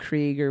Anna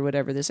Krieg or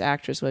whatever this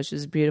actress was.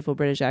 She's a beautiful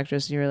British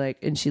actress, and you were like,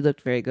 and she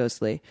looked very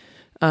ghostly.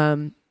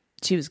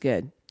 She was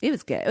good. It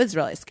was good. It was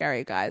really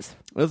scary, guys.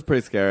 It was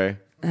pretty scary.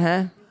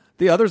 Uh-huh.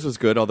 The Others was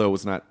good, although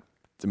it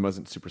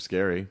wasn't super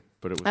scary.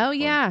 But it was. Oh fun.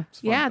 yeah, It was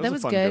fun. yeah, that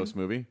was a fun good. Ghost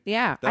movie.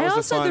 Yeah, That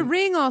was a The fun-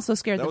 Ring also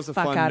scared That the was a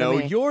fuck fun. out of No,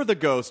 me. you're the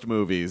ghost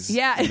movies.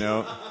 Yeah. You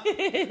know.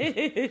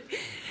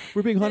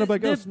 We're being haunted by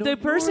ghosts. The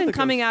person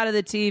coming out of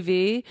the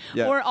TV,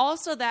 Yeah. or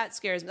also that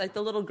scares me, like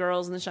the little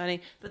girls in The Shining,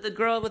 but the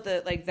girl with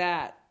the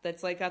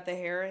that's like got the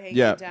hair hanging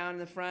Yeah. down in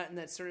the front and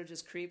that sort of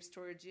just creeps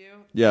towards you.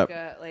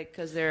 Yeah.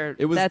 Because they're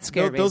It was that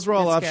scared me. those were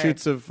all That's scary.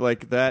 offshoots of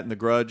like that and The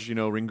Grudge,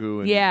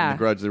 Ringu and, Yeah. and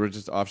The Grudge. They were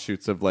just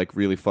offshoots of like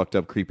really fucked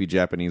up, creepy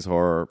Japanese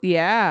horror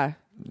Yeah,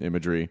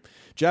 imagery.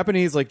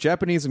 Japanese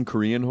and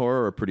Korean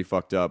horror are pretty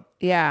fucked up.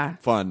 yeah,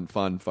 Fun,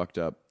 fucked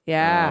up.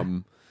 Yeah.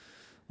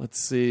 Let's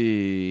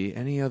see.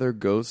 Any other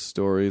ghost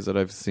stories that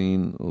I've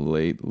seen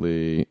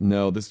lately?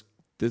 No, this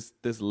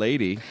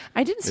lady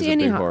I didn't is see a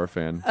any big horror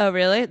fan. Oh,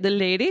 really? The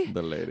lady?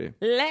 The lady.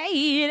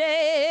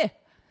 Lady.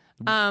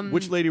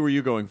 Which lady were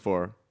you going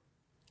for?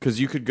 Because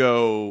you could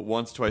go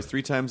once, twice,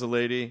 3 times a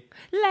lady.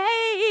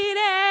 Lady.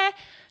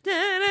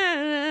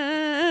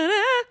 Da-da-da-da-da.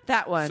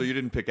 That one. So you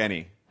didn't pick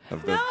any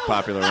of the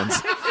popular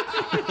ones.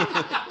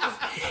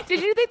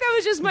 Did you think that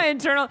was just my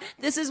internal?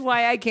 This is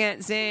why I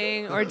can't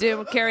sing or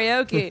do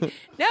karaoke. No,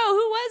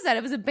 who was that?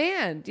 It was a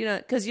band.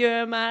 Because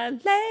you're my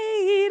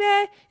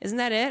lady. Isn't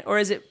that it? Or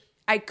is it?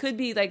 I could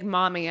be like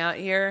momming out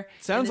here.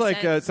 Sounds in the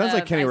like sense Kenny of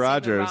I sing the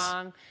Rogers.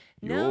 wrong.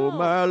 You're No,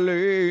 my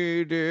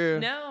lady.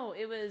 no,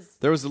 it was.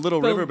 There was a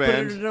Little River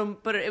band.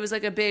 But it was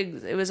like a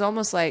big. It was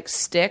almost like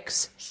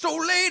Styx. So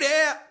lady.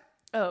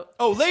 Oh,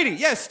 Oh, lady.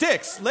 Yes,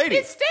 Styx. Lady.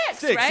 it's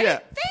Styx, right? Yeah.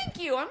 Thank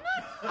you. I'm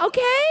not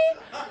okay.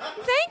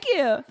 Thank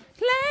you,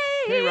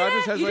 lady. Kenny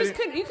Rogers has you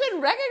lady- you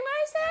couldn't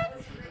recognize that.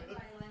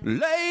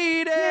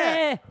 Lady,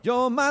 Yeah.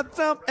 you're my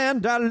top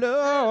and I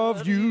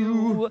love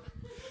you.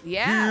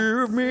 Yeah.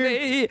 Give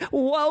me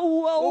Whoa,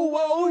 whoa,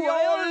 whoa,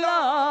 your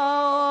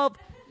love.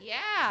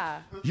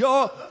 Yeah.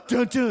 your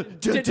dun, dun,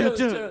 dun, dun,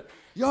 dun.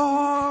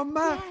 You're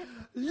my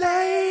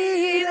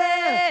lady.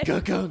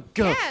 Go.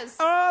 Yes.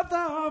 Of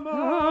the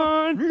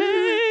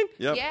morning.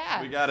 Yep,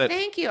 Yeah. we got it.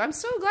 Thank you. I'm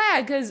so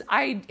glad because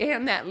I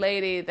am that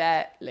lady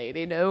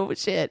no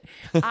shit.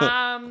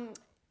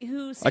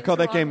 Who sings I call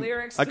that along game.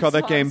 lyrics I to call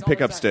that songs game all the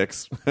Pick Up time.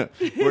 Sticks,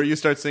 where you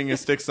start singing a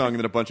stick song and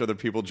then a bunch of other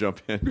people jump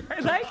in. I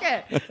like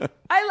it.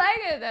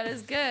 That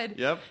is good.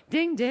 Yep.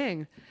 Ding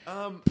ding.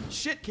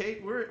 Shit,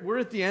 Kate, we're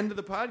at the end of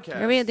the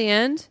podcast. Are we at the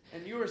end?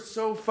 And you are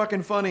so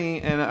fucking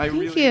funny, and I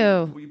Thank really.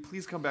 you. Will you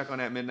please come back on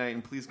at midnight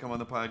and please come on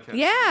the podcast?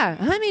 Yeah.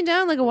 Hunt me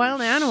down like a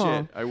wild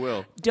animal. Shit, I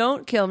will.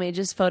 Don't kill me.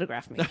 Just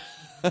photograph me.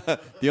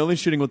 The only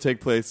shooting will take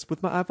place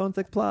with my iPhone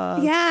 6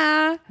 Plus.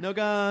 Yeah. No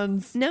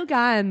guns. No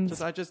guns.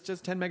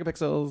 Just 10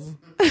 megapixels.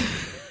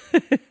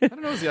 I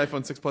don't know. Is the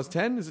iPhone 6 Plus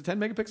 10? Is it 10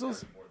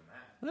 megapixels?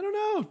 I don't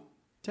know.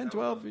 10,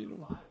 12.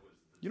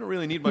 You don't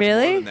really need much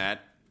Really? more than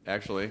that,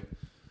 actually,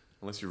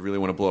 unless you really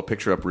want to blow a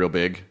picture up real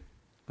big.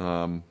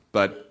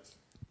 But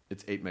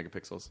it's 8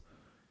 megapixels.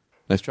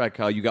 Nice try,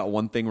 Kyle. You got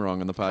one thing wrong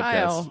on the podcast.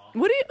 Kyle.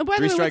 By the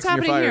way, strikes what's and you're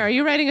happening fired. here? Are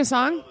you writing a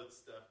song?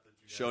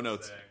 Show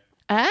notes.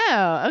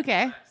 Oh,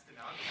 okay.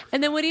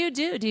 And then what do?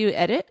 Do you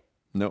edit?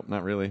 Nope,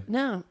 not really.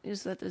 No. You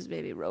just let this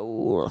baby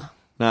roll.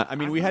 Nah, I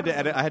mean, we had to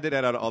edit. I had to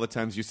edit out all the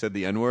times you said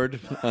the N-word.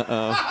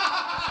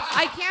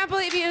 I can't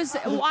believe you.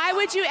 Why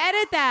would you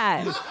edit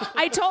that?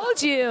 I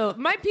told you.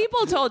 My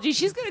people told you.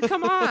 She's going to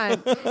come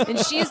on and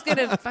she's going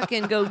to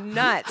fucking go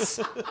nuts.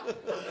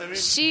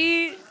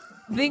 She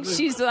thinks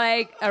she's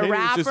like a Kate is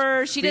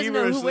rapper. just She doesn't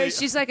know who feverishly- is.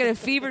 She's like in a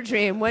fever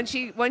dream. Once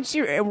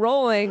you're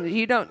rolling,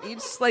 you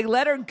just like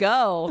let her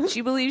go.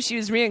 She believes she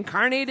was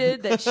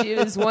reincarnated, that she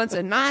was once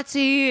a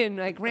Nazi and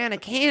like ran a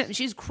camp.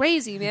 She's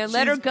crazy, man.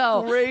 Let her She's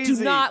go. crazy.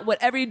 Do not,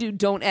 whatever you do,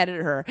 don't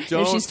edit her. If she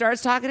Don't.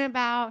 starts talking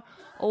about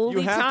oldie You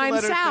have to time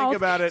let her think South,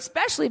 about it.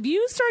 especially if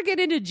you start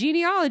getting into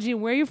genealogy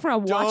and where you're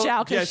from, watch Don't-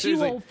 out yeah, because she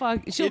will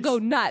seriously. she'll go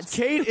nuts.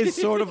 Kate is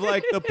sort of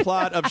like the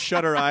plot of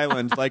Shutter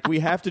Island. Like, we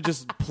have to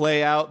just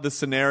play out the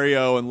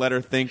scenario and let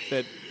her think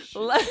that.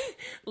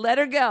 Let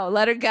her go.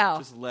 Let her go.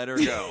 Just let her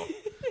go.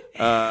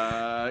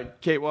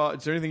 Kate, well,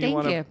 is there anything you Thank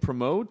want to you.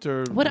 promote?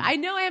 Or What I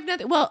know, I have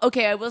nothing. Well,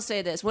 okay, I will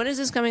say this. When is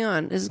this coming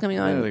on? This is coming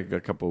on. Yeah, like a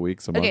couple of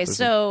weeks, a month Okay, or so.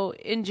 so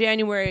in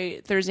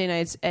January, Thursday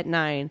nights at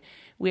 9,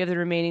 we have the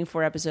remaining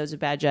 4 episodes of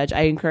Bad Judge.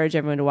 I encourage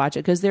everyone to watch it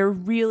because they're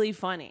really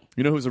funny.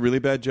 You know who's a really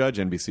bad judge?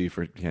 NBC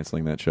for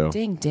canceling that show.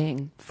 Ding,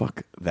 ding.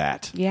 Fuck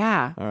that.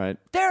 Yeah. All right.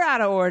 They're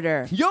out of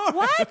order.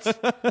 What?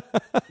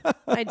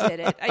 I did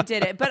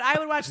it. But I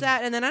would watch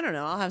that, and then, I don't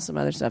know, I'll have some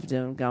other stuff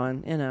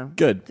going,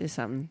 Good. Do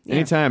something. Yeah.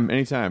 Anytime.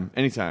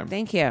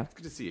 Thank you.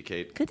 Good to see you,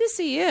 Kate. Good to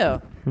see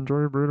you. Enjoy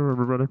your burrito,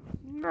 everybody.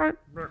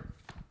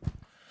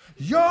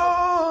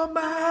 You're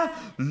my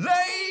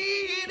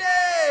lady,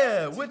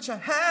 which I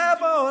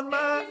have on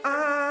my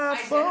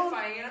iPhone.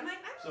 it.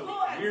 I'm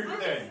like, Weird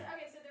thing.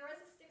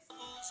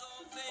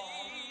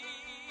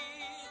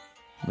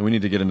 We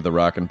need to get into the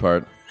rockin'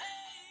 part.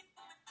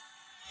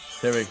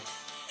 There we go.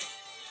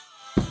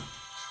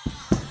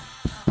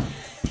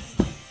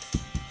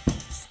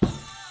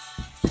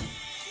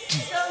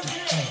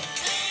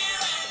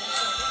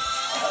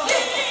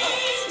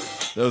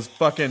 Those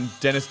fucking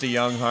Dennis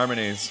DeYoung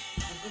harmonies.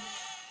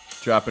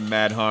 Dropping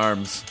mad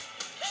harms.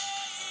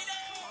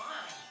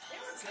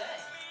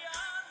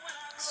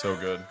 So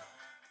good.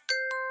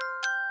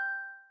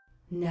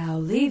 Now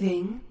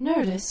leaving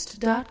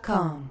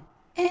Nerdist.com.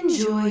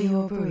 Enjoy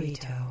your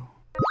burrito.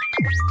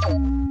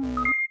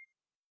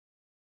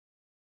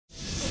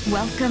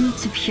 Welcome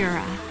to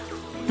Pura,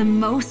 the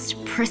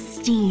most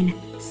pristine,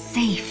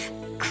 safe,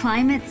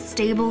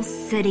 climate-stable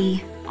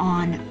city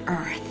on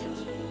Earth.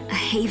 A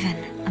haven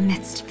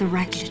amidst the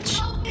wreckage.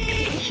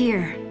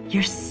 Here,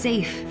 you're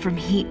safe from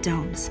heat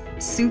domes,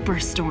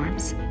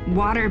 superstorms,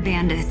 water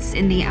bandits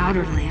in the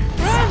outer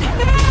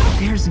lands.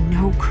 There's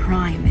no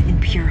crime in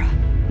Pura.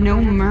 No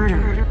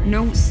murder,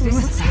 no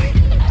suicide.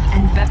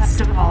 And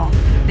best of all,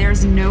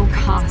 there's no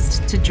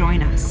cost to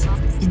join us.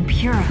 In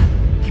Pura,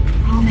 we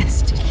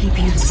promise to keep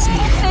you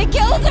safe. They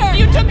killed her!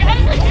 You took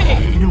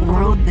everything! In a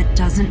world that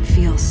doesn't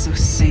feel so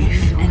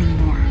safe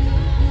anymore,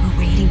 we're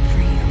waiting for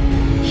you.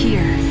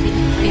 Here,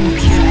 in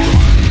Pura.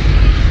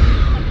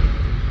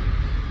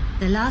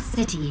 The Last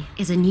City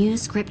is a new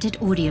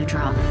scripted audio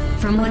drama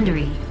from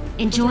Wondery.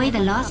 Enjoy The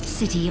Last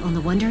City on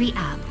the Wondery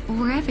app or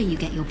wherever you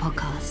get your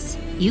podcasts.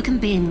 You can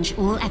binge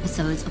all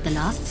episodes of The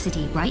Last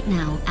City right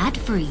now,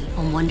 ad-free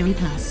on Wondery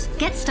Plus.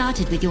 Get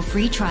started with your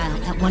free trial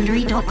at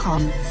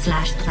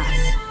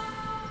Wondery.com/plus.